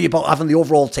worry about having the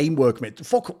overall teamwork, mate.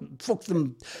 Fuck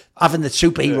them having the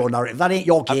superhero narrative. That ain't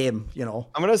your game, I'm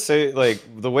going to say, like,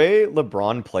 the way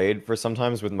LeBron played for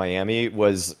sometimes with Miami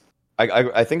was,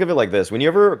 I think of it like this. When you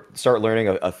ever start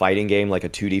learning a fighting game, like a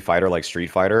 2D fighter, like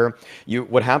Street Fighter,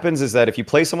 what happens is that if you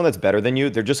play someone that's better than you,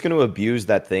 they're just going to abuse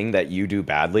that thing that you do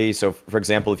badly. So, for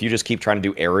example, if you just keep trying to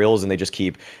do aerials and they just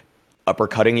keep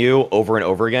uppercutting you over and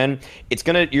over again, it's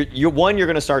gonna you're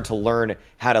gonna start to learn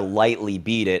how to lightly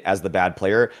beat it as the bad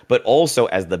player, but also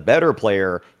as the better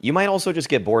player, you might also just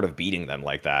get bored of beating them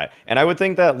like that. And I would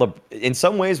think that in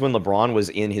some ways, when LeBron was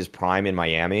in his prime in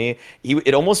Miami,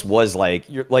 it almost was like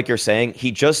you're saying,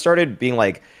 he just started being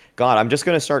like, God, I'm just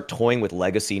going to start toying with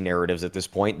legacy narratives at this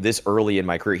point, this early in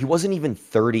my career. He wasn't even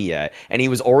 30 yet, and he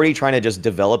was already trying to just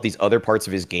develop these other parts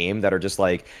of his game that are just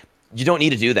like, you don't need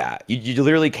to do that. You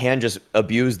literally can just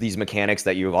abuse these mechanics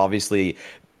that you've obviously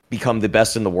become the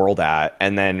best in the world at.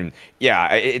 And then,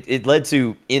 yeah, it led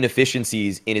to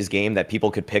inefficiencies in his game that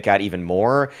people could pick at even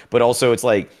more. But also, it's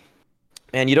like,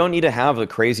 man, you don't need to have the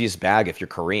craziest bag if you're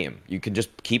Kareem. You can just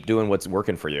keep doing what's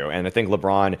working for you. And I think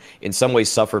LeBron, in some ways,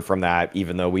 suffered from that,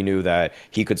 even though we knew that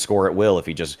he could score at will if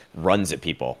he just runs at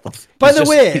people. By the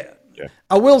way,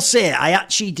 I will say, I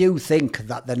actually do think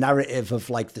that the narrative of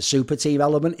like the super team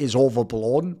element is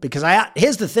overblown, because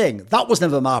here's the thing, that was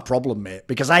never my problem, mate,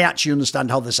 because I actually understand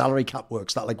how the salary cap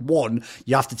works, that like, one,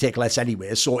 you have to take less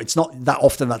anyway, so it's not that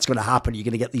often that's going to happen. You're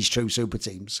going to get these true super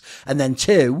teams. And then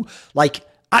two, like,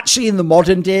 actually, in the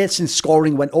modern day, since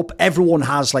scoring went up, everyone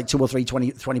has like 2 or 3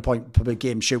 20 point per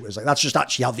game shooters. Like, that's just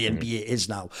actually how the NBA is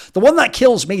now. The one that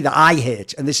kills me, that I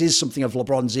hate, and this is something of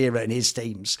LeBron's era and his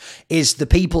teams, is the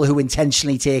people who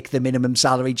intentionally take the minimum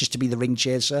salary just to be the ring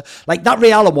chaser. Like, that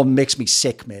Ray Allen one makes me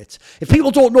sick, mate. If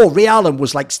people don't know, Ray Allen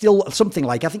was like still something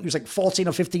like, I think it was like 14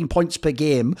 or 15 points per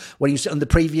game when he was on the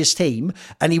previous team,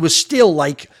 and he was still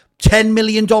like $10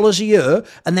 million a year,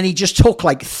 and then he just took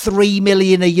like $3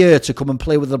 million a year to come and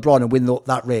play with LeBron and win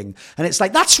that ring. And it's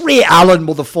like, that's Ray Allen,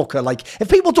 motherfucker. Like, if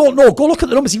people don't know, go look at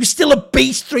the numbers. He was still a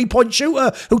beast 3-point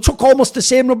shooter who took almost the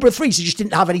same number of threes. He just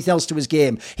didn't have anything else to his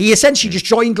game. He essentially just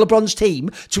joined LeBron's team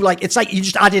to, like, it's like you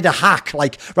just added a hack.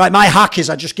 Like, right, my hack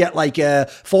is I just get like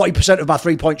 40% of my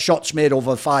 3-point shots made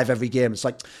over 5 every game. It's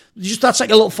like, that's like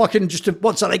a little fucking,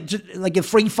 what's that, like a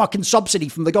free fucking subsidy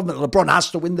from the government. LeBron has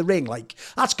to win the ring. Like,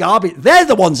 that's garbage. They're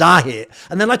the ones I hate.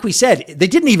 And then, like we said, they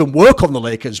didn't even work on the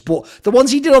Lakers, but the ones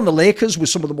he did on the Lakers were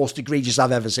some of the most egregious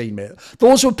I've ever seen, mate.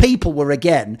 Those were people where,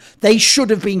 again, they should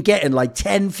have been getting like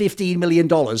 $10-15 million.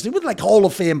 They were like Hall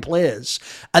of Fame players.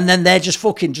 And then they're just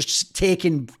fucking just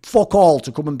taking fuck all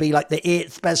to come and be like the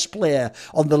 8th best player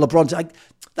on the LeBron. Like,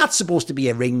 that's supposed to be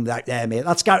a ring right there, mate.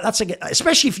 That's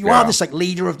especially if you are this like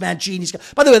leader of man, genius.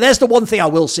 By the way, there's the one thing I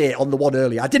will say on the one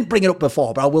earlier. I didn't bring it up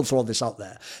before, but I will throw this out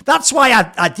there. That's why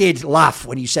I did laugh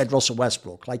when you said Russell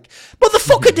Westbrook. Like,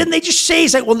 motherfucker, didn't they just say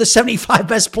he's like one of the 75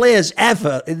 best players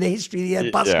ever in the history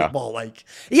of basketball? Yeah. Like,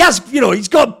 he has, you know,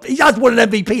 he had won an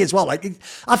MVP as well. Like,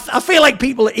 I feel like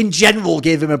people in general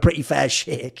gave him a pretty fair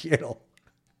shake, you know.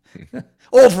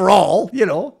 Overall, you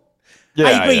know. Yeah,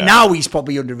 I agree. Yeah. Now he's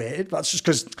probably underrated. That's just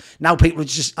because now people are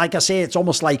just, like I say, it's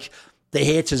almost like the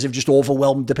haters have just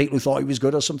overwhelmed the people who thought he was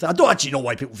good or something. I don't actually know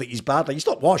why people think he's bad. Like, he's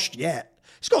not washed yet.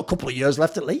 He's got a couple of years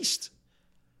left at least.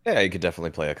 Yeah, he could definitely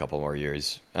play a couple more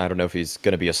years. I don't know if he's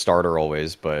going to be a starter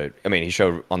always, but I mean, he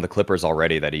showed on the Clippers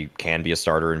already that he can be a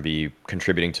starter and be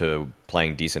contributing to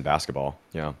playing decent basketball.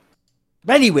 Yeah.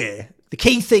 But anyway, the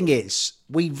key thing is,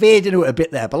 we veered into it a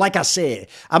bit there, but like I say,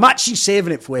 I'm actually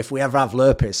saving it for if we ever have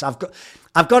Lurpus. I've got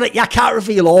it. Yeah, I can't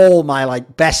reveal all my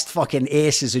like best fucking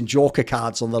aces and joker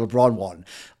cards on the LeBron one.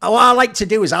 What I like to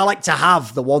do is I like to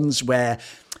have the ones where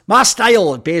my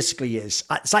style basically is,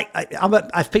 it's like,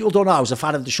 if people don't know, I was a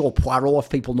fan of the show Poirot, if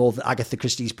people know that Agatha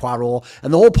Christie's Poirot.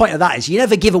 And the whole point of that is you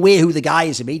never give away who the guy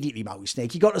is immediately,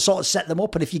 Mauisnake. You got to sort of set them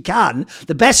up. And if you can,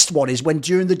 the best one is when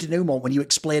during the denouement, when you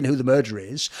explain who the murderer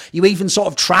is, you even sort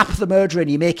of trap the murderer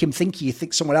and you make him think you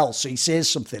think someone else. So he says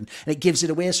something and it gives it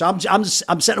away. So I'm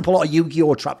setting up a lot of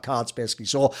Yu-Gi-Oh! Trap cards, basically.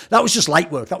 So that was just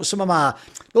light work. That was some of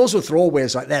those were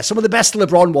throwaways right there. Some of the best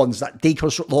LeBron ones that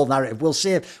deconstruct the whole narrative.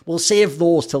 We'll save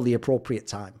those till the appropriate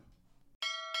time.